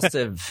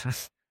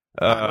Impulsive?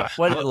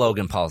 What did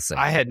Logan Paul say?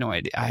 I had no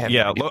idea.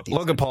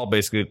 Logan Paul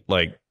basically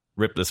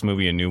ripped this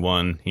movie a new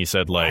one. He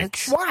said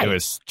it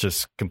was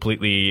just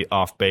completely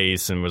off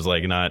base and was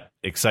not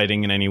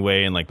exciting in any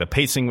way, and the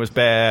pacing was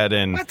bad,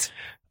 and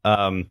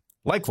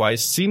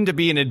likewise seemed to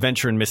be an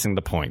adventure in missing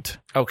the point.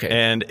 Okay.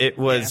 And it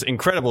was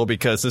incredible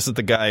because this is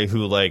the guy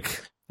who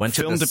went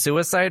to the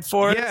suicide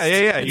forest.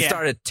 Yeah. He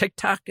started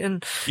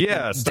TikToking.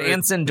 Yeah.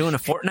 Dancing, doing a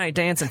Fortnite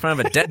dance in front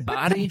of a dead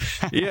body.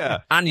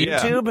 On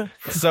YouTube.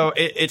 Yeah. So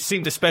it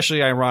seemed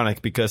especially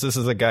ironic because this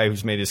is a guy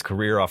who's made his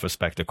career off of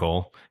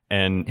spectacle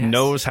and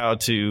knows how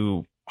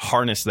to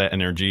harness that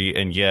energy,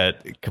 and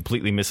yet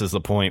completely misses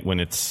the point when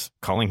it's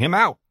calling him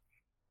out.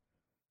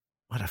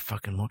 What a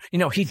fucking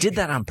he did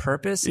that on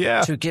purpose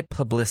to get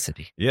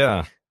publicity.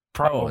 Yeah.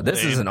 Oh,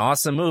 this is an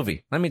awesome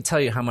movie. Let me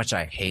tell you how much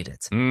I hate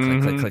it.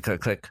 Mm-hmm. Click, click,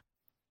 click, click.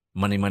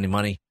 Money, money,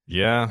 money.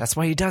 Yeah. That's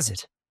why he does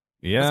it.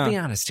 Yeah. Let's be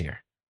honest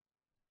here.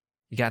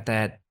 You got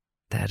that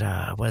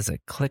what is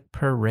it? Click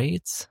per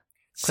rates?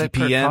 Click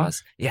CPM? per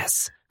cost?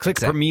 Yes. Click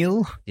per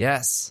meal?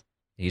 Yes.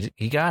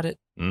 He got it.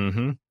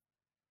 Mm-hmm.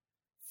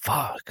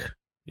 Fuck.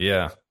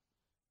 Yeah.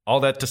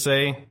 All that to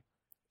say,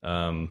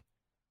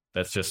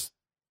 that's just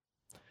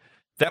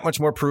that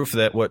much more proof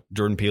that what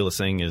Jordan Peele is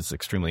saying is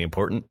extremely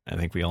important. I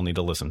think we all need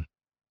to listen.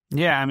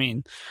 Yeah, I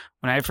mean,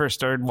 when I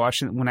first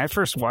watched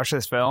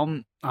this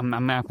film,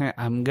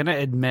 I'm gonna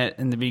admit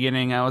in the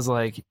beginning I was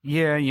like,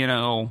 I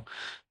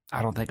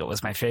don't think it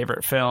was my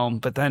favorite film.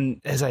 But then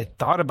as I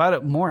thought about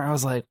it more, I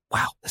was like,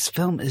 wow, this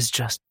film is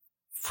just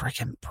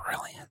freaking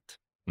brilliant.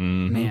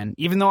 Mm-hmm. Man,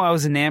 even though I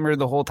was enamored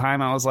the whole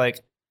time, I was like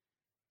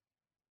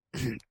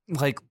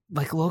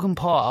Logan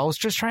Paul, I was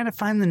just trying to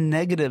find the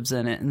negatives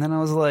in it, and then I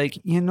was like,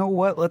 you know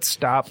what? Let's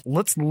stop.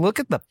 Let's look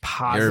at the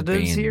positives. You're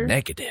being here.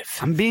 Negative.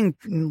 I'm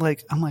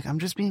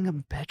just being a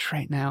bitch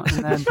right now,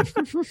 and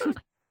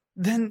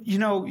then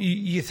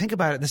you think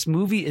about it. This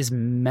movie is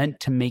meant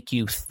to make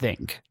you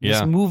think.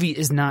 This movie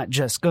is not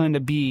just going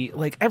to be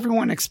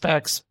everyone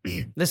expects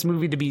this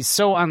movie to be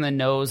so on the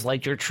nose,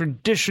 like your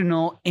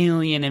traditional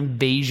alien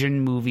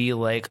invasion movie.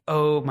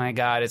 Oh my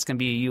God, it's going to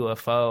be a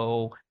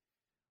UFO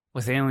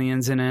with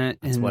aliens in it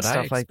and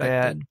stuff like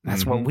that.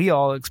 That's what we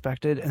all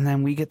expected. And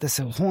then we get this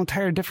whole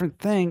entire different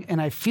thing.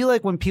 And I feel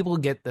like when people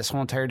get this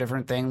whole entire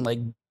different thing,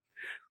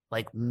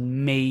 like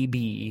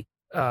maybe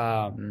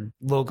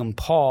Logan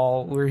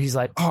Paul, where he's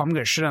like, oh, I'm going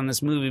to shit on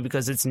this movie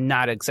because it's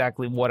not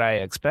exactly what I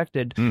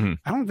expected. Mm-hmm.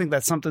 I don't think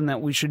that's something that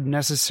we should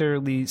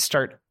necessarily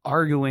start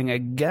arguing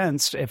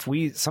against. If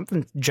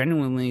something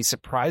genuinely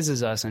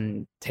surprises us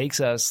and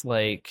takes us in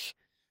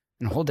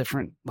a whole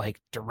different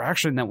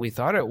direction that we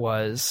thought it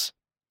was,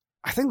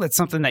 I think that's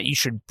something that you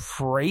should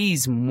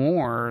praise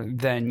more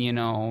than,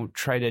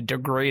 try to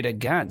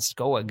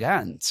go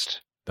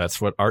against. That's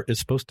what art is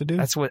supposed to do.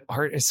 That's what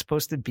art is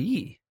supposed to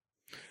be.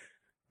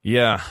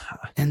 Yeah.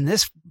 And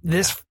this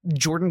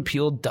Jordan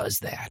Peele does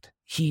that.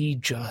 He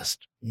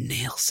just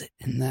nails it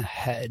in the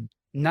head.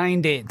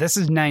 9 days. This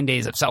is 9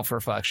 days of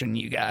self-reflection,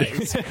 you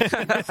guys.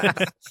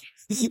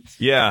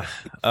 Yeah.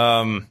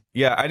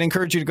 I'd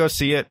encourage you to go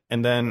see it.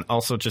 And then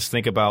also just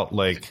think about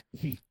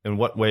in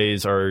what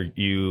ways are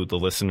you, the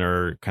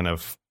listener, kind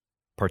of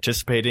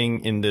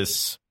participating in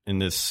this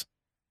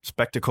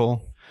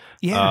spectacle?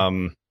 Yeah.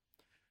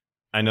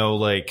 I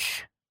know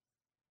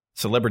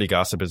celebrity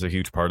gossip is a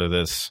huge part of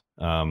this.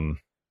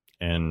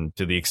 And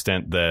to the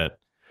extent that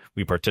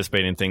we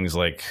participate in things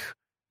like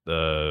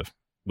the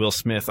Will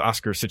Smith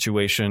Oscar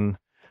situation,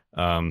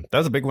 that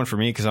was a big one for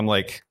me because I'm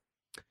like,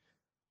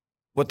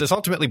 what this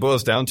ultimately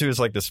boils down to is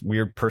this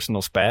weird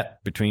personal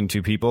spat between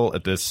two people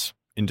at this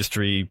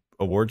industry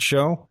awards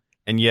show.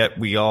 And yet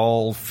we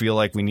all feel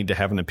like we need to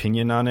have an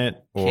opinion on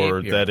it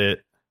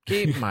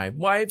keep my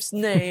wife's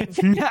name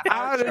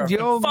out of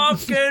your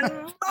fucking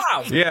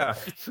mouth. Yeah.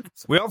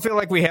 We all feel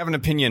like we have an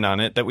opinion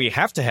on it, that we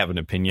have to have an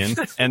opinion,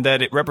 and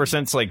that it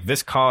represents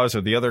this cause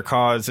or the other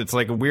cause. It's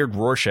like a weird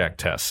Rorschach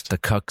test. The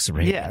cuck's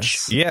rage.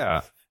 Yes.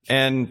 Yeah.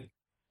 And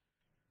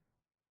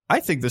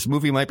I think this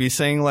movie might be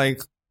saying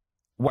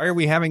why are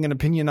we having an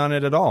opinion on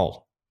it at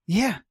all?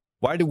 Yeah.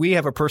 Why do we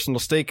have a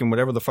personal stake in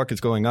whatever the fuck is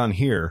going on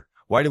here?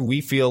 Why do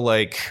we feel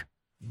like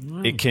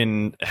it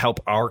can help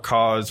our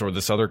cause or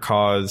this other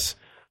cause?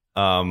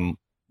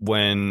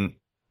 when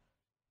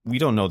we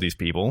don't know these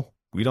people.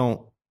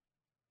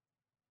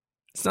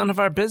 It's none of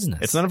our business.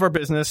 It's none of our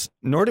business,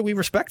 nor do we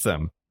respect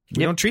them.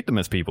 We don't treat them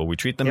as people. We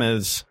treat them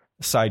as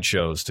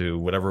sideshows to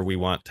whatever we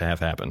want to have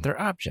happen. They're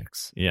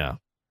objects. Yeah,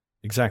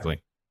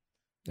 exactly.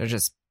 They're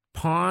just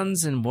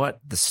pawns in what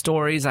the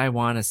stories I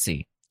want to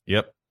see.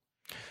 Yep.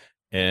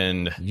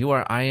 And you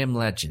are I Am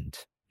Legend.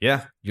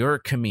 Yeah. You're a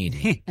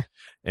comedian.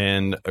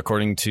 And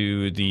according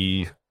to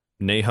the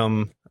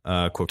Nahum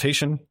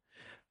quotation,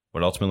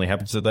 what ultimately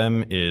happens to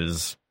them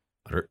is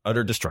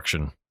utter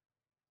destruction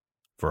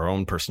for our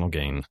own personal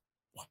gain.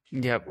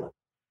 Yep.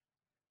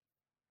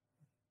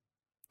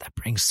 That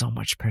brings so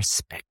much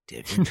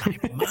perspective in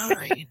my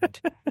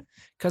mind.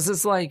 Because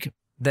it's like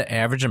the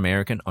average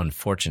American,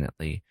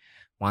 unfortunately,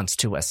 wants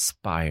to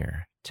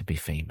aspire to be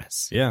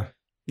famous. Yeah.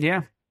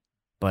 Yeah.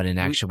 But in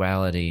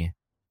actuality,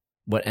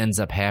 what ends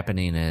up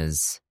happening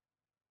is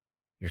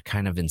you're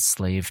kind of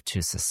enslaved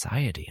to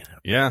society.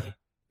 Yeah.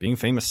 Being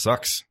famous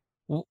sucks.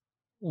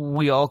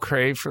 We all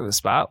crave for the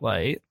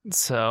spotlight.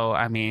 So,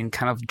 I mean,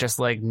 kind of just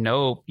like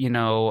Nope,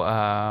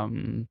 oh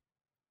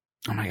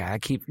my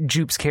God,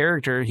 Jupe's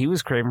character, he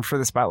was craving for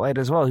the spotlight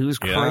as well. He was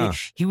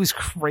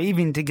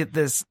craving to get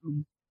this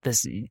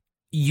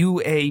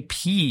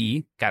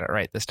UAP. Got it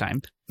right this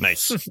time.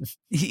 Nice.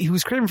 He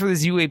was craving for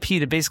this UAP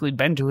to basically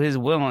bend to his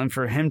will and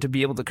for him to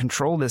be able to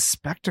control this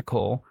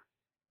spectacle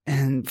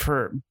and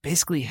for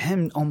basically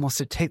him almost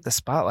to take the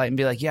spotlight and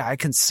be like, yeah, I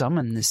can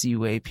summon this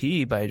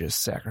UAP by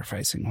just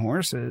sacrificing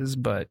horses.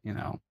 But,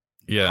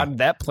 how did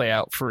that play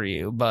out for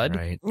you, bud?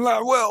 Right.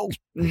 Not well.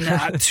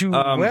 Not too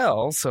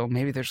well. So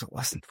maybe there's a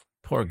lesson.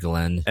 Poor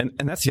Glenn. And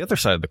that's the other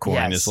side of the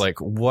coin is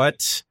like,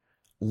 what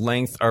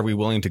length are we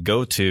willing to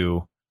go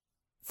to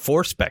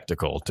for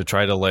spectacle to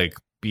try to like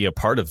be a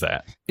part of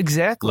that?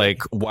 Exactly.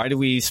 Like, why do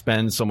we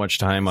spend so much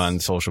time on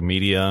social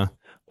media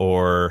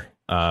or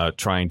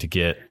trying to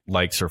get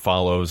likes or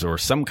follows or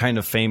some kind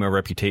of fame or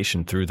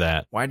reputation through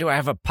that? Why do I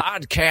have a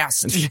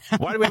podcast?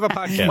 Why do we have a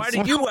podcast? Why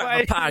do you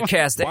have a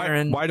podcast,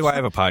 Aaron? Why do I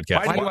have a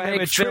podcast? Why do I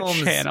have a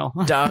Twitch channel,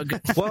 Doug?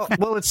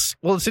 Well,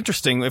 it's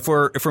interesting. If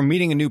we're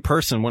meeting a new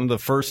person, one of the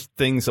first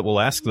things that we'll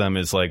ask them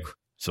is like,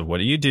 so what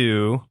do you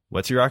do?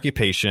 What's your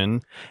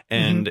occupation?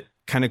 And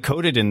kind of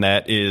coded in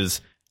that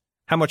is,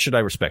 how much should I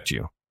respect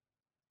you?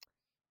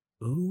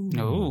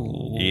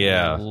 Ooh.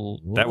 Yeah,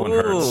 that one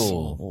hurts.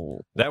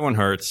 That one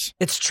hurts.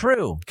 It's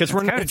true. Because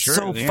we're not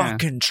so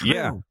fucking true.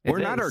 Yeah, we're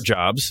not our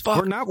jobs.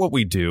 We're not what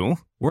we do.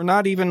 We're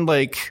not even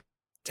like,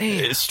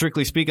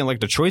 strictly speaking, like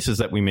the choices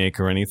that we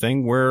make or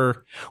anything. We're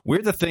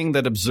the thing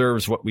that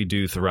observes what we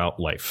do throughout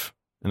life.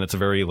 And that's a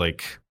very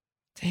like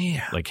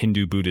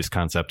Hindu Buddhist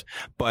concept.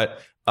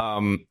 But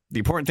the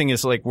important thing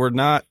is like,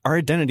 our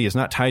identity is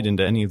not tied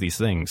into any of these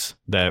things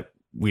that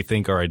we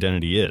think our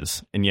identity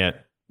is. And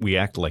yet we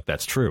act like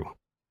that's true.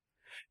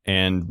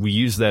 And we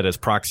use that as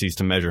proxies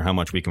to measure how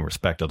much we can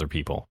respect other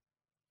people.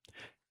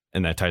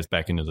 And that ties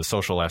back into the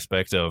social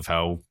aspect of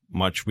how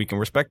much we can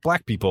respect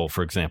black people,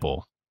 for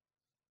example.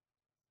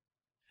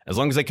 As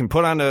long as they can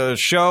put on a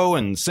show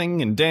and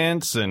sing and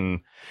dance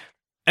and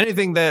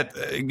anything that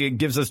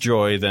gives us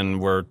joy, then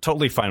we're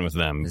totally fine with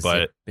them.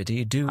 But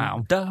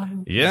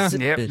yeah,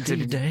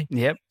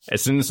 yep.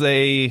 As soon as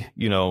they,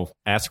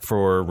 ask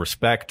for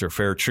respect or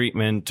fair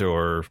treatment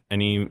or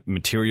any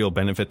material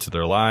benefit to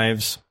their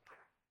lives,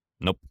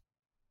 nope.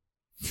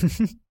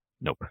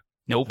 Nope.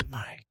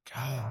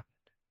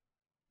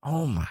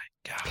 Oh my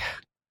God.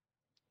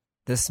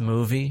 This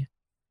movie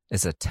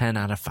is a 10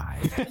 out of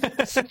 5.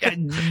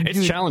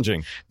 It's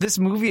challenging. This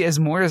movie, as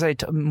more as I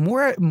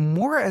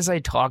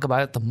talk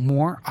about it, the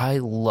more I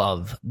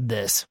love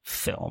this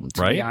film,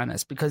 to be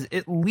honest, because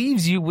it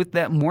leaves you with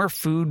that more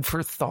food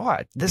for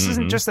thought. This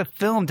isn't just a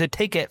film to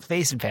take at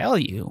face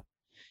value.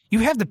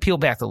 You have to peel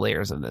back the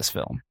layers of this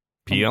film.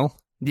 Peel?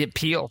 Yeah,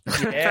 peel.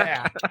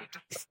 Yeah.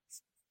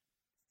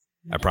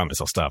 I promise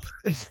I'll stop.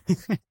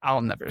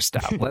 I'll never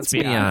stop. Let's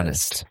be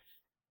honest.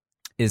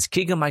 Is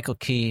Keegan-Michael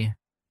Key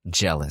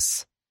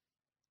jealous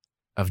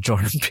of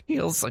Jordan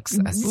Peele's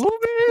success?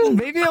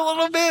 Maybe a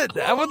little bit.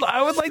 I would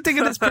like to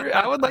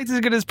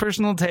get his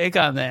personal take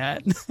on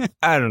that.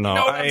 I don't know.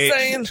 Know what I'm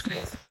saying?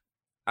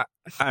 I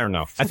don't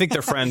know. I think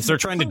they're friends. They're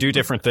trying to do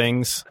different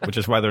things, which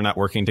is why they're not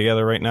working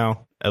together right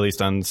now, at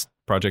least on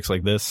projects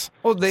like this.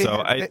 Well,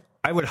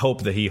 I would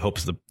hope that he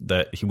hopes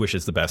that he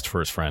wishes the best for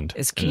his friend.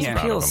 Is Key and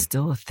Peele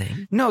still a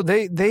thing? No,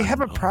 they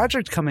have a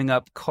project coming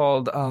up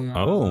called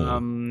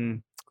oh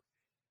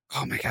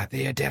my God,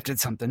 they adapted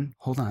something.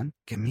 Hold on.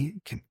 Give me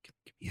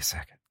a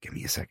second.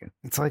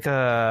 It's like you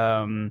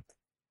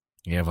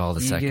have all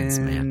the seconds,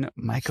 man.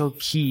 Michael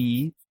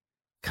Key.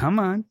 Come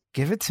on,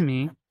 give it to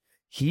me.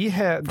 They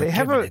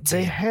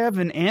have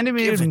an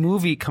animated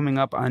movie coming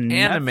up on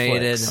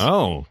Netflix.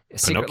 Oh,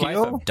 Secret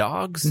Pinocchio? Life of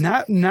Dogs?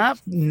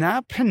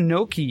 Not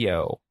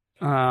Pinocchio.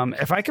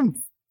 If I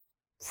can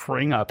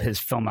bring up his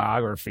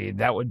filmography,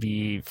 that would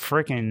be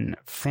freaking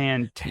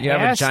fantastic. You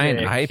have a giant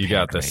iPad. You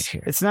got this. Right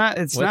here. It's not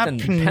With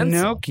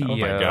Pinocchio. a Oh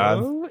my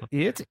God.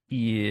 It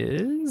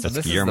is That's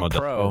This is Guillermo the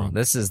del Pro. Toro.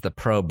 This is the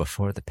Pro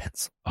before the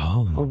pencil.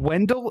 Oh,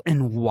 Wendell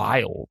and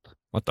Wild.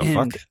 what the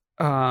And, fuck?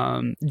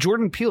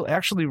 Jordan Peele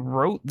actually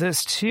wrote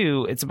this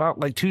too. It's about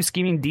like two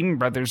scheming demon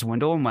brothers,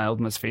 Wendell and Wild,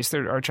 must face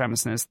their arch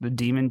nemesis, the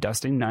demon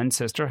dusting nun,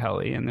 Sister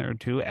Helly, and their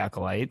two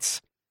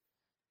acolytes,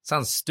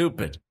 Sounds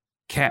stupid.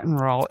 Cat and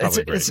Rawl.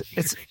 Probably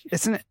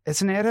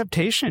It's an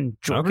adaptation.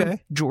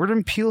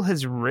 Jordan Peele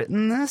has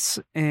written this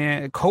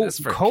and This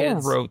for kids.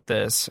 co-wrote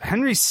this.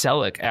 Henry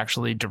Selick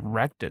actually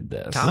directed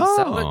this. Tom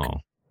Selleck,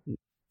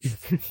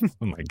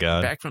 Oh my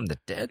God. back from the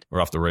dead.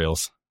 We're off the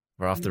rails.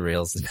 We're off the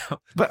rails now.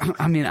 But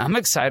I mean, I'm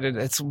excited.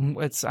 It's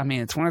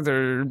one of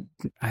their.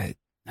 I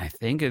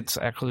think it's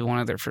actually one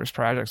of their first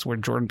projects where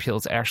Jordan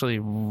Peele's actually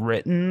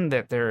written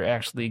that they're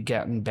actually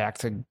getting back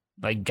to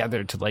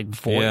together to like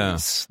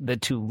voice the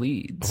two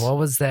leads. What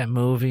was that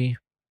movie?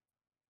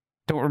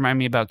 Don't remind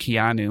me about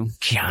Keanu.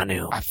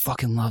 I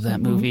fucking love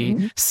that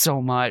movie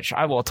so much.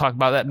 I will talk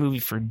about that movie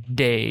for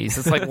days.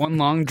 It's like one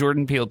long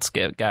Jordan Peele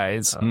skit,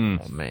 guys. Oh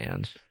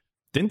man.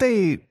 Didn't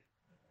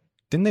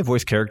they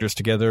voice characters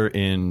together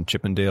in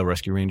Chip and Dale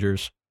Rescue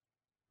Rangers?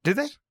 Did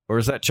they? Or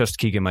is that just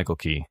Keegan-Michael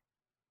Key?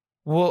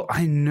 Well,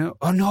 I know.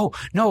 Oh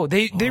no!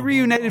 They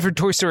reunited for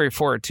Toy Story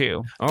 4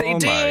 too. They Oh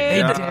did.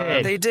 my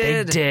God. They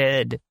did. They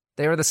did.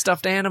 They were the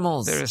stuffed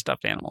animals. They're the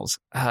stuffed animals.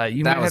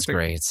 that was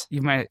great.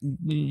 You might.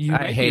 You I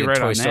might hated be right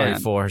Toy on Story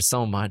that. 4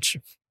 so much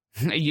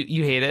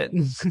You hate it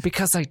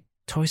because like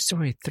Toy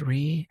Story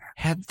 3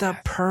 had the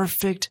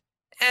perfect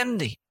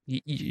ending.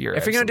 You're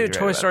If you're gonna do absolutely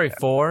Toy right Story about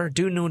 4,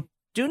 do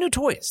new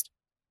toys.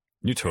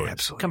 New toys.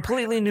 Absolutely.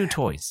 Completely new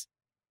toys.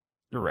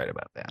 that. You're right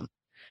about that.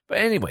 But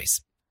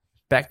anyways,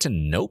 back to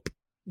Nope.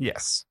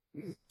 Yes.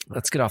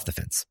 Let's get off the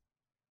fence.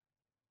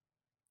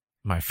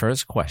 My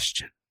first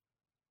question.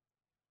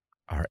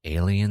 Are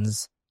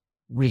aliens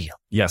real?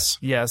 Yes,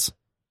 Yes.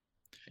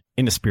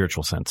 in a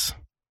spiritual sense.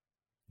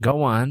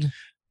 Go on.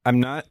 I'm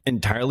not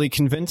entirely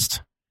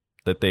convinced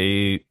that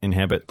they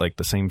inhabit like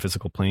the same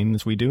physical plane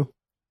as we do.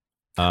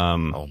 Oh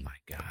my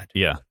God.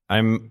 Yeah,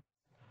 I'm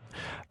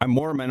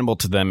more amenable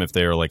to them if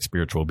they are like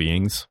spiritual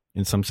beings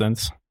in some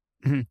sense.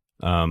 Mhm.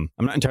 I'm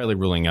not entirely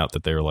ruling out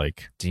that they're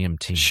like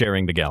DMT.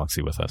 sharing the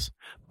galaxy with us,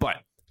 but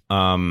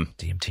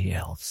DMT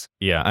elves.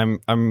 yeah,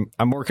 I'm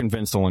more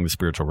convinced along the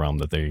spiritual realm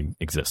that they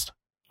exist.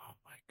 Oh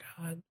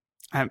my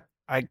God.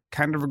 I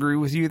kind of agree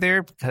with you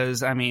there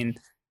because, I mean,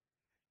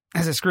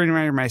 as a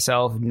screenwriter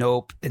myself,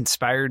 Nope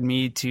inspired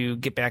me to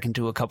get back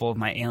into a couple of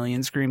my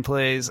alien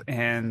screenplays.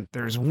 And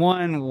there's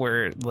one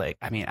where, like,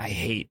 I mean, I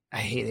hate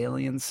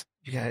aliens,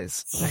 you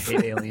guys. I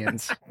hate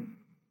aliens.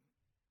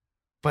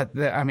 But,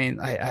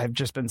 I've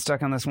just been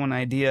stuck on this one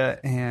idea.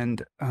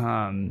 And,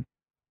 oh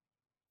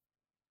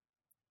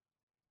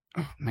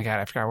my God,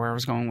 I forgot where I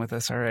was going with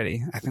this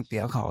already. I think the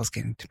alcohol is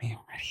getting to me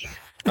already.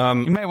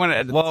 You might want to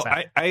edit Well, this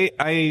out.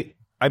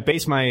 I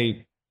base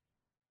my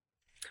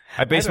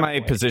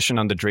position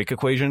on the Drake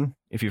equation,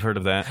 if you've heard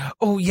of that.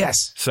 Oh,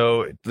 yes.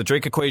 So the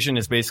Drake equation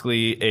is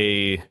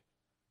basically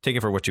take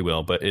it for what you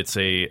will, but it's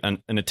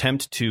an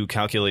attempt to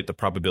calculate the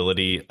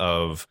probability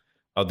of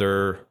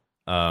other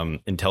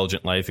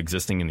intelligent life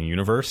existing in the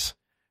universe,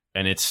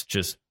 and it's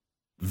just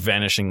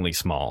vanishingly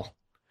small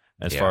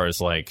as far as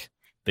like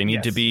they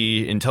need to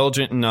be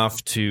intelligent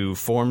enough to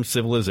form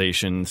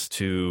civilizations,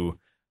 to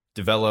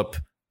develop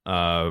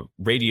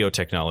radio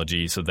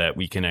technology so that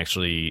we can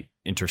actually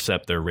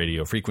intercept their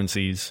radio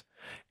frequencies.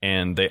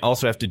 And they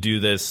also have to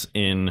do this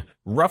in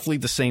roughly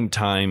the same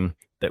time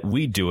that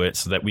we do it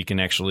so that we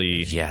can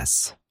actually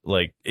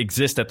like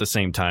exist at the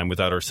same time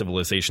without our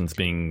civilizations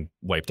being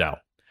wiped out.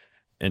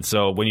 And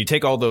so when you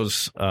take all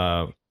those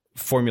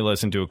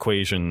formulas into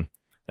equation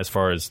as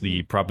far as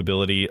the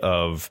probability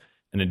of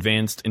an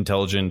advanced,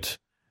 intelligent,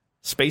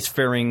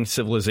 spacefaring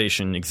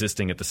civilization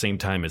existing at the same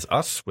time as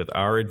us with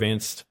our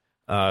advanced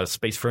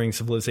spacefaring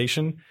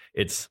civilization,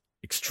 it's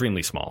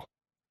extremely small.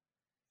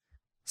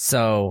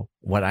 So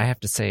what I have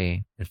to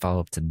say and follow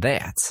up to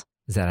that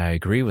is that I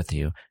agree with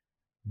you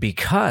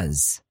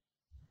because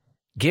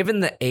given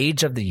the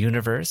age of the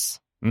universe,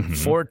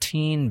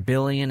 14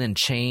 billion and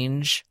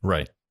change,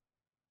 right?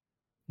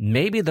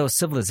 Maybe those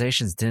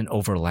civilizations didn't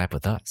overlap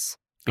with us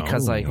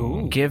because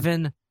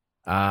given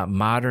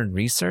modern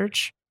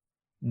research,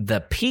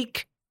 the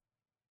peak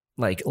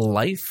like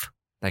life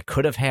that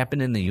could have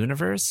happened in the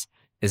universe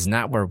is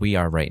not where we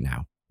are right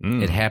now.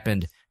 It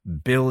happened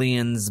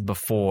billions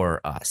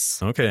before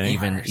us. Okay.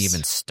 Even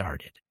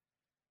started.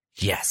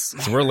 Yes.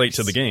 So we're late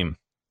to the game.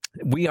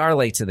 We are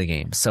late to the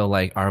game. So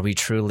like, are we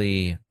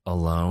truly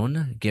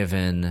alone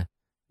given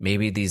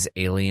maybe these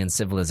alien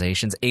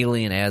civilizations,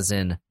 alien as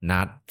in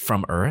not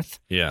from Earth,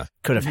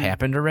 could have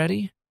happened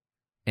already?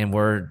 And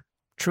we're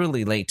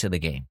truly late to the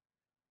game.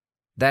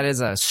 That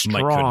is a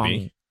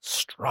strong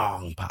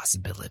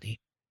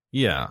possibility.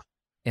 Yeah.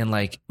 And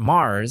like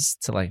Mars,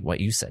 to like what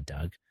you said,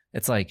 Doug,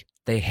 it's like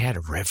they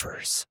had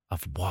rivers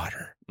of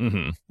water,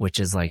 which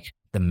is like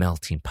the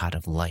melting pot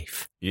of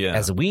life Yeah.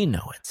 as we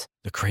know it.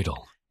 The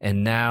cradle.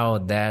 And now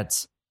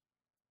that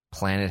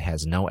planet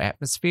has no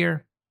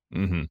atmosphere,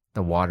 Mm-hmm.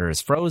 the water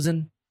is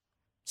frozen.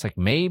 It's like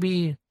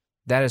maybe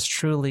that is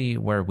truly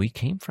where we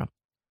came from.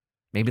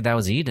 Maybe that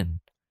was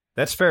Eden.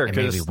 That's fair, And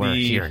maybe because we're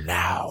here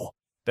now.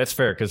 That's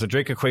fair, because the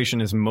Drake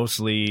equation is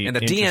mostly And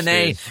the interested-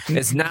 DNA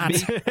is not.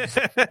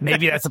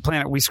 Maybe that's the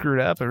planet we screwed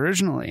up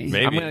originally.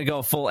 Maybe. I'm going to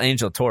go full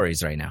Angel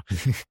Tories right now.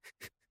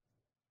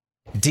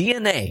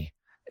 DNA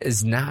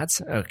is not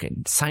okay.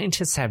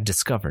 Scientists have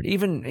discovered,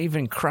 even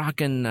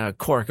Kroc and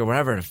Cork or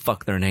whatever the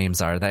fuck their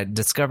names are, that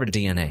discovered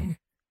DNA.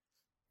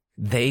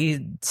 They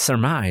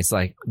surmise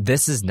like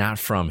this is not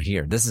from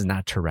here. This is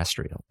not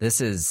terrestrial. This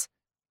is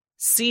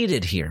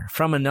seeded here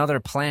from another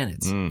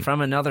planet,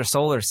 from another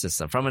solar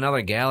system, from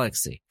another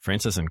galaxy.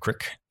 Francis and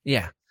Crick.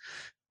 Yeah.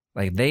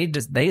 Like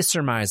they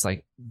surmise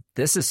like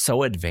this is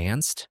so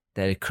advanced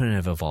that it couldn't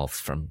have evolved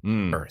from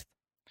Earth,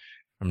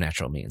 from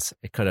natural means.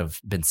 It could have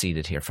been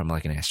seeded here from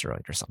like an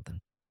asteroid or something.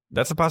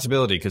 That's a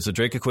possibility, because the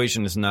Drake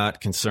equation is not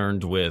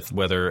concerned with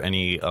whether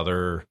any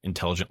other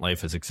intelligent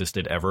life has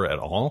existed ever at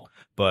all,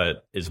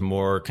 but is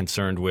more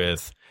concerned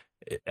with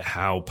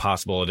how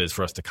possible it is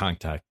for us to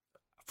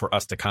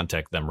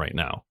contact them right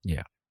now.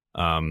 Yeah.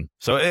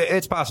 So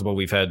it's possible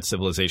we've had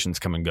civilizations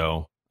come and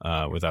go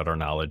without our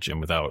knowledge and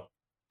without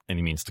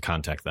any means to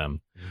contact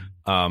them.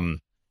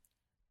 I'm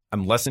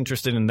less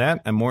interested in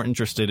that. I'm more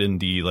interested in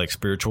the like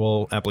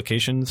spiritual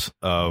applications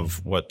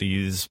of what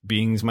these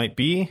beings might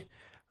be.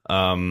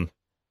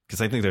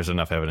 Because I think there's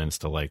enough evidence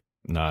to like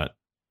not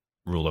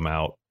rule them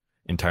out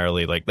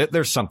entirely. Like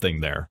there's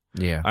something there.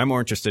 Yeah. I'm more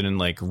interested in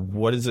like,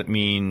 what does it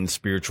mean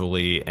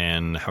spiritually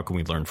and how can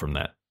we learn from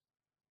that?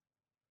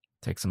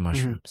 Take some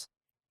mushrooms.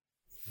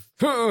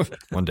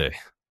 One day.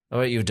 How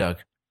about you, Doug?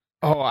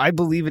 Oh, I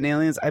believe in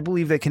aliens. I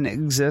believe they can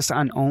exist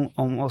on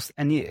almost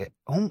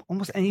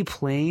any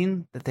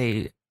plane that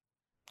they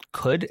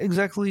could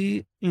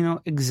exactly,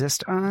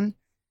 exist on.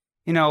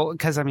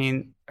 Because I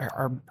mean,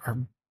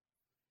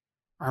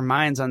 our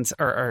minds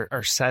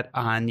are set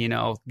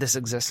on, this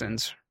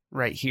existence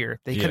right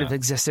here. They could have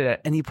existed at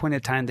any point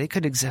in time. They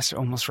could exist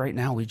almost right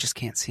now. We just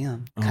can't see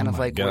them. Kind of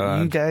like what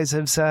you guys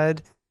have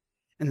said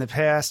in the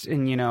past.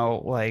 And,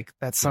 like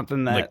that's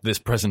something that like this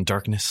present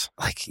darkness.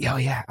 Like, oh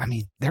yeah. I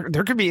mean,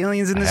 there could be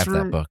aliens in this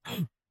room. That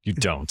book. You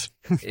don't.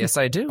 Yes,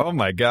 I do. Oh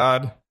my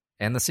God.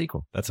 And the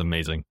sequel. That's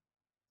amazing.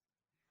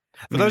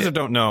 For those that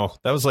don't know,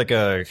 that was like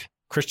a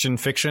Christian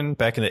fiction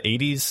back in the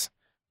 80s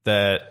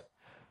that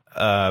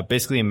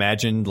basically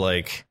imagined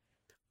like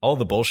all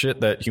the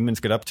bullshit that humans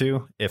get up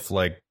to if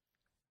like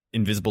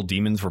invisible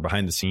demons were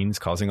behind the scenes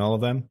causing all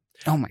of them.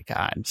 Oh my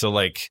God. So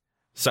one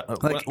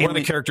of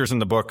the characters in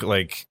the book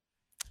like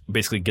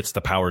basically gets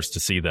the powers to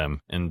see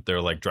them, and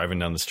they're like driving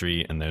down the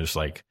street and there's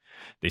like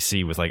they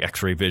see with like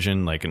x-ray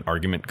vision like an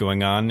argument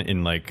going on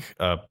in like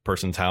a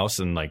person's house,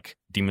 and like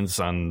demons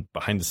on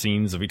behind the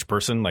scenes of each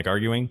person like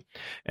arguing,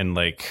 and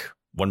like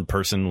one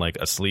person like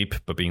asleep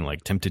but being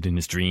like tempted in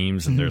his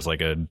dreams, and there's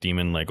like a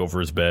demon like over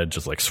his bed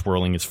just like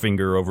swirling his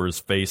finger over his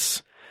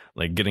face,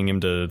 like getting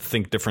him to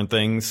think different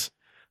things.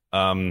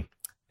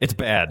 It's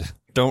bad.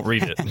 Don't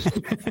read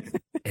it.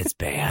 It's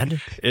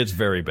bad. It's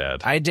very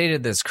bad. I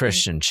dated this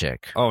Christian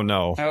chick. Oh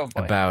no. Oh,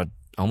 boy. About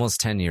almost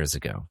 10 years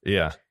ago.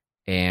 Yeah.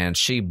 And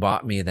she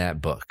bought me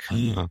that book.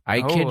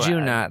 I kid you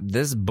not.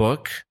 This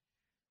book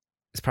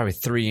is probably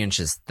 3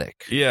 inches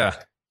thick. Yeah.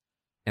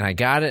 And I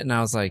got it and I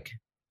was like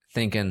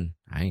thinking,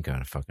 I ain't going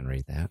to fucking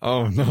read that.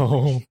 Oh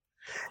no.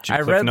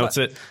 I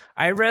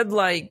read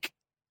like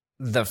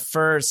the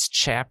first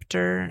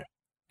chapter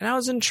and I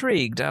was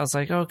intrigued. I was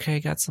like, okay,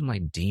 got some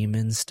like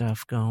demon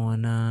stuff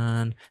going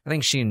on. I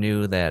think she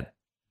knew that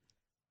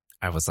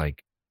I was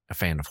like a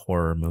fan of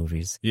horror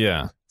movies.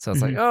 Yeah. So I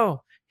was like,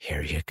 oh,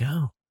 here you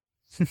go.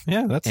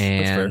 Yeah, that's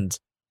fair. And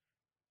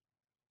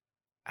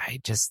I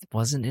just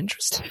wasn't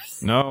interested.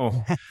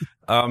 No.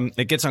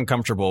 It gets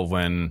uncomfortable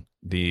when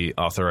the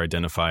author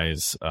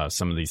identifies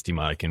some of these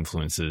demonic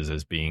influences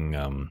as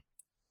being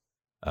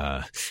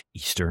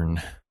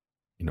Eastern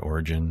in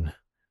origin,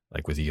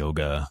 like with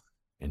yoga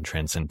and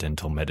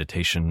transcendental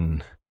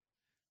meditation.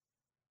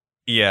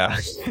 Yeah.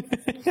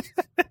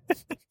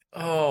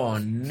 Oh,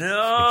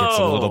 no. It gets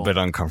a little bit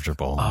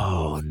uncomfortable.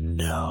 Oh,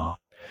 no.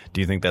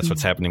 Do you think that's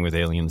what's happening with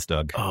aliens,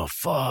 Doug? Oh,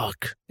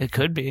 fuck. It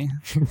could be.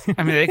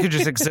 I mean, they could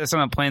just exist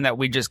on a plane that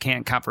we just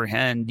can't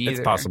comprehend either.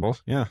 It's possible.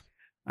 Yeah.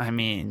 I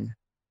mean,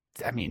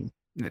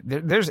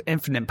 there's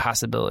infinite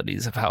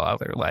possibilities of how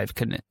other life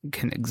can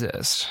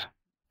exist.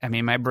 I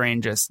mean, my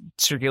brain just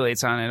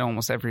circulates on it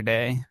almost every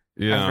day.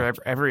 Yeah.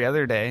 Every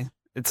other day.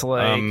 It's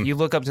like you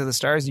look up to the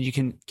stars and you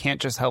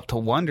can't just help to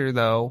wonder,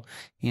 though,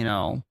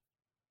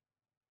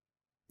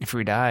 if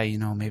we die,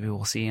 maybe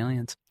we'll see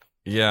aliens.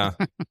 Yeah.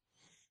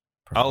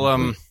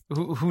 I'll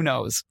who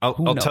knows?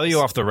 I'll tell you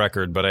off the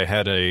record, but I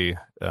had an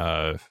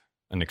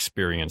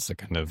experience that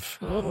kind of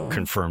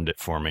confirmed it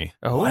for me.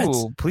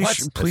 Oh,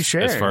 please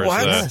share. As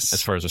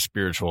far as the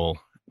spiritual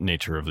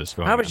nature of this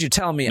going. How about you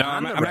tell me? No,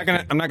 I'm not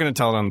gonna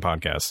tell it on the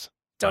podcast.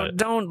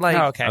 Don't like.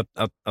 Oh, okay.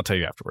 I'll tell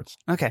you afterwards.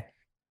 Okay.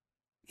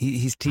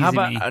 He's teasing How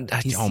about? me.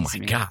 He's Oh my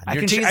teasing me. God! I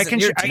You're can teasing- I can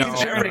you're share teasing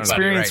an everybody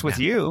experience right with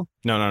now. you.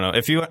 No.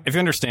 If you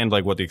understand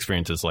like what the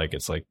experience is like,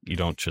 it's like you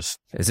don't just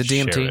Is it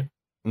share DMT? it.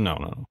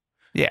 No.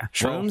 Yeah.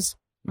 Shrooms?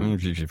 You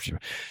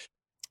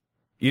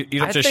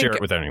don't I just share think-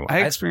 it with anyone.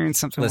 I experienced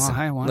something Listen, while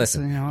high once.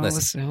 listen, you know,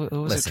 listen, it was a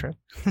listen.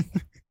 trip.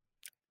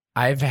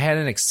 I've had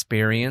an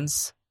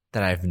experience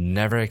that I've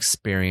never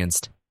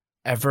experienced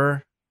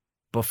ever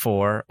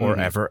before or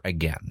ever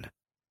again.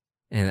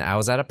 And I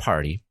was at a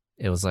party.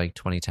 It was like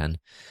 2010. It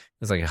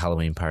was like a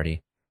Halloween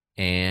party.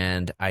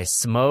 And I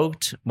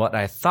smoked what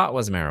I thought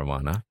was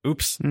marijuana.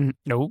 Oops.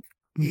 Nope.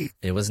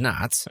 It was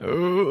not.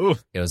 Oh,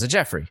 It was a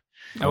Jeffrey.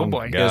 Oh, my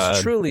boy. It was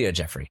God. truly a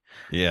Jeffrey.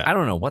 Yeah. I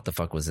don't know what the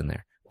fuck was in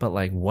there. But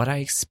like what I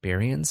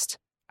experienced,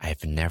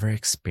 I've never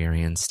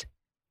experienced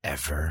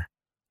ever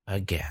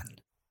again.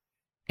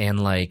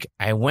 And like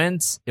I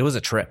went, it was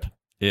a trip.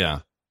 Yeah.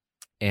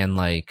 And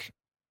like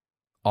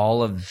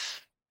all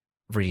of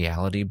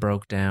reality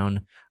broke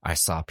down. I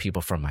saw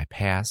people from my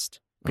past,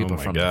 people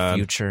my from God. the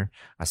future.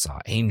 I saw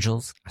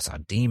angels. I saw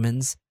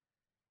demons.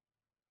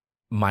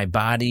 My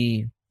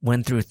body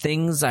went through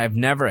things I've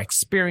never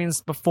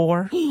experienced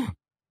before.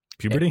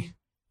 Puberty?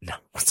 No,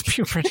 what's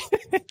puberty?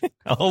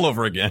 All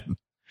over again.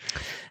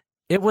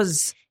 It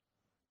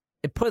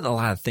put a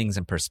lot of things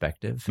in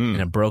perspective and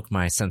it broke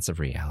my sense of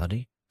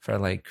reality for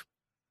like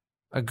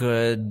a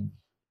good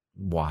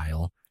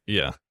while.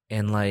 Yeah.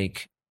 And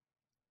like,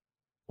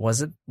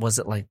 was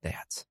it like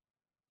that?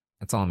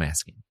 That's all I'm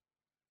asking.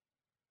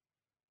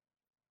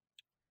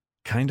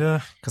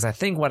 Kinda. Because I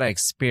think what I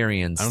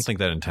experienced. I don't think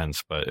that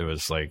intense, but it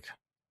was like.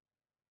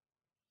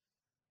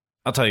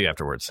 I'll tell you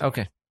afterwards.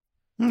 Okay.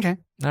 Okay.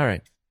 All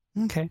right.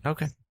 Okay.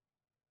 Okay.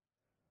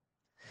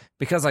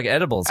 Because like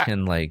edibles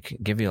can like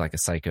give you like a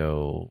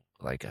psycho,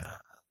 like a,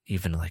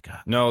 even like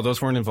a. No,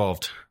 those weren't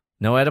involved.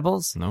 No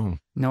edibles? No.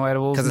 No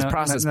edibles. Because it's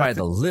processed by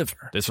the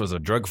liver. This was a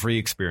drug-free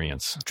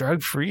experience.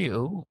 Drug free.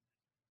 Oh.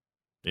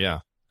 Yeah.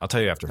 I'll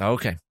tell you after.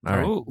 Okay. All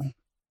right. Oh.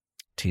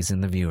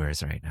 Teasing the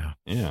viewers right now.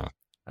 Yeah.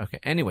 Okay.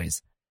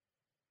 Anyways.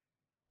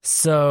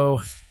 So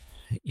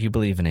you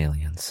believe in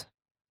aliens?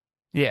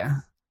 Yeah.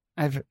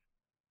 I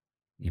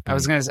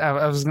was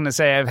gonna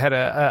say I've had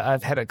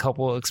a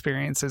couple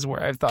experiences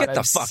where I've thought Get the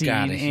I've fuck seen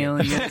outta here.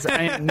 aliens.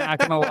 I am not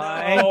gonna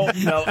lie. Oh,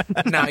 no.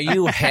 Now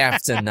you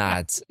have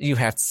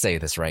to say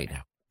this right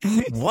now.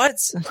 What?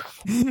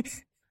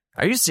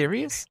 Are you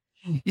serious?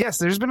 Yes,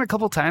 there's been a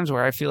couple times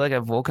where I feel like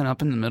I've woken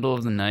up in the middle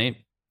of the night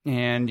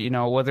and, you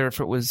know, whether if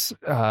it was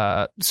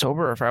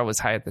sober or if I was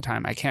high at the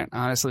time, I can't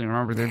honestly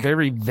remember. They're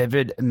very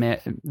vivid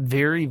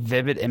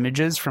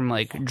images from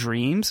like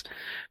dreams,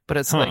 but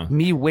it's like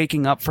me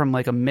waking up from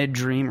like a mid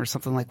dream or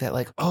something like that.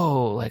 Like,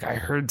 oh, like I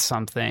heard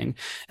something.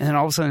 And then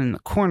all of a sudden in the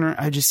corner,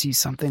 I just see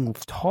something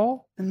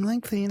tall and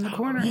lengthy in the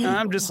corner. And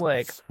I'm just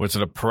like, Was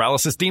it a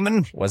paralysis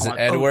demon? Was it Oh,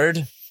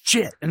 Edward?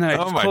 shit. And then I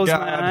Oh just my close God.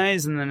 my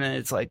eyes and then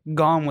it's like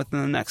gone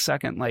within the next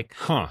second. Like,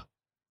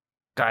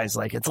 guys,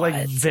 like it's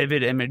like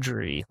vivid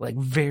imagery, like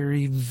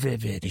very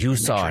vivid. You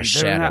saw a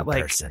imagery. shadow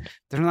like, person.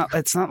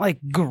 It's not like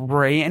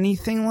gray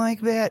anything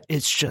like that.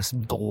 It's just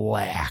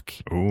black.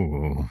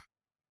 Ooh.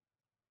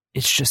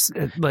 It's just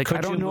like, Could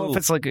I don't you know move? if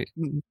it's like,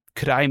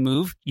 could I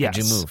move? Yes.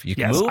 Could you move? You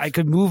can yes, move? I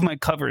could move my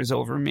covers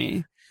over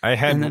me.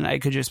 And then I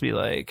could just be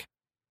like,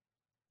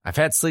 I've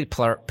had sleep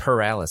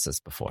paralysis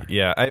before.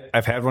 Yeah,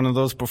 I've had one of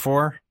those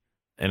before,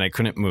 and I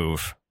couldn't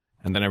move.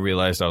 And then I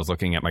realized I was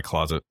looking at my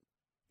closet.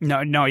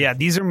 no, yeah.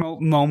 These are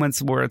moments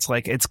where it's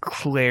like, it's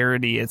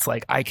clarity. It's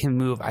like, I can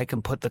move. I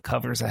can put the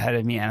covers ahead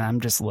of me. And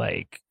I'm just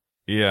like,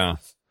 Yeah.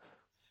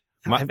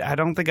 I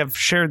don't think I've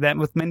shared that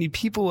with many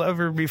people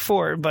ever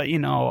before, but you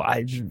know,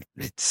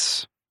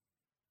 it's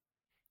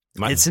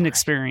an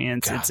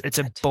experience. God. It's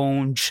a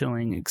bone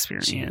chilling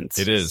experience.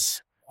 It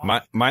is.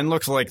 Mine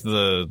looks like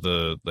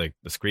the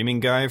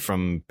screaming guy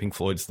from Pink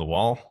Floyd's The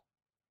Wall.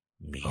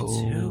 Me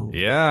too.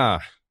 Yeah.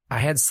 I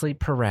had sleep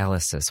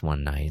paralysis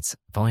one night.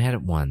 I've only had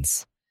it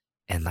once.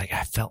 And like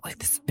I felt like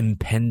this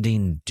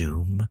impending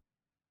doom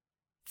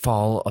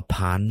fall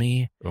upon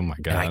me. Oh my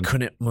God. And I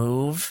couldn't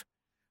move.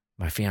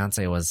 My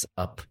fiance was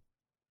up.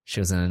 She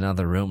was in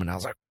another room and I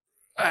was like,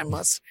 I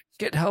must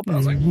get help. I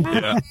was like,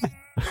 Yeah.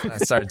 I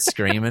started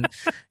screaming.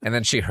 And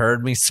then she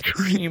heard me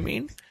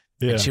screaming.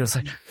 Yeah. And she was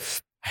like,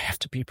 I have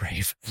to be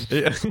brave.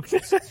 Yeah.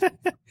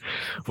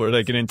 What did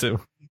I get into?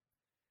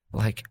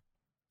 Like,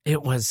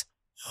 it was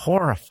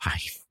horrifying.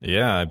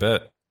 Yeah, I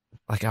bet.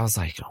 Like, I was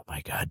like, oh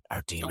my God,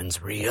 are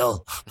demons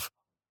real?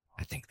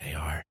 I think they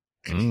are.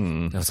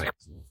 It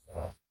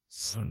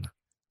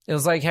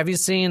was like, have you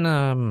seen,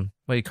 what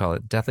do you call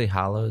it? Deathly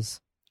Hallows?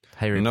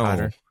 Harry No.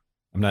 Potter?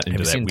 I'm not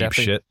into that weeb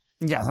shit.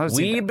 Yeah.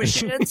 Weeb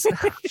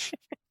shits?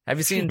 Have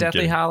you seen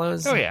Deathly kidding.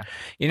 Hallows? Oh, yeah.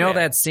 You know Yeah.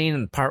 that scene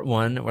in part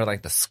 1 where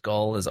like the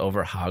skull is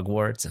over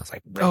Hogwarts? And I was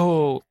like,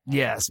 Oh,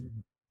 yes.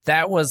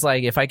 that was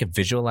like, if I could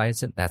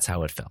visualize it, that's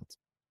how it felt.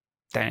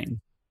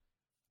 Dang.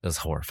 It was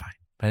horrifying.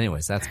 But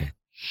anyways, that's me.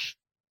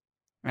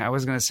 I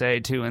was going to say,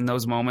 too, in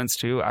those moments,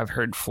 too, I've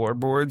heard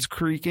floorboards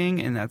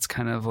creaking, and that's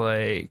kind of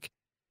like,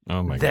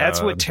 Oh my That's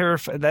God.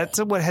 That's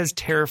what has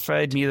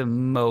terrified me the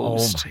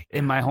most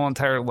in my whole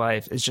entire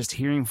life is just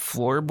hearing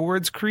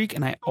floorboards creak,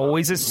 and I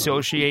always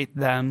associate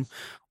them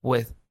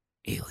with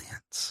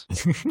aliens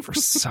for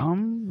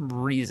some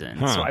reason.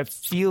 Huh. So I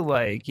feel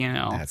like,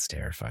 That's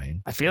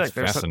terrifying. I feel like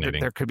That's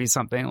fascinating. there could be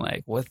something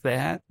like with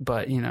that,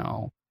 but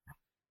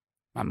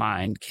my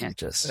mind can't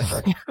just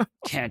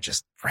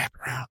wrap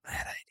around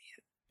that idea.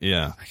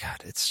 Yeah. Oh my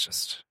God, it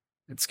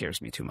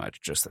scares me too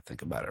much just to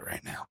think about it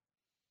right now.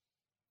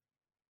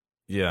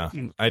 Yeah.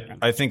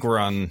 I think we're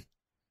on,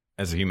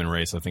 as a human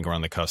race, I think we're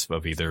on the cusp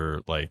of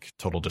either like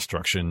total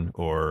destruction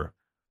or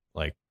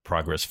like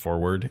progress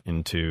forward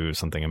into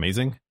something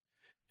amazing.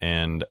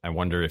 And I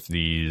wonder if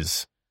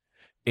these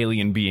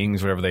alien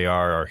beings, whatever they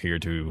are here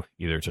to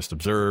either just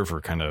observe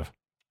or kind of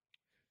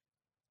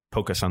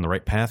poke us on the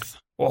right path.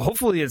 Well,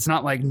 hopefully it's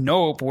not like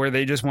Nope, where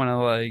they just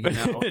want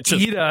to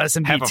Just eat us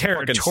and be have a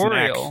fucking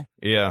territorial. snack.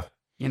 Yeah.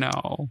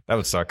 That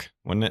would suck,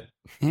 wouldn't it?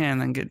 Yeah,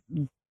 and then get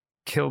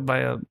killed by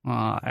a.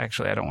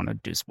 Actually, I don't want to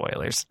do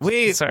spoilers.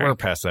 Sorry. We're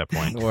past that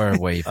point. We're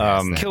way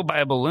past that. Killed by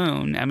a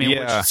balloon. I mean,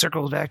 Yeah. which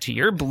circles back to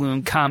your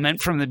balloon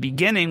comment from the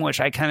beginning, which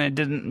I kind of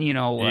didn't,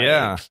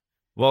 Yeah.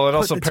 Well, it put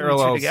also the two and two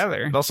parallels.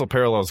 together. It also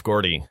parallels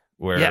Gordy,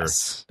 where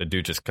Yes. the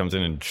dude just comes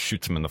in and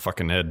shoots him in the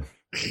fucking head.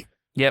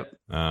 Yep.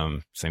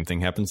 Same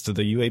thing happens to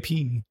the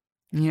UAP.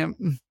 Yep.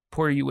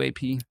 Poor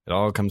UAP. It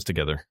all comes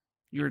together.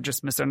 You were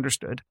just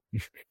misunderstood.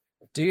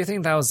 Do you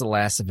think that was the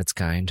last of its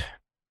kind?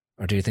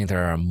 Or do you think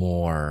there are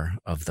more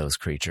of those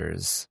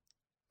creatures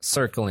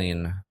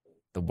circling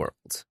the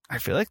world? I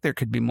feel like there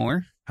could be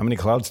more. How many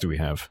clouds do we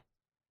have?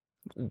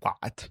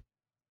 What?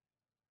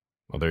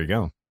 Well, there you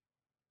go.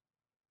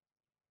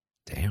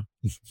 Damn.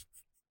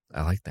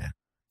 I like that.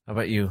 How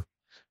about you?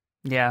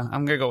 Yeah,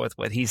 I'm going to go with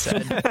what he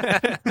said.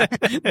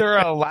 There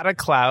are a lot of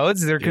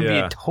clouds. There could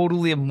Yeah. be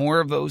totally more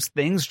of those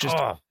things just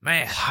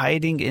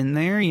hiding in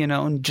there,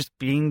 and just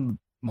being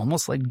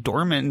almost like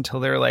dormant until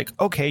they're like,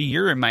 okay,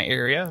 you're in my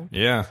area.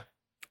 Yeah.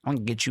 I'm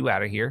going to get you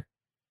out of here.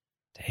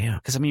 Damn.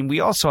 Because, I mean, we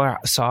also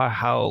saw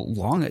how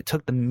long it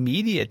took the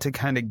media to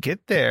kind of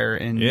get there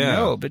and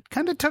know, but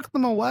kind of took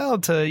them a while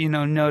to,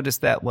 notice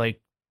that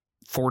like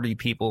 40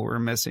 people were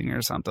missing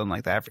or something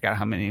like that. I forgot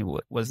how many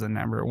was the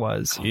number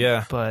was.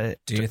 Yeah. But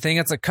Do you think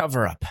it's a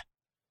cover up?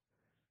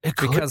 it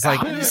could, Because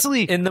like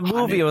honestly, in the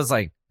movie it was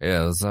like it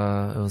was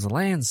a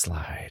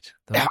landslide.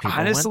 Those people went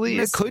honestly, it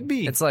missing. could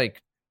be. It's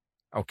like,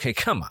 okay,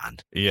 come on.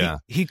 Yeah.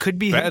 He could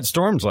be. Bad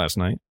storms last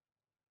night.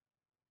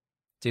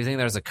 Do you think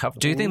there's a cover?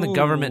 Do you think the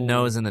government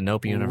knows in the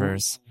Nope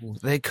universe?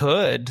 They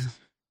could.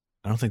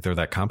 I don't think they're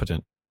that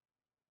competent.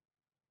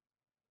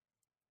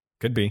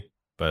 Could be,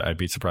 but I'd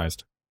be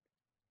surprised.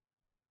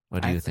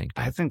 What do you think?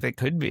 I think they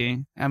could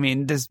be. I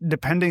mean,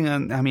 depending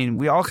on,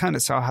 we all kind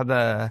of saw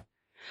how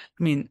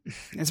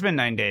it's been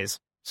 9 days.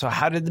 So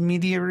how did the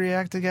media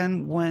react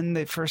again when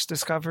they first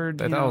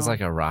discovered? I thought it was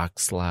like a rock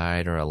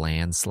slide or a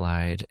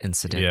landslide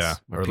incident Yeah,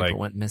 where or people like-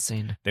 went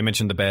missing. They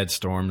mentioned the bad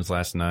storms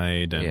last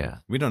night, and Yeah.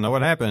 we don't know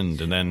what happened.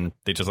 And then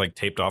they just like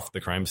taped off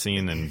the crime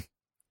scene and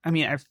I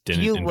mean, I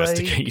didn't feel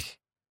investigate.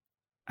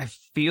 I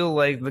feel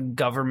like the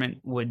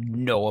government would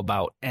know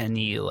about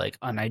any like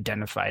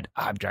unidentified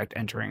object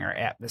entering our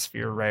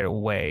atmosphere right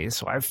away.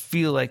 So I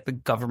feel like the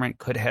government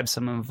could have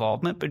some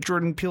involvement, but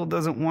Jordan Peele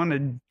doesn't want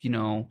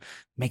to,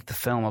 make the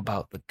film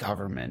about the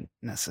government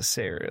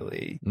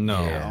necessarily.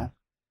 No. you know?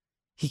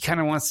 He kind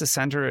of wants to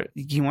center it.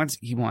 He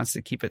wants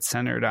to keep it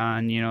centered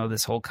on,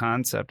 this whole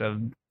concept of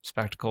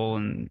spectacle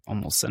and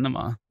almost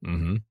cinema.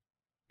 Mm-hmm.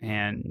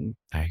 And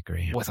I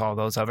agree. with all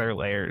those other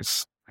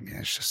layers, I mean,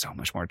 there's just so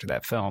much more to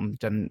that film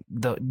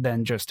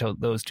than just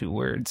those two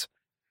words.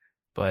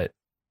 But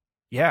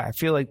yeah, I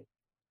feel like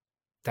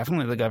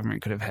definitely the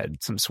government could have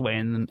had some sway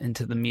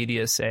into the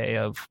media say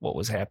of what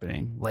was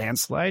happening.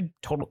 Landslide,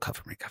 total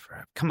government cover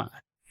up. Come on.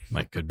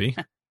 Might could be.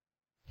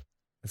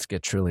 Let's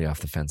get truly off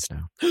the fence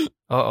now.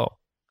 Oh,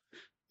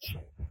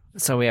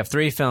 So we have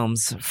 3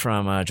 films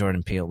from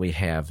Jordan Peele. We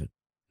have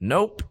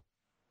Nope,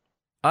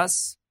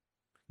 Us,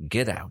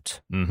 Get Out.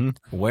 Mm-hmm.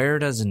 Where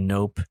does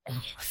Nope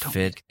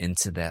fit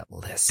into that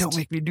list? don't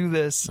make me do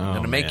this. I'm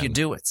going to make you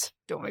do it.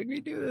 Don't make me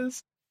do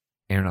this.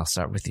 Aaron, I'll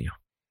start with you.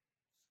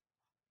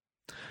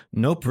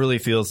 Nope really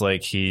feels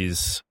like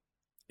he's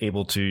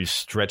able to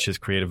stretch his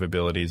creative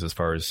abilities as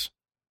far as,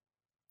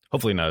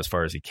 hopefully not as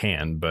far as he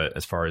can, but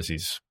as far as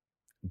he's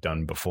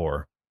done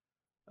before.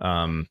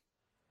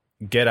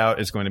 Get Out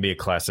is going to be a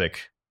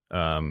classic,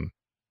 for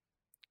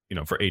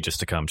ages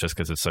to come, just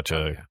because it's such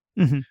a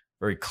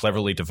very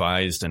cleverly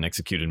devised and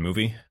executed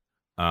movie.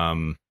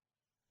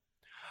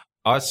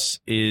 Us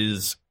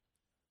is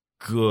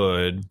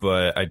good,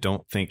 but I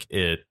don't think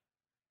it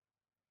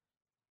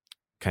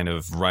kind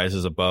of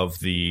rises above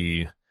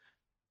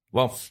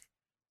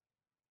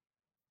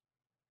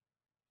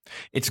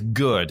it's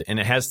good and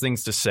it has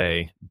things to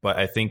say, but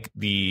I think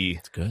the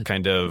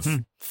kind of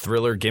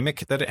thriller gimmick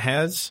that it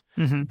has,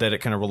 that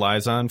it kind of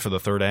relies on for the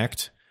third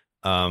act,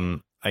 I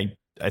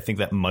think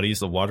that muddies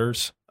the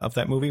waters of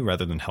that movie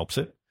rather than helps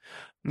it.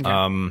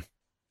 Okay.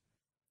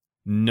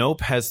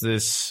 Nope has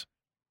this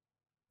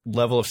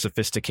level of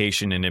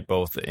sophistication in it,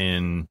 both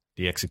in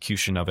the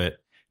execution of it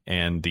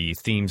and the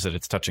themes that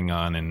it's touching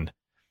on. And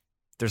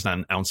there's not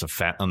an ounce of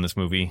fat on this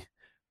movie.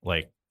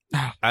 Like,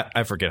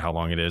 I forget how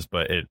long it is,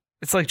 but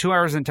it's like 2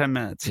 hours and 10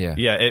 minutes. Yeah.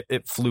 Yeah,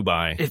 it flew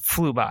by. It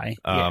flew by.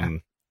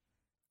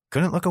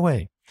 Couldn't look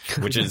away,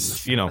 which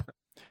is, you know,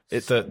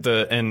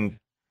 and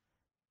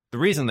the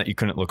reason that you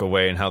couldn't look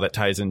away and how that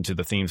ties into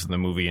the themes of the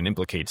movie and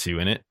implicates you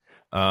in it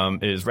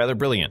is rather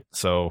brilliant.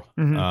 So,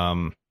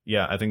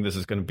 yeah, I think this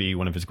is going to be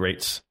one of his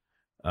greats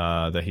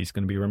that he's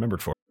going to be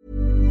remembered for.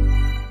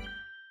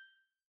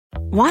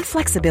 Want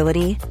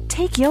flexibility?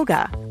 Take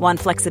yoga. Want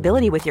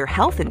flexibility with your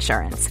health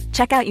insurance?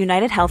 Check out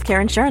United Healthcare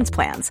Insurance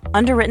Plans.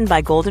 Underwritten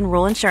by Golden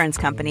Rule Insurance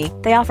Company,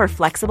 they offer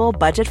flexible,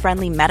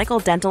 budget-friendly medical,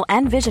 dental,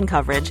 and vision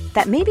coverage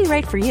that may be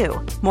right for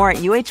you. More at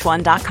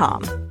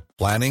uh1.com.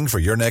 Planning for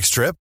your next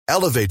trip?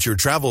 Elevate your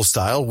travel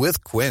style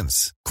with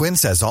Quince.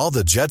 Quince has all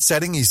the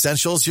jet-setting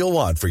essentials you'll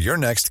want for your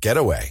next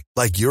getaway,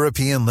 like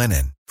European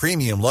linen,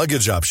 premium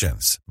luggage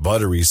options,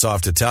 buttery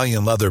soft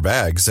Italian leather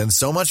bags, and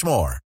so much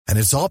more. And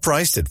it's all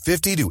priced at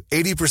 50 to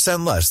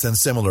 80% less than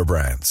similar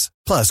brands.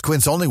 Plus,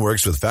 Quince only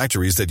works with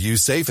factories that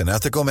use safe and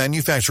ethical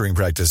manufacturing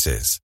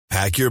practices.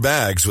 Pack your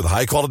bags with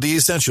high-quality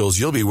essentials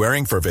you'll be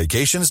wearing for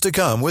vacations to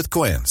come with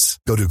Quince.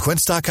 Go to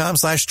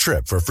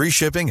quince.com/trip for free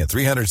shipping and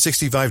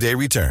 365-day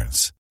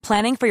returns.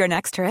 Planning for your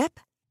next trip?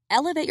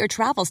 Elevate your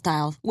travel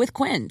style with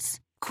Quince.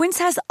 Quince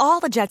has all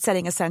the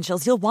jet-setting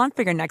essentials you'll want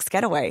for your next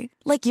getaway,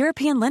 like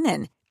European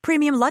linen,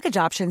 premium luggage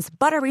options,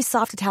 buttery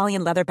soft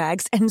Italian leather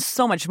bags, and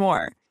so much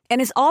more.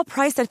 And is all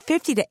priced at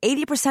 50 to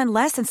 80%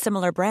 less than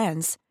similar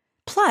brands.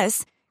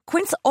 Plus,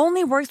 Quince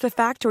only works with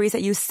factories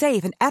that use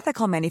safe and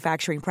ethical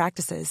manufacturing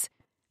practices.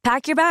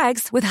 Pack your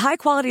bags with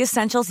high-quality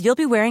essentials you'll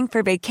be wearing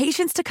for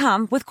vacations to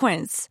come with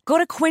Quince. Go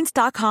to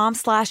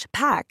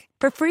quince.com/pack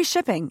for free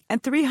shipping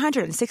and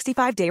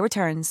 365-day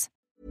returns.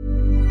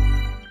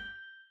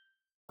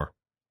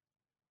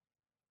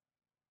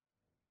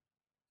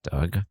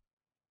 Doug?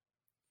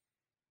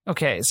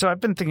 Okay, so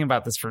I've been thinking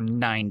about this for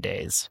 9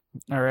 days.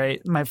 All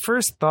right. My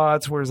first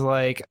thoughts was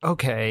like,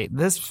 okay,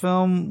 this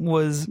film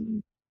was,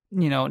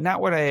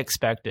 not what I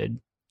expected.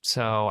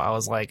 So I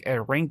was like, I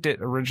ranked it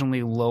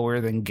originally lower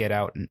than Get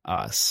Out and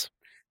Us.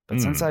 But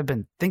since I've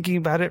been thinking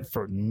about it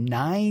for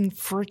 9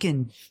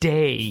 freaking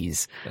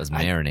days. I was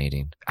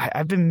marinating.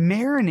 I've been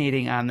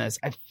marinating on this.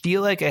 I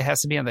feel like it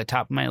has to be on the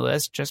top of my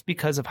list just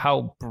because of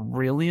how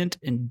brilliant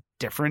and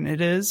different it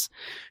is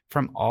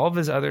from all of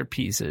his other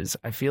pieces.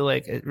 I feel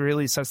like it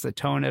really sets the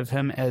tone of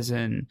him as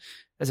a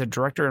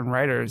director and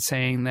writer,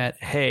 saying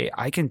that, hey,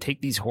 I can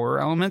take these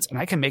horror elements and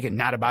I can make it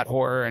not about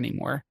horror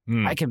anymore.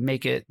 I can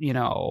make it,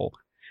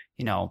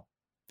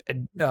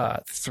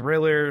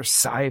 thriller,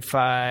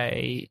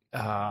 sci-fi,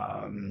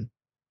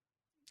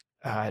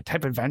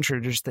 type adventure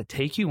just to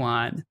take you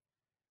on.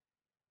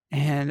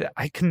 And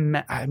I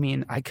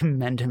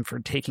commend him for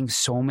taking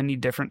so many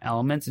different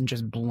elements and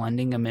just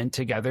blending them in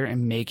together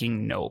and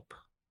making Nope.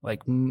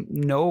 Like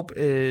Nope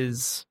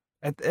is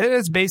at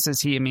its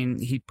basis.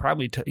 He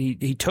probably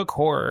he took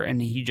horror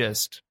and he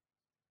just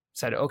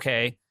said,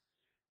 okay,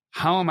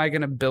 how am I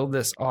going to build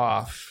this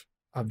off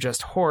of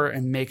just horror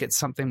and make it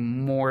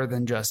something more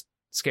than just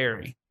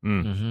scary,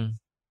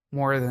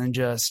 more than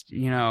just,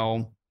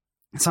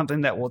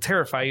 something that will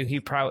terrify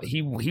you.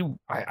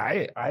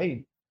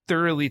 I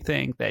thoroughly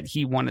think that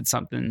he wanted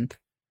something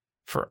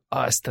for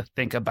us to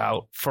think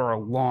about for a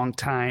long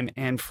time,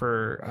 and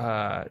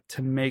for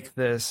to make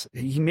this.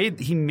 He made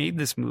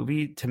this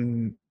movie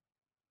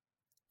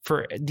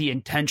for the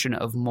intention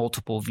of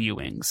multiple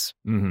viewings.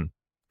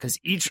 Because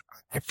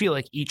I feel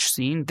like each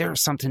scene,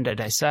 there's something to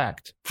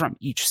dissect from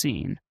each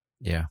scene.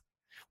 Yeah.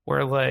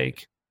 Where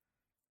like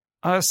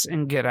Us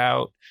and Get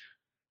Out,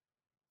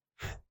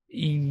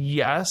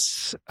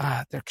 yes,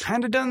 they're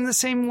kind of done the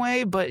same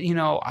way, but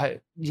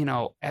at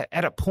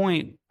a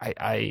point,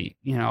 I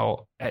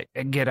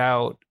at Get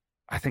Out,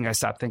 I think I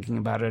stopped thinking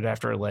about it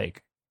after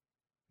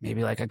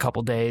maybe a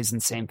couple days,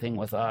 and same thing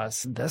with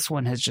Us. This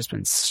one has just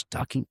been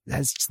stuck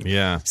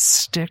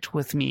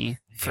with me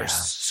for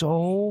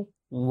so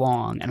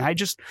long, and I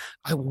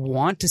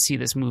want to see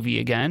this movie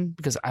again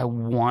because I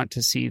want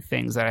to see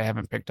things that I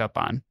haven't picked up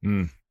on.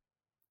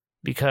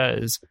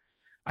 Because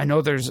I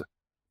know there's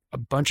a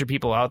bunch of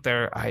people out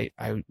there. I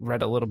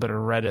read a little bit of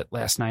Reddit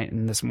last night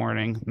and this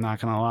morning. I'm not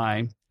gonna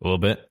lie,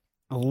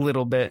 a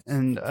little bit,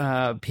 and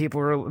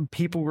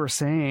people were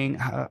saying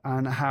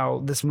on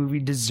how this movie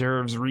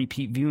deserves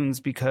repeat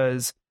viewings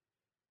because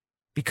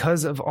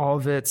of all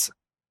of its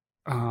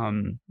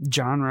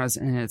genres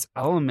and its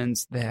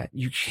elements, that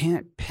you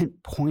can't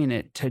pinpoint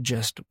it to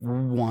just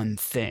one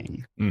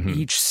thing.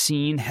 Each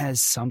scene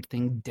has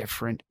something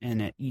different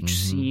in it. Each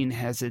scene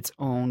has its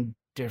own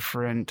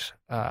different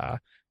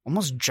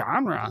almost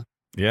genre,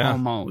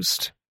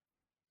 almost,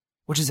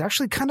 which is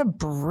actually kind of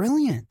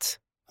brilliant.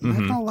 I'm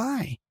not gonna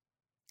lie.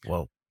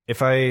 Well,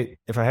 if I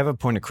have a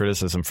point of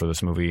criticism for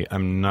this movie,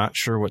 I'm not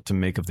sure what to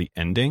make of the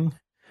ending,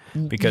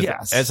 because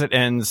as it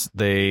ends,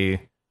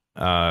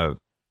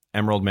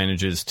 Emerald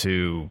manages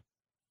to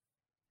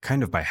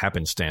kind of by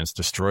happenstance,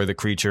 destroy the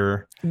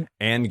creature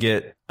and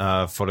get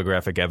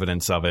photographic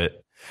evidence of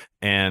it.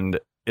 And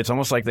it's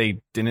almost like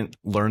they didn't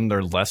learn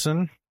their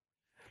lesson.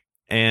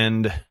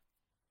 And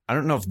I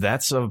don't know if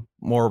that's a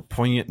more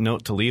poignant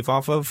note to leave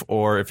off of,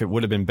 or if it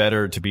would have been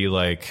better to be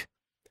like,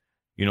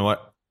 you know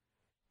what?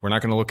 We're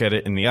not going to look at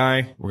it in the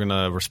eye. We're going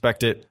to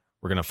respect it.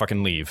 We're going to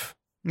fucking leave.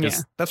 Yeah.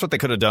 That's what they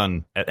could have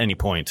done at any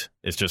point.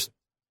 It's just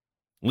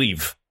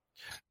leave.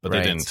 But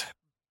they didn't.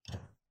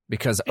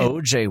 Because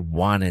OJ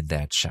wanted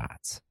that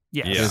shot.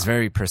 Yes. It was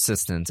very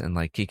persistent. And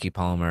like Keke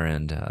Palmer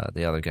and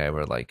the other guy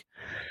were like,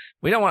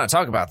 we don't want to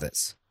talk about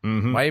this.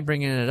 Mm-hmm. Why are you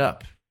bringing it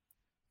up?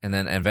 And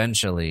then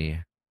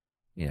eventually,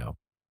 you know,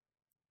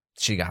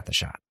 she got the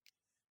shot.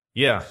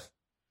 Yeah.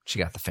 She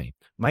got the fame.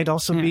 Might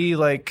also be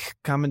like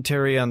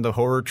commentary on the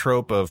horror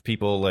trope of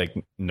people like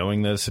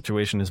knowing the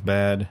situation is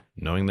bad,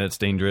 knowing that it's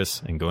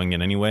dangerous, and going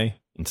in anyway,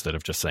 instead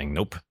of just saying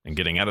nope and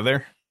getting out of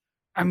there.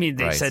 I mean,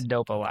 they said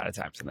dope a lot of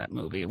times in that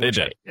movie. They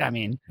did. I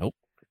mean, nope.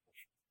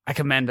 I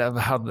commend of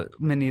how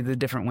many of the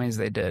different ways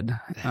they did.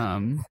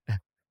 Do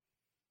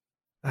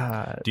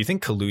you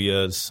think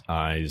Kaluuya's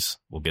eyes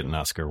will get an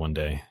Oscar one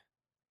day?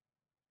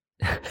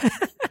 I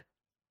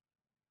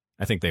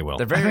think they will.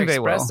 They're very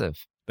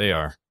expressive. They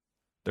are.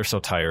 They're so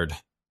tired.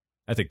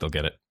 I think they'll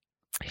get it.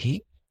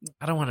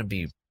 I don't want to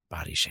be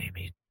body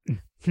shaming.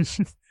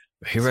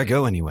 Here I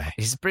go anyway.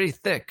 He's pretty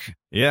thick.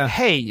 Yeah.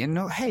 Hey,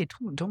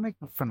 don't make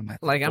fun of my.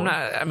 Like, I'm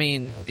not. I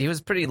mean, he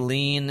was pretty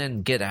lean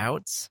in Get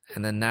Out,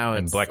 and then now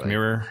in it's Black like,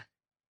 Mirror.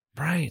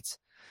 Right.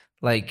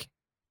 Like,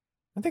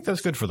 I think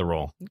that's good for the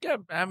role. Yeah.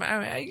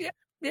 I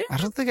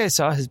don't think I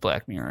saw his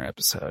Black Mirror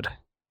episode.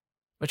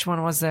 Which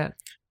one was that?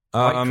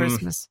 White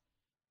Christmas.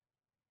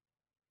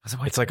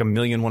 It's like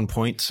 1,000,001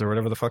 points or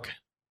whatever the fuck.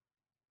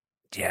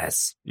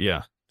 Yes.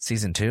 Yeah.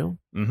 Season 2?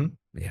 Mm-hmm.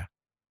 Yeah.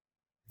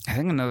 I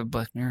think another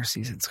Black Mirror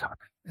season's coming,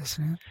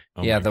 isn't it?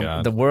 Oh yeah,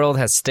 the world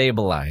has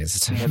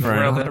stabilized for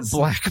another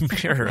Black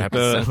Mirror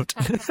episode.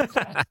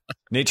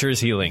 Nature is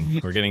healing.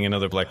 We're getting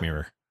another Black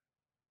Mirror.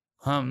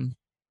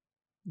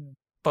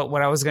 But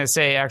what I was going to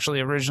say,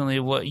 actually, originally,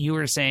 what you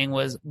were saying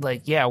was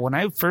like, yeah, when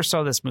I first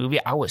saw this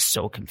movie, I was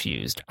so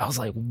confused. I was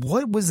like,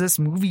 what was this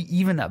movie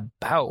even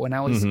about? When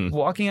I was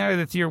walking out of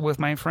the theater with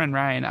my friend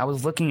Ryan, I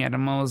was looking at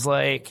him. I was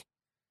like,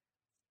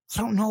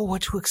 I don't know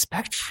what to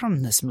expect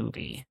from this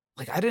movie.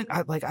 Like, I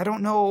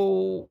don't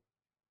know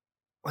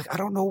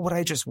what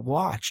I just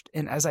watched.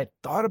 And as I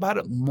thought about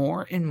it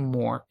more and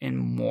more and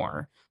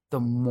more, the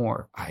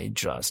more I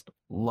just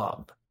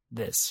love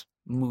this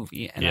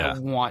movie, and I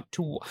want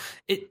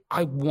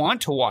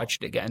to watch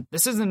it again.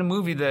 This isn't a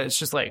movie that it's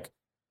just like,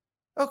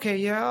 okay,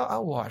 yeah,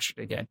 I'll watch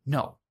it again.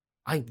 No,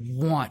 I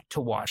want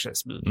to watch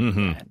this movie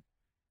again.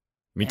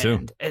 Me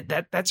too.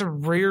 And that's a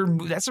rare.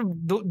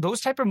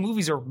 Those type of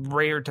movies are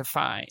rare to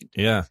find.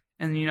 Yeah.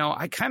 And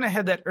I kind of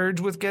had that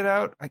urge with Get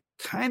Out. I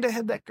kind of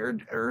had that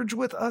urge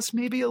with Us,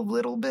 maybe a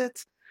little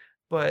bit,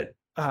 but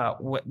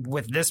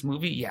with this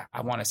movie, yeah,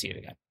 I want to see it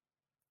again.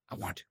 I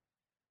want to.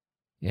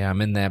 Yeah,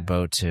 I'm in that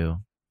boat too.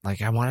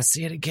 Like, I want to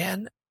see it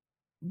again,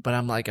 but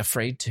I'm like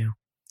afraid to.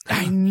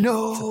 I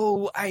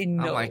know. I'm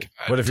like,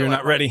 what if you're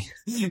not ready?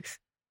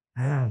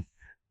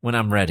 When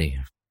I'm ready,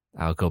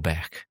 I'll go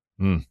back.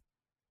 I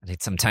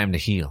need some time to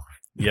heal.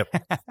 Yep.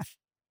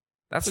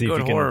 That's a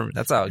good horror.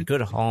 That's a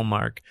good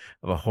hallmark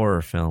of a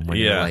horror film when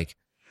you're like,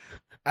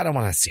 I don't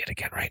want to see it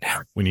again right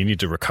now. When you need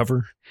to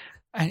recover.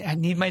 I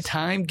need my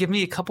time. Give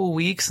me a couple of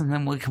weeks and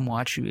then we can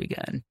watch you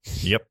again.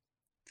 Yep.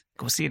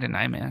 Go see it in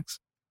IMAX.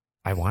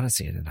 I want to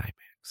see it in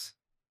IMAX.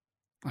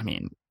 I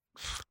mean,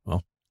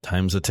 well,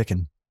 time's a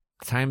ticking.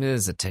 Time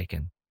is a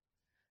ticking.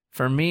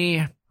 For me,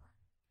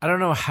 I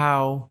don't know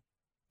how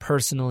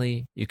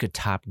personally you could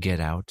top Get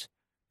Out,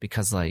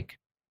 because like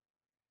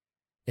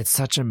it's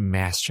such a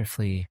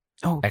masterfully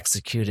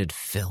executed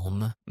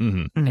film.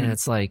 And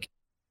it's like,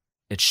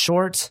 it's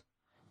short,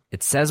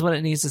 it says what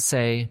it needs to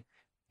say,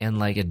 and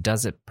like it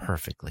does it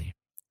perfectly.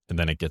 And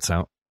then it gets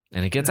out.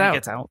 And it gets out.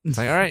 It's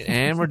like, all right,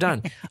 and we're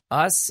done.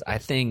 Us, I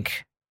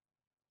think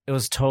it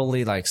was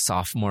totally like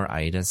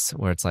sophomore-itis,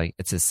 where it's like,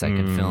 it's his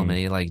second film, and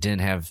he like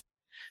didn't have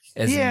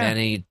as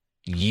many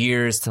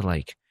years to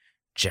like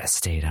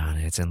gestate on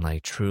it and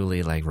like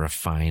truly like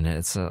refine it.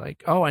 It's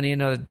like, oh, I need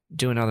to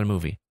do another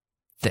movie.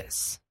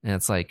 This. And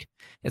it's like,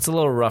 it's a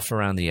little rough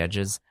around the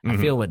edges. I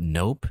feel with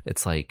Nope,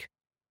 it's like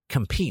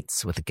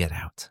competes with Get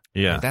Out.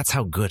 Yeah. Like, that's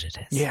how good it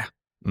is. Yeah.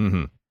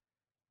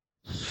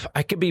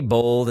 I could be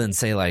bold and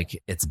say like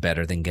it's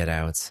better than Get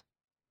Out.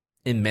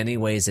 In many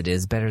ways it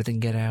is better than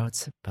Get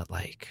Out, but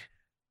like,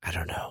 I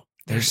don't know.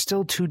 There's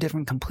still two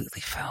different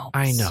completely films.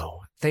 I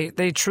know.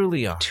 They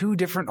truly are. Two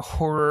different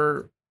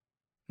horror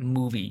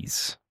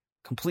movies.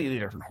 Completely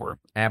different horror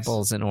movies.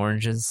 Apples and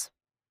oranges.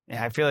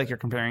 Yeah, I feel like you're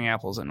comparing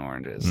apples and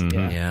oranges.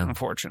 Yeah.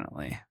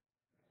 Unfortunately.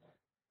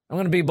 I'm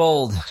going to be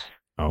bold.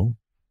 Oh.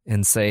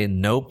 And say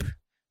Nope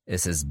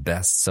is his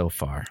best so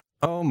far.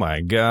 Oh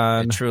my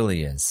God. It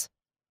truly is.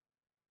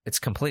 It's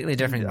completely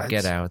different than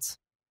Get Out.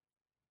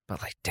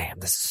 But like, damn,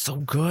 this is so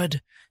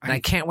good. And I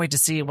can't wait to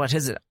see what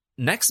his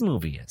next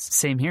movie is.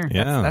 Same here.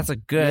 Yeah. That's a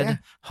good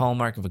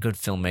hallmark of a good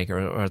filmmaker.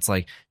 Or it's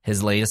like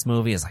his latest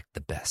movie is like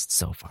the best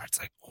so far. It's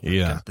like, oh my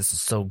God, this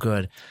is so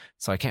good.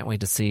 So I can't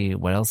wait to see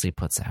what else he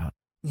puts out.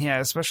 Yeah,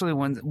 especially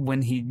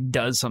when he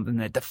does something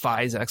that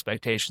defies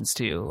expectations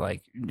too.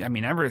 Like, I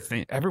mean,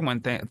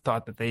 everyone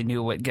thought that they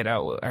knew what Get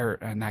Out or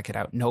not Get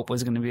Out, Nope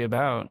was going to be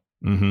about.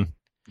 Mm-hmm.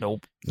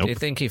 Nope. Do you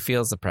think he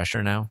feels the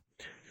pressure now?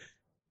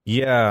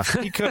 Yeah,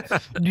 he could.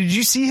 Did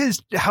you see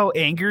how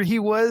angry he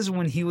was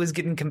when he was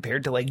getting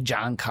compared to like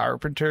John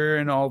Carpenter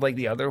and all like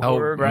the other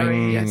horror?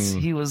 Right. Yes,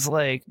 he was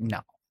like,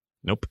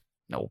 Nope.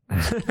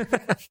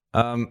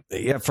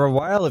 Yeah, for a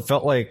while it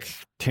felt like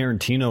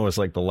Tarantino was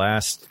like the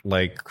last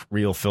like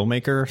real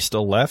filmmaker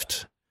still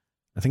left.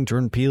 I think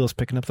Jordan Peele is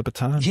picking up the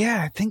baton.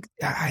 Yeah, I think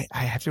I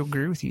have to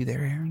agree with you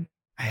there, Aaron.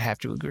 I have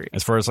to agree.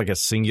 As far as like a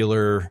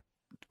singular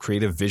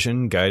creative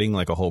vision guiding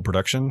like a whole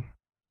production,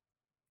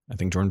 I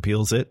think Jordan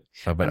Peele's it.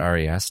 How about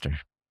Ari Aster?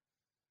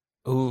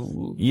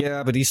 Ooh.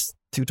 Yeah, but he's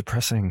too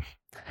depressing.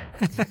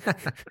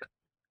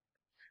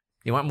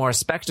 You want more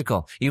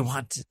spectacle. You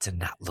want it to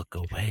not look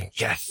away.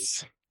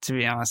 Yes. To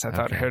be honest, I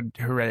thought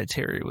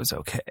Hereditary was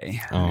okay.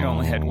 It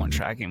only had one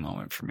tracking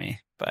moment for me.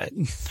 But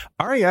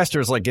Ari Aster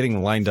is like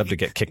getting lined up to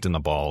get kicked in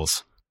the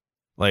balls.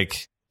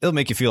 Like, it'll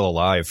make you feel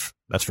alive,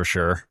 that's for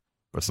sure.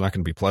 But it's not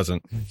going to be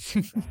pleasant.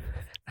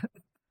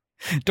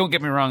 Don't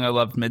get me wrong, I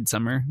loved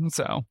Midsummer.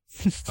 So.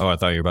 Oh, I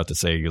thought you were about to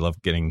say you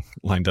love getting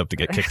lined up to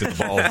get kicked in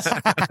the balls.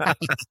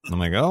 I'm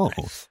like, oh,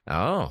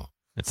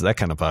 it's that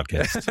kind of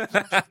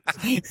podcast.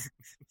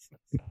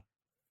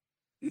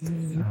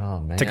 Oh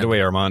man! Take it away,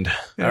 Armand.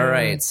 All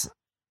right.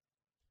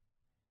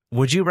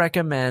 Would you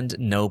recommend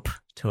Nope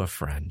to a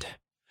friend?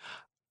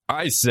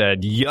 I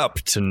said yup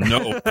to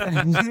Nope.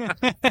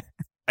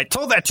 I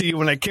told that to you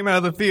when I came out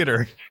of the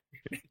theater.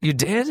 You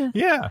did?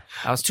 Yeah.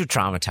 I was too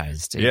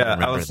traumatized to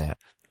remember that.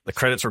 The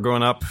credits were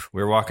going up.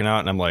 We were walking out,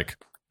 and I'm like,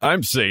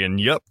 I'm saying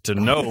yup to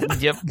Nope.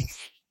 Yep.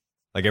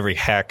 Like every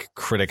hack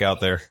critic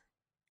out there.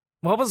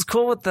 What was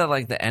cool with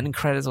the end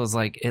credits was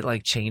like it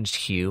like changed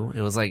hue.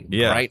 It was like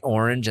bright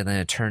orange and then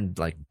it turned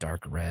like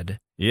dark red.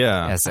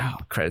 Yeah. As the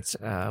credits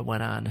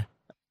went on.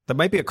 That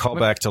might be a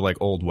callback to like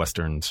old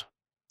westerns.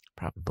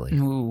 Probably.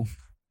 Ooh.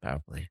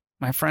 Probably.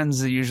 My friends,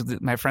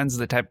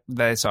 the type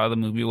that I saw the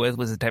movie with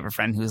was the type of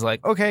friend who's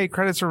like, okay,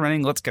 credits are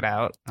running, let's get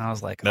out. And I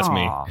was like, that's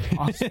me. I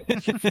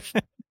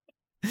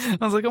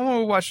was like, I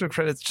want to watch the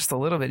credits just a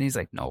little bit. And he's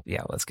like, nope,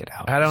 yeah, let's get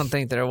out. I don't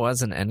think there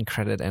was an end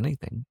credit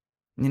anything.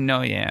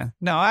 No, yeah.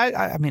 No,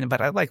 I mean,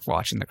 but I like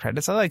watching the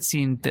credits. I like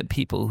seeing the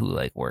people who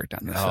like worked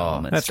on the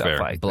film and stuff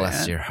like that.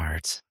 Bless your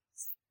heart.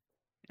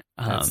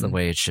 That's the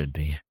way it should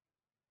be.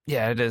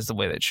 Yeah, it is the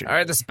way that it should be. All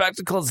right, the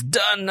spectacle's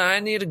done. I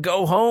need to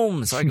go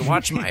home so I can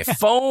watch my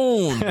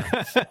phone.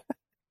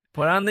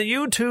 Put on the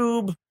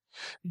YouTube.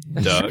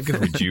 Doug,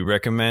 would you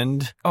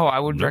recommend? Oh, I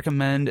would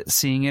recommend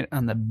seeing it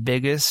on the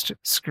biggest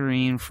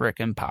screen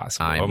frickin'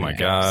 possible. IMAX. Oh my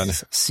God.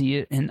 See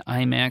it in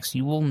IMAX.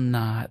 You will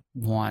not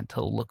want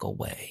to look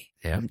away.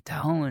 Yeah. I'm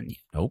telling you.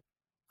 Nope.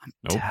 I'm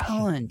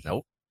telling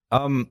you.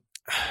 Nope.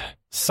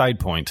 Side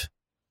point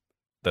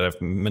that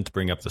I've meant to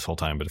bring up this whole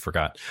time, but I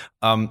forgot.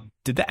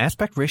 Did the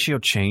aspect ratio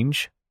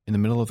change in the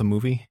middle of the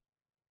movie?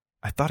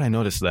 I thought I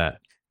noticed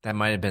that. That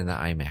might have been the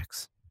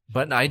IMAX.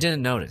 But I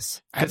didn't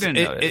notice. I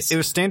didn't notice. It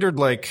was standard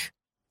like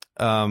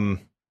CinemaScope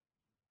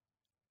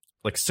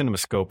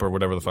or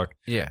whatever the fuck.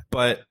 Yeah.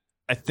 But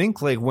I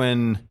think like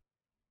when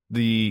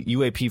the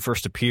UAP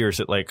first appears,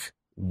 it like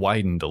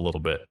widened a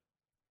little bit.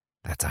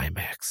 That's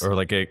IMAX. Or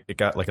like it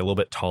got like a little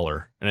bit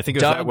taller. And I think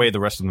it was that way the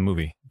rest of the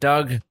movie.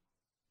 Doug,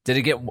 did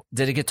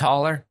it get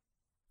taller?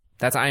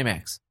 That's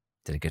IMAX.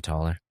 Did it get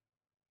taller?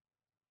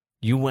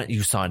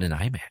 You saw it in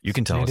IMAX. You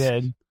can tell I us.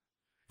 did.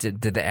 Did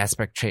the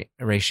aspect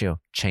ratio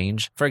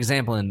change? For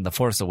example, in The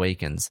Force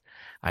Awakens,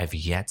 I've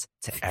yet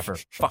to ever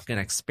fucking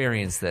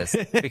experience this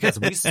because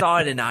we saw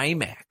it in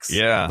IMAX.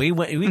 Yeah.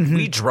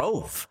 We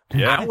drove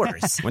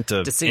hours. Went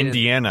to see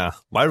Indiana.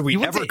 Why did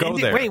we ever go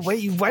there?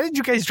 Wait, why did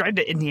you guys drive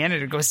to Indiana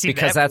to go see that?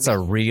 Because that's a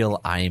real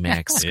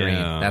IMAX screen.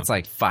 Yeah. That's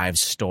like 5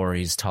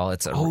 stories tall.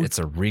 It's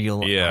a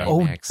real IMAX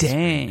Oh,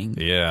 screen. dang.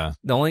 Yeah.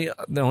 The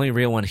only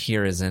real one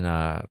here is in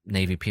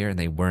Navy Pier, and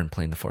they weren't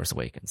playing The Force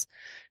Awakens.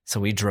 So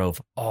we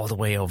drove all the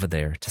way over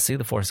there to see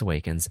The Force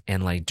Awakens.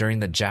 And like during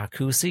the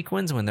Jakku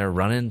sequence, when they're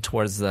running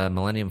towards the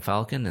Millennium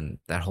Falcon and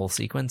that whole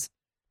sequence,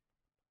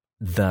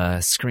 the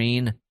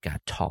screen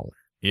got taller.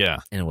 Yeah.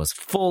 And it was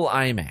full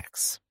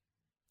IMAX.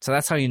 So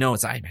that's how you know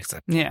it's IMAX.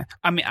 Yeah.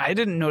 I mean, I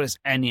didn't notice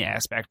any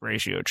aspect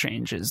ratio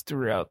changes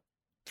throughout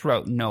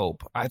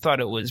Nope. I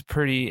thought it was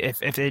pretty,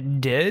 if it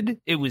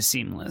did, it was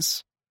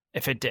seamless.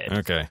 If it did.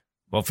 Okay.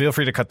 Well, feel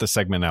free to cut this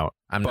segment out.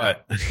 I'm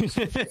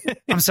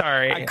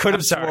sorry. I could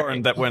have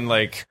sworn that when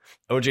like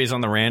OJ's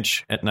on the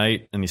ranch at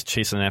night and he's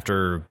chasing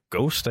after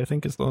Ghost, I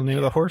think is the name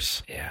of the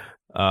horse. Yeah.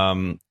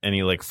 And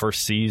he like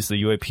first sees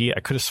the UAP. I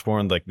could have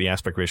sworn like the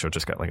aspect ratio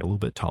just got like a little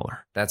bit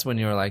taller. That's when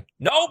you were like,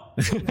 nope.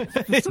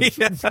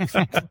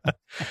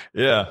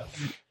 Yeah.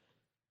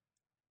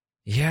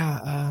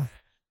 Yeah.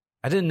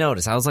 I didn't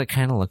notice. I was like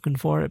kind of looking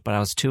for it, but I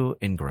was too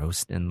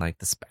engrossed in like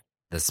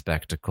the the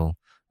spectacle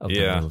of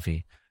Yeah. the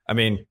movie. I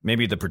mean,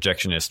 maybe the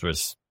projectionist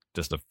was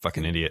just a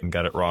fucking idiot and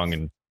got it wrong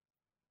and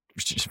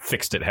just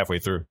fixed it halfway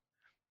through.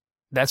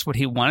 That's what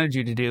he wanted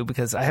you to do,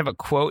 because I have a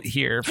quote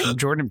here from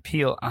Jordan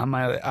Peele on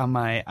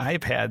my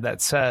iPad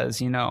that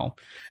says,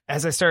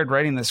 as I started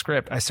writing the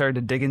script, I started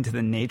to dig into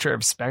the nature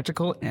of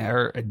spectacle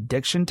or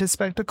addiction to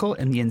spectacle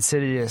and the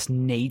insidious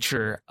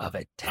nature of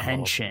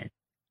attention.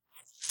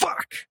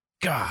 Fuck.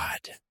 God.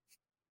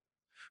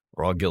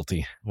 We're all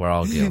guilty. We're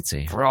all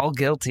guilty. We're all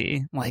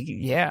guilty. Like,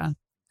 yeah.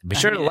 Be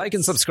sure to like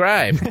and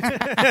subscribe.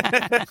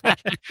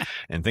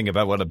 And think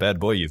about what a bad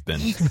boy you've been.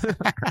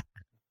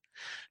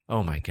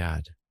 Oh, my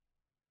God.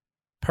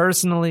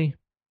 Personally,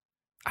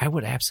 I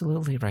would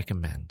absolutely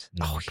recommend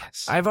Nope. Oh,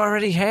 yes. I've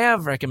already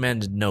have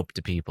recommended Nope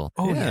to people.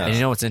 Oh, yeah. And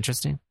you know what's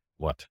interesting?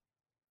 What?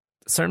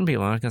 Certain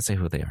people, I'm not going to say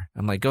who they are.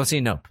 I'm like, go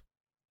see Nope.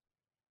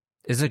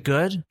 Is it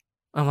good?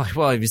 I'm like,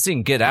 well, have you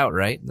seen Get Out,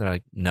 right? They're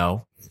like,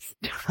 no.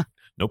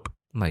 Nope.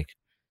 I'm like,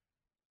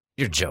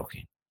 you're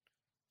joking.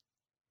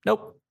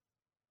 Nope.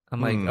 I'm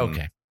like,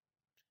 okay.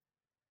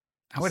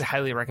 I would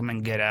highly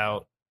recommend Get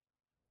Out.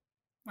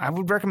 I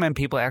would recommend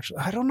people actually,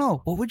 I don't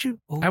know. What would you?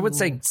 I would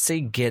say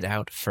Get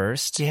Out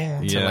first. Yeah.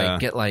 To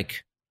get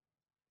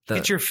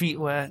get your feet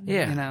wet.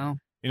 Yeah.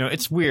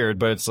 It's weird,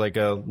 but it's like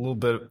a little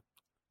bit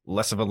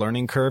less of a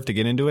learning curve to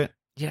get into it.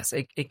 Yes,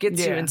 it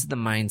gets you into the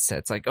mindset.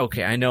 It's like,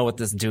 okay, I know what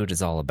this dude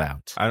is all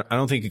about. I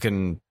don't think you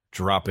can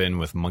drop in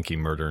with monkey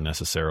murder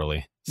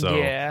necessarily. So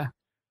yeah,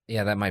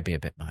 that might be a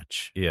bit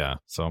much. Yeah,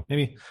 so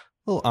maybe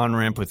a little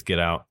on-ramp with Get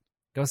Out.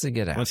 Go see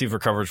Get Out. Once you've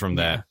recovered from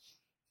that,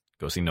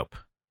 go see Nope.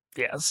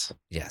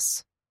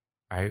 Yes.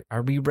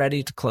 Are we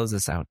ready to close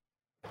this out?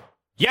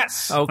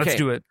 Yes. Okay. Let's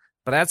do it.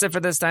 But that's it for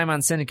this time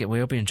on Syndicate. We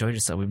hope you enjoyed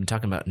yourself. We've been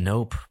talking about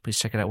Nope. Please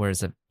check it out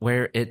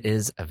where it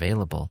is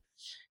available.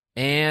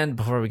 And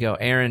before we go,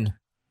 Aaron,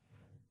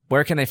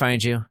 where can they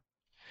find you?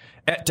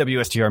 At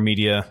WSTR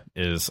Media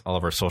is all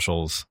of our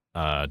socials.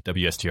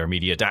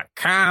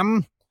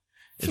 WSTRmedia.com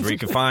is where you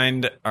can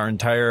find our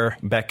entire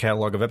back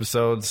catalog of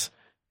episodes.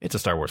 It's a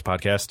Star Wars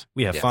podcast.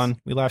 We have fun.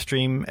 We live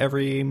stream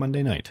every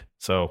Monday night.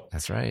 So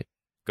that's right.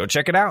 Go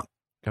check it out.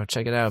 Go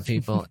check it out,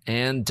 people.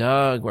 And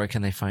Doug, where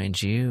can they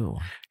find you?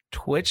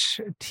 Twitch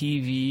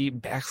TV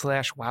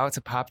 / wow, it's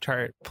a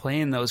Pop-Tart,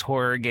 playing those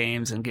horror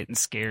games and getting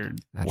scared.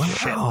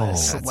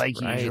 Shitless, That's like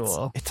right.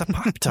 usual. It's a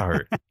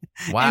Pop-Tart.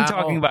 Wow. And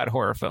talking about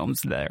horror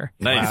films there.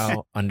 Nice.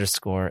 Wow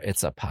 _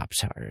 it's a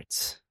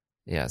Pop-Tart.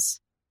 Yes.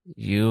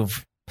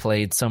 You've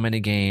played so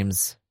many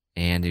games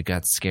and you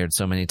got scared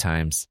so many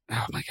times.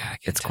 Oh my God.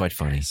 It's quite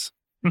funny.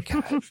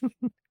 God.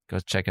 Go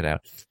check it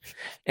out.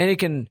 And you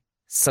can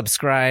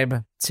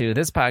subscribe to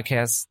this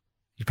podcast.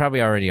 You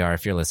probably already are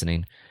if you're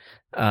listening.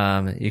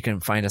 You can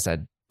find us at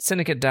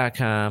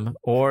syndicate.com,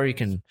 or you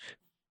can,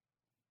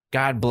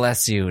 God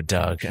bless you,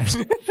 Doug.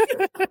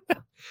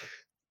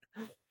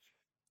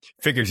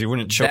 Figures you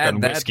wouldn't choke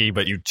on whiskey,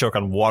 but you choke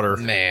on water.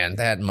 Man,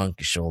 that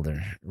monkey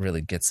shoulder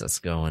really gets us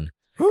going.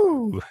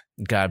 Woo.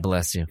 God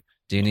bless you.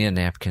 Do you need a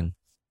napkin?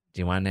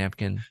 Do you want a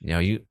napkin?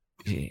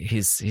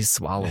 He's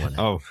swallowing it.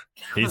 Oh,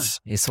 he's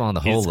swallowing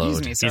the whole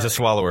load. He's a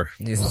swallower.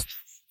 He's,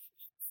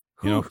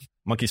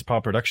 Monkey's Paw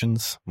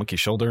Productions, Monkey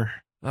Shoulder.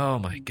 Oh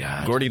my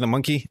God. Gordy the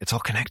Monkey. It's all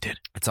connected.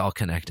 It's all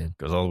connected.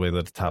 Goes all the way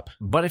to the top.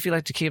 But if you'd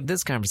like to keep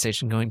this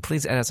conversation going,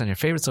 please add us on your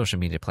favorite social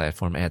media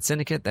platform at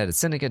Syndicate. That is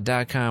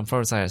syndicate.com /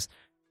 oh,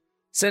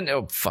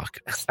 fuck.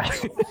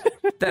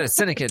 That is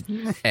Syndicate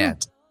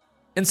at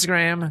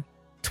Instagram,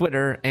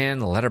 Twitter,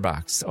 and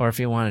Letterboxd. Or if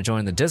you want to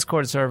join the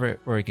Discord server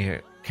where you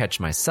can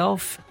catch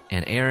myself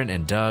and Aaron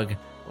and Doug,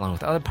 along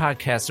with other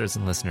podcasters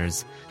and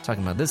listeners,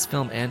 talking about this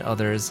film and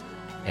others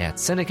at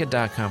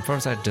syndicate.com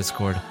 /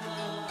 Discord.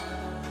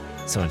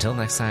 So until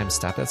next time,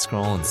 stop that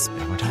scroll and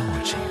spend more time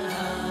watching.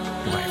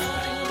 Goodbye,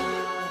 everybody.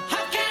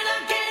 How can I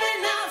get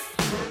enough?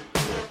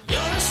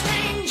 You're a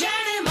strange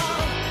animal.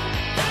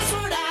 That's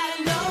what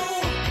I know.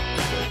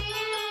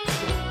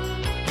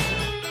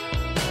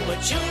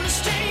 But you're a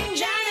strange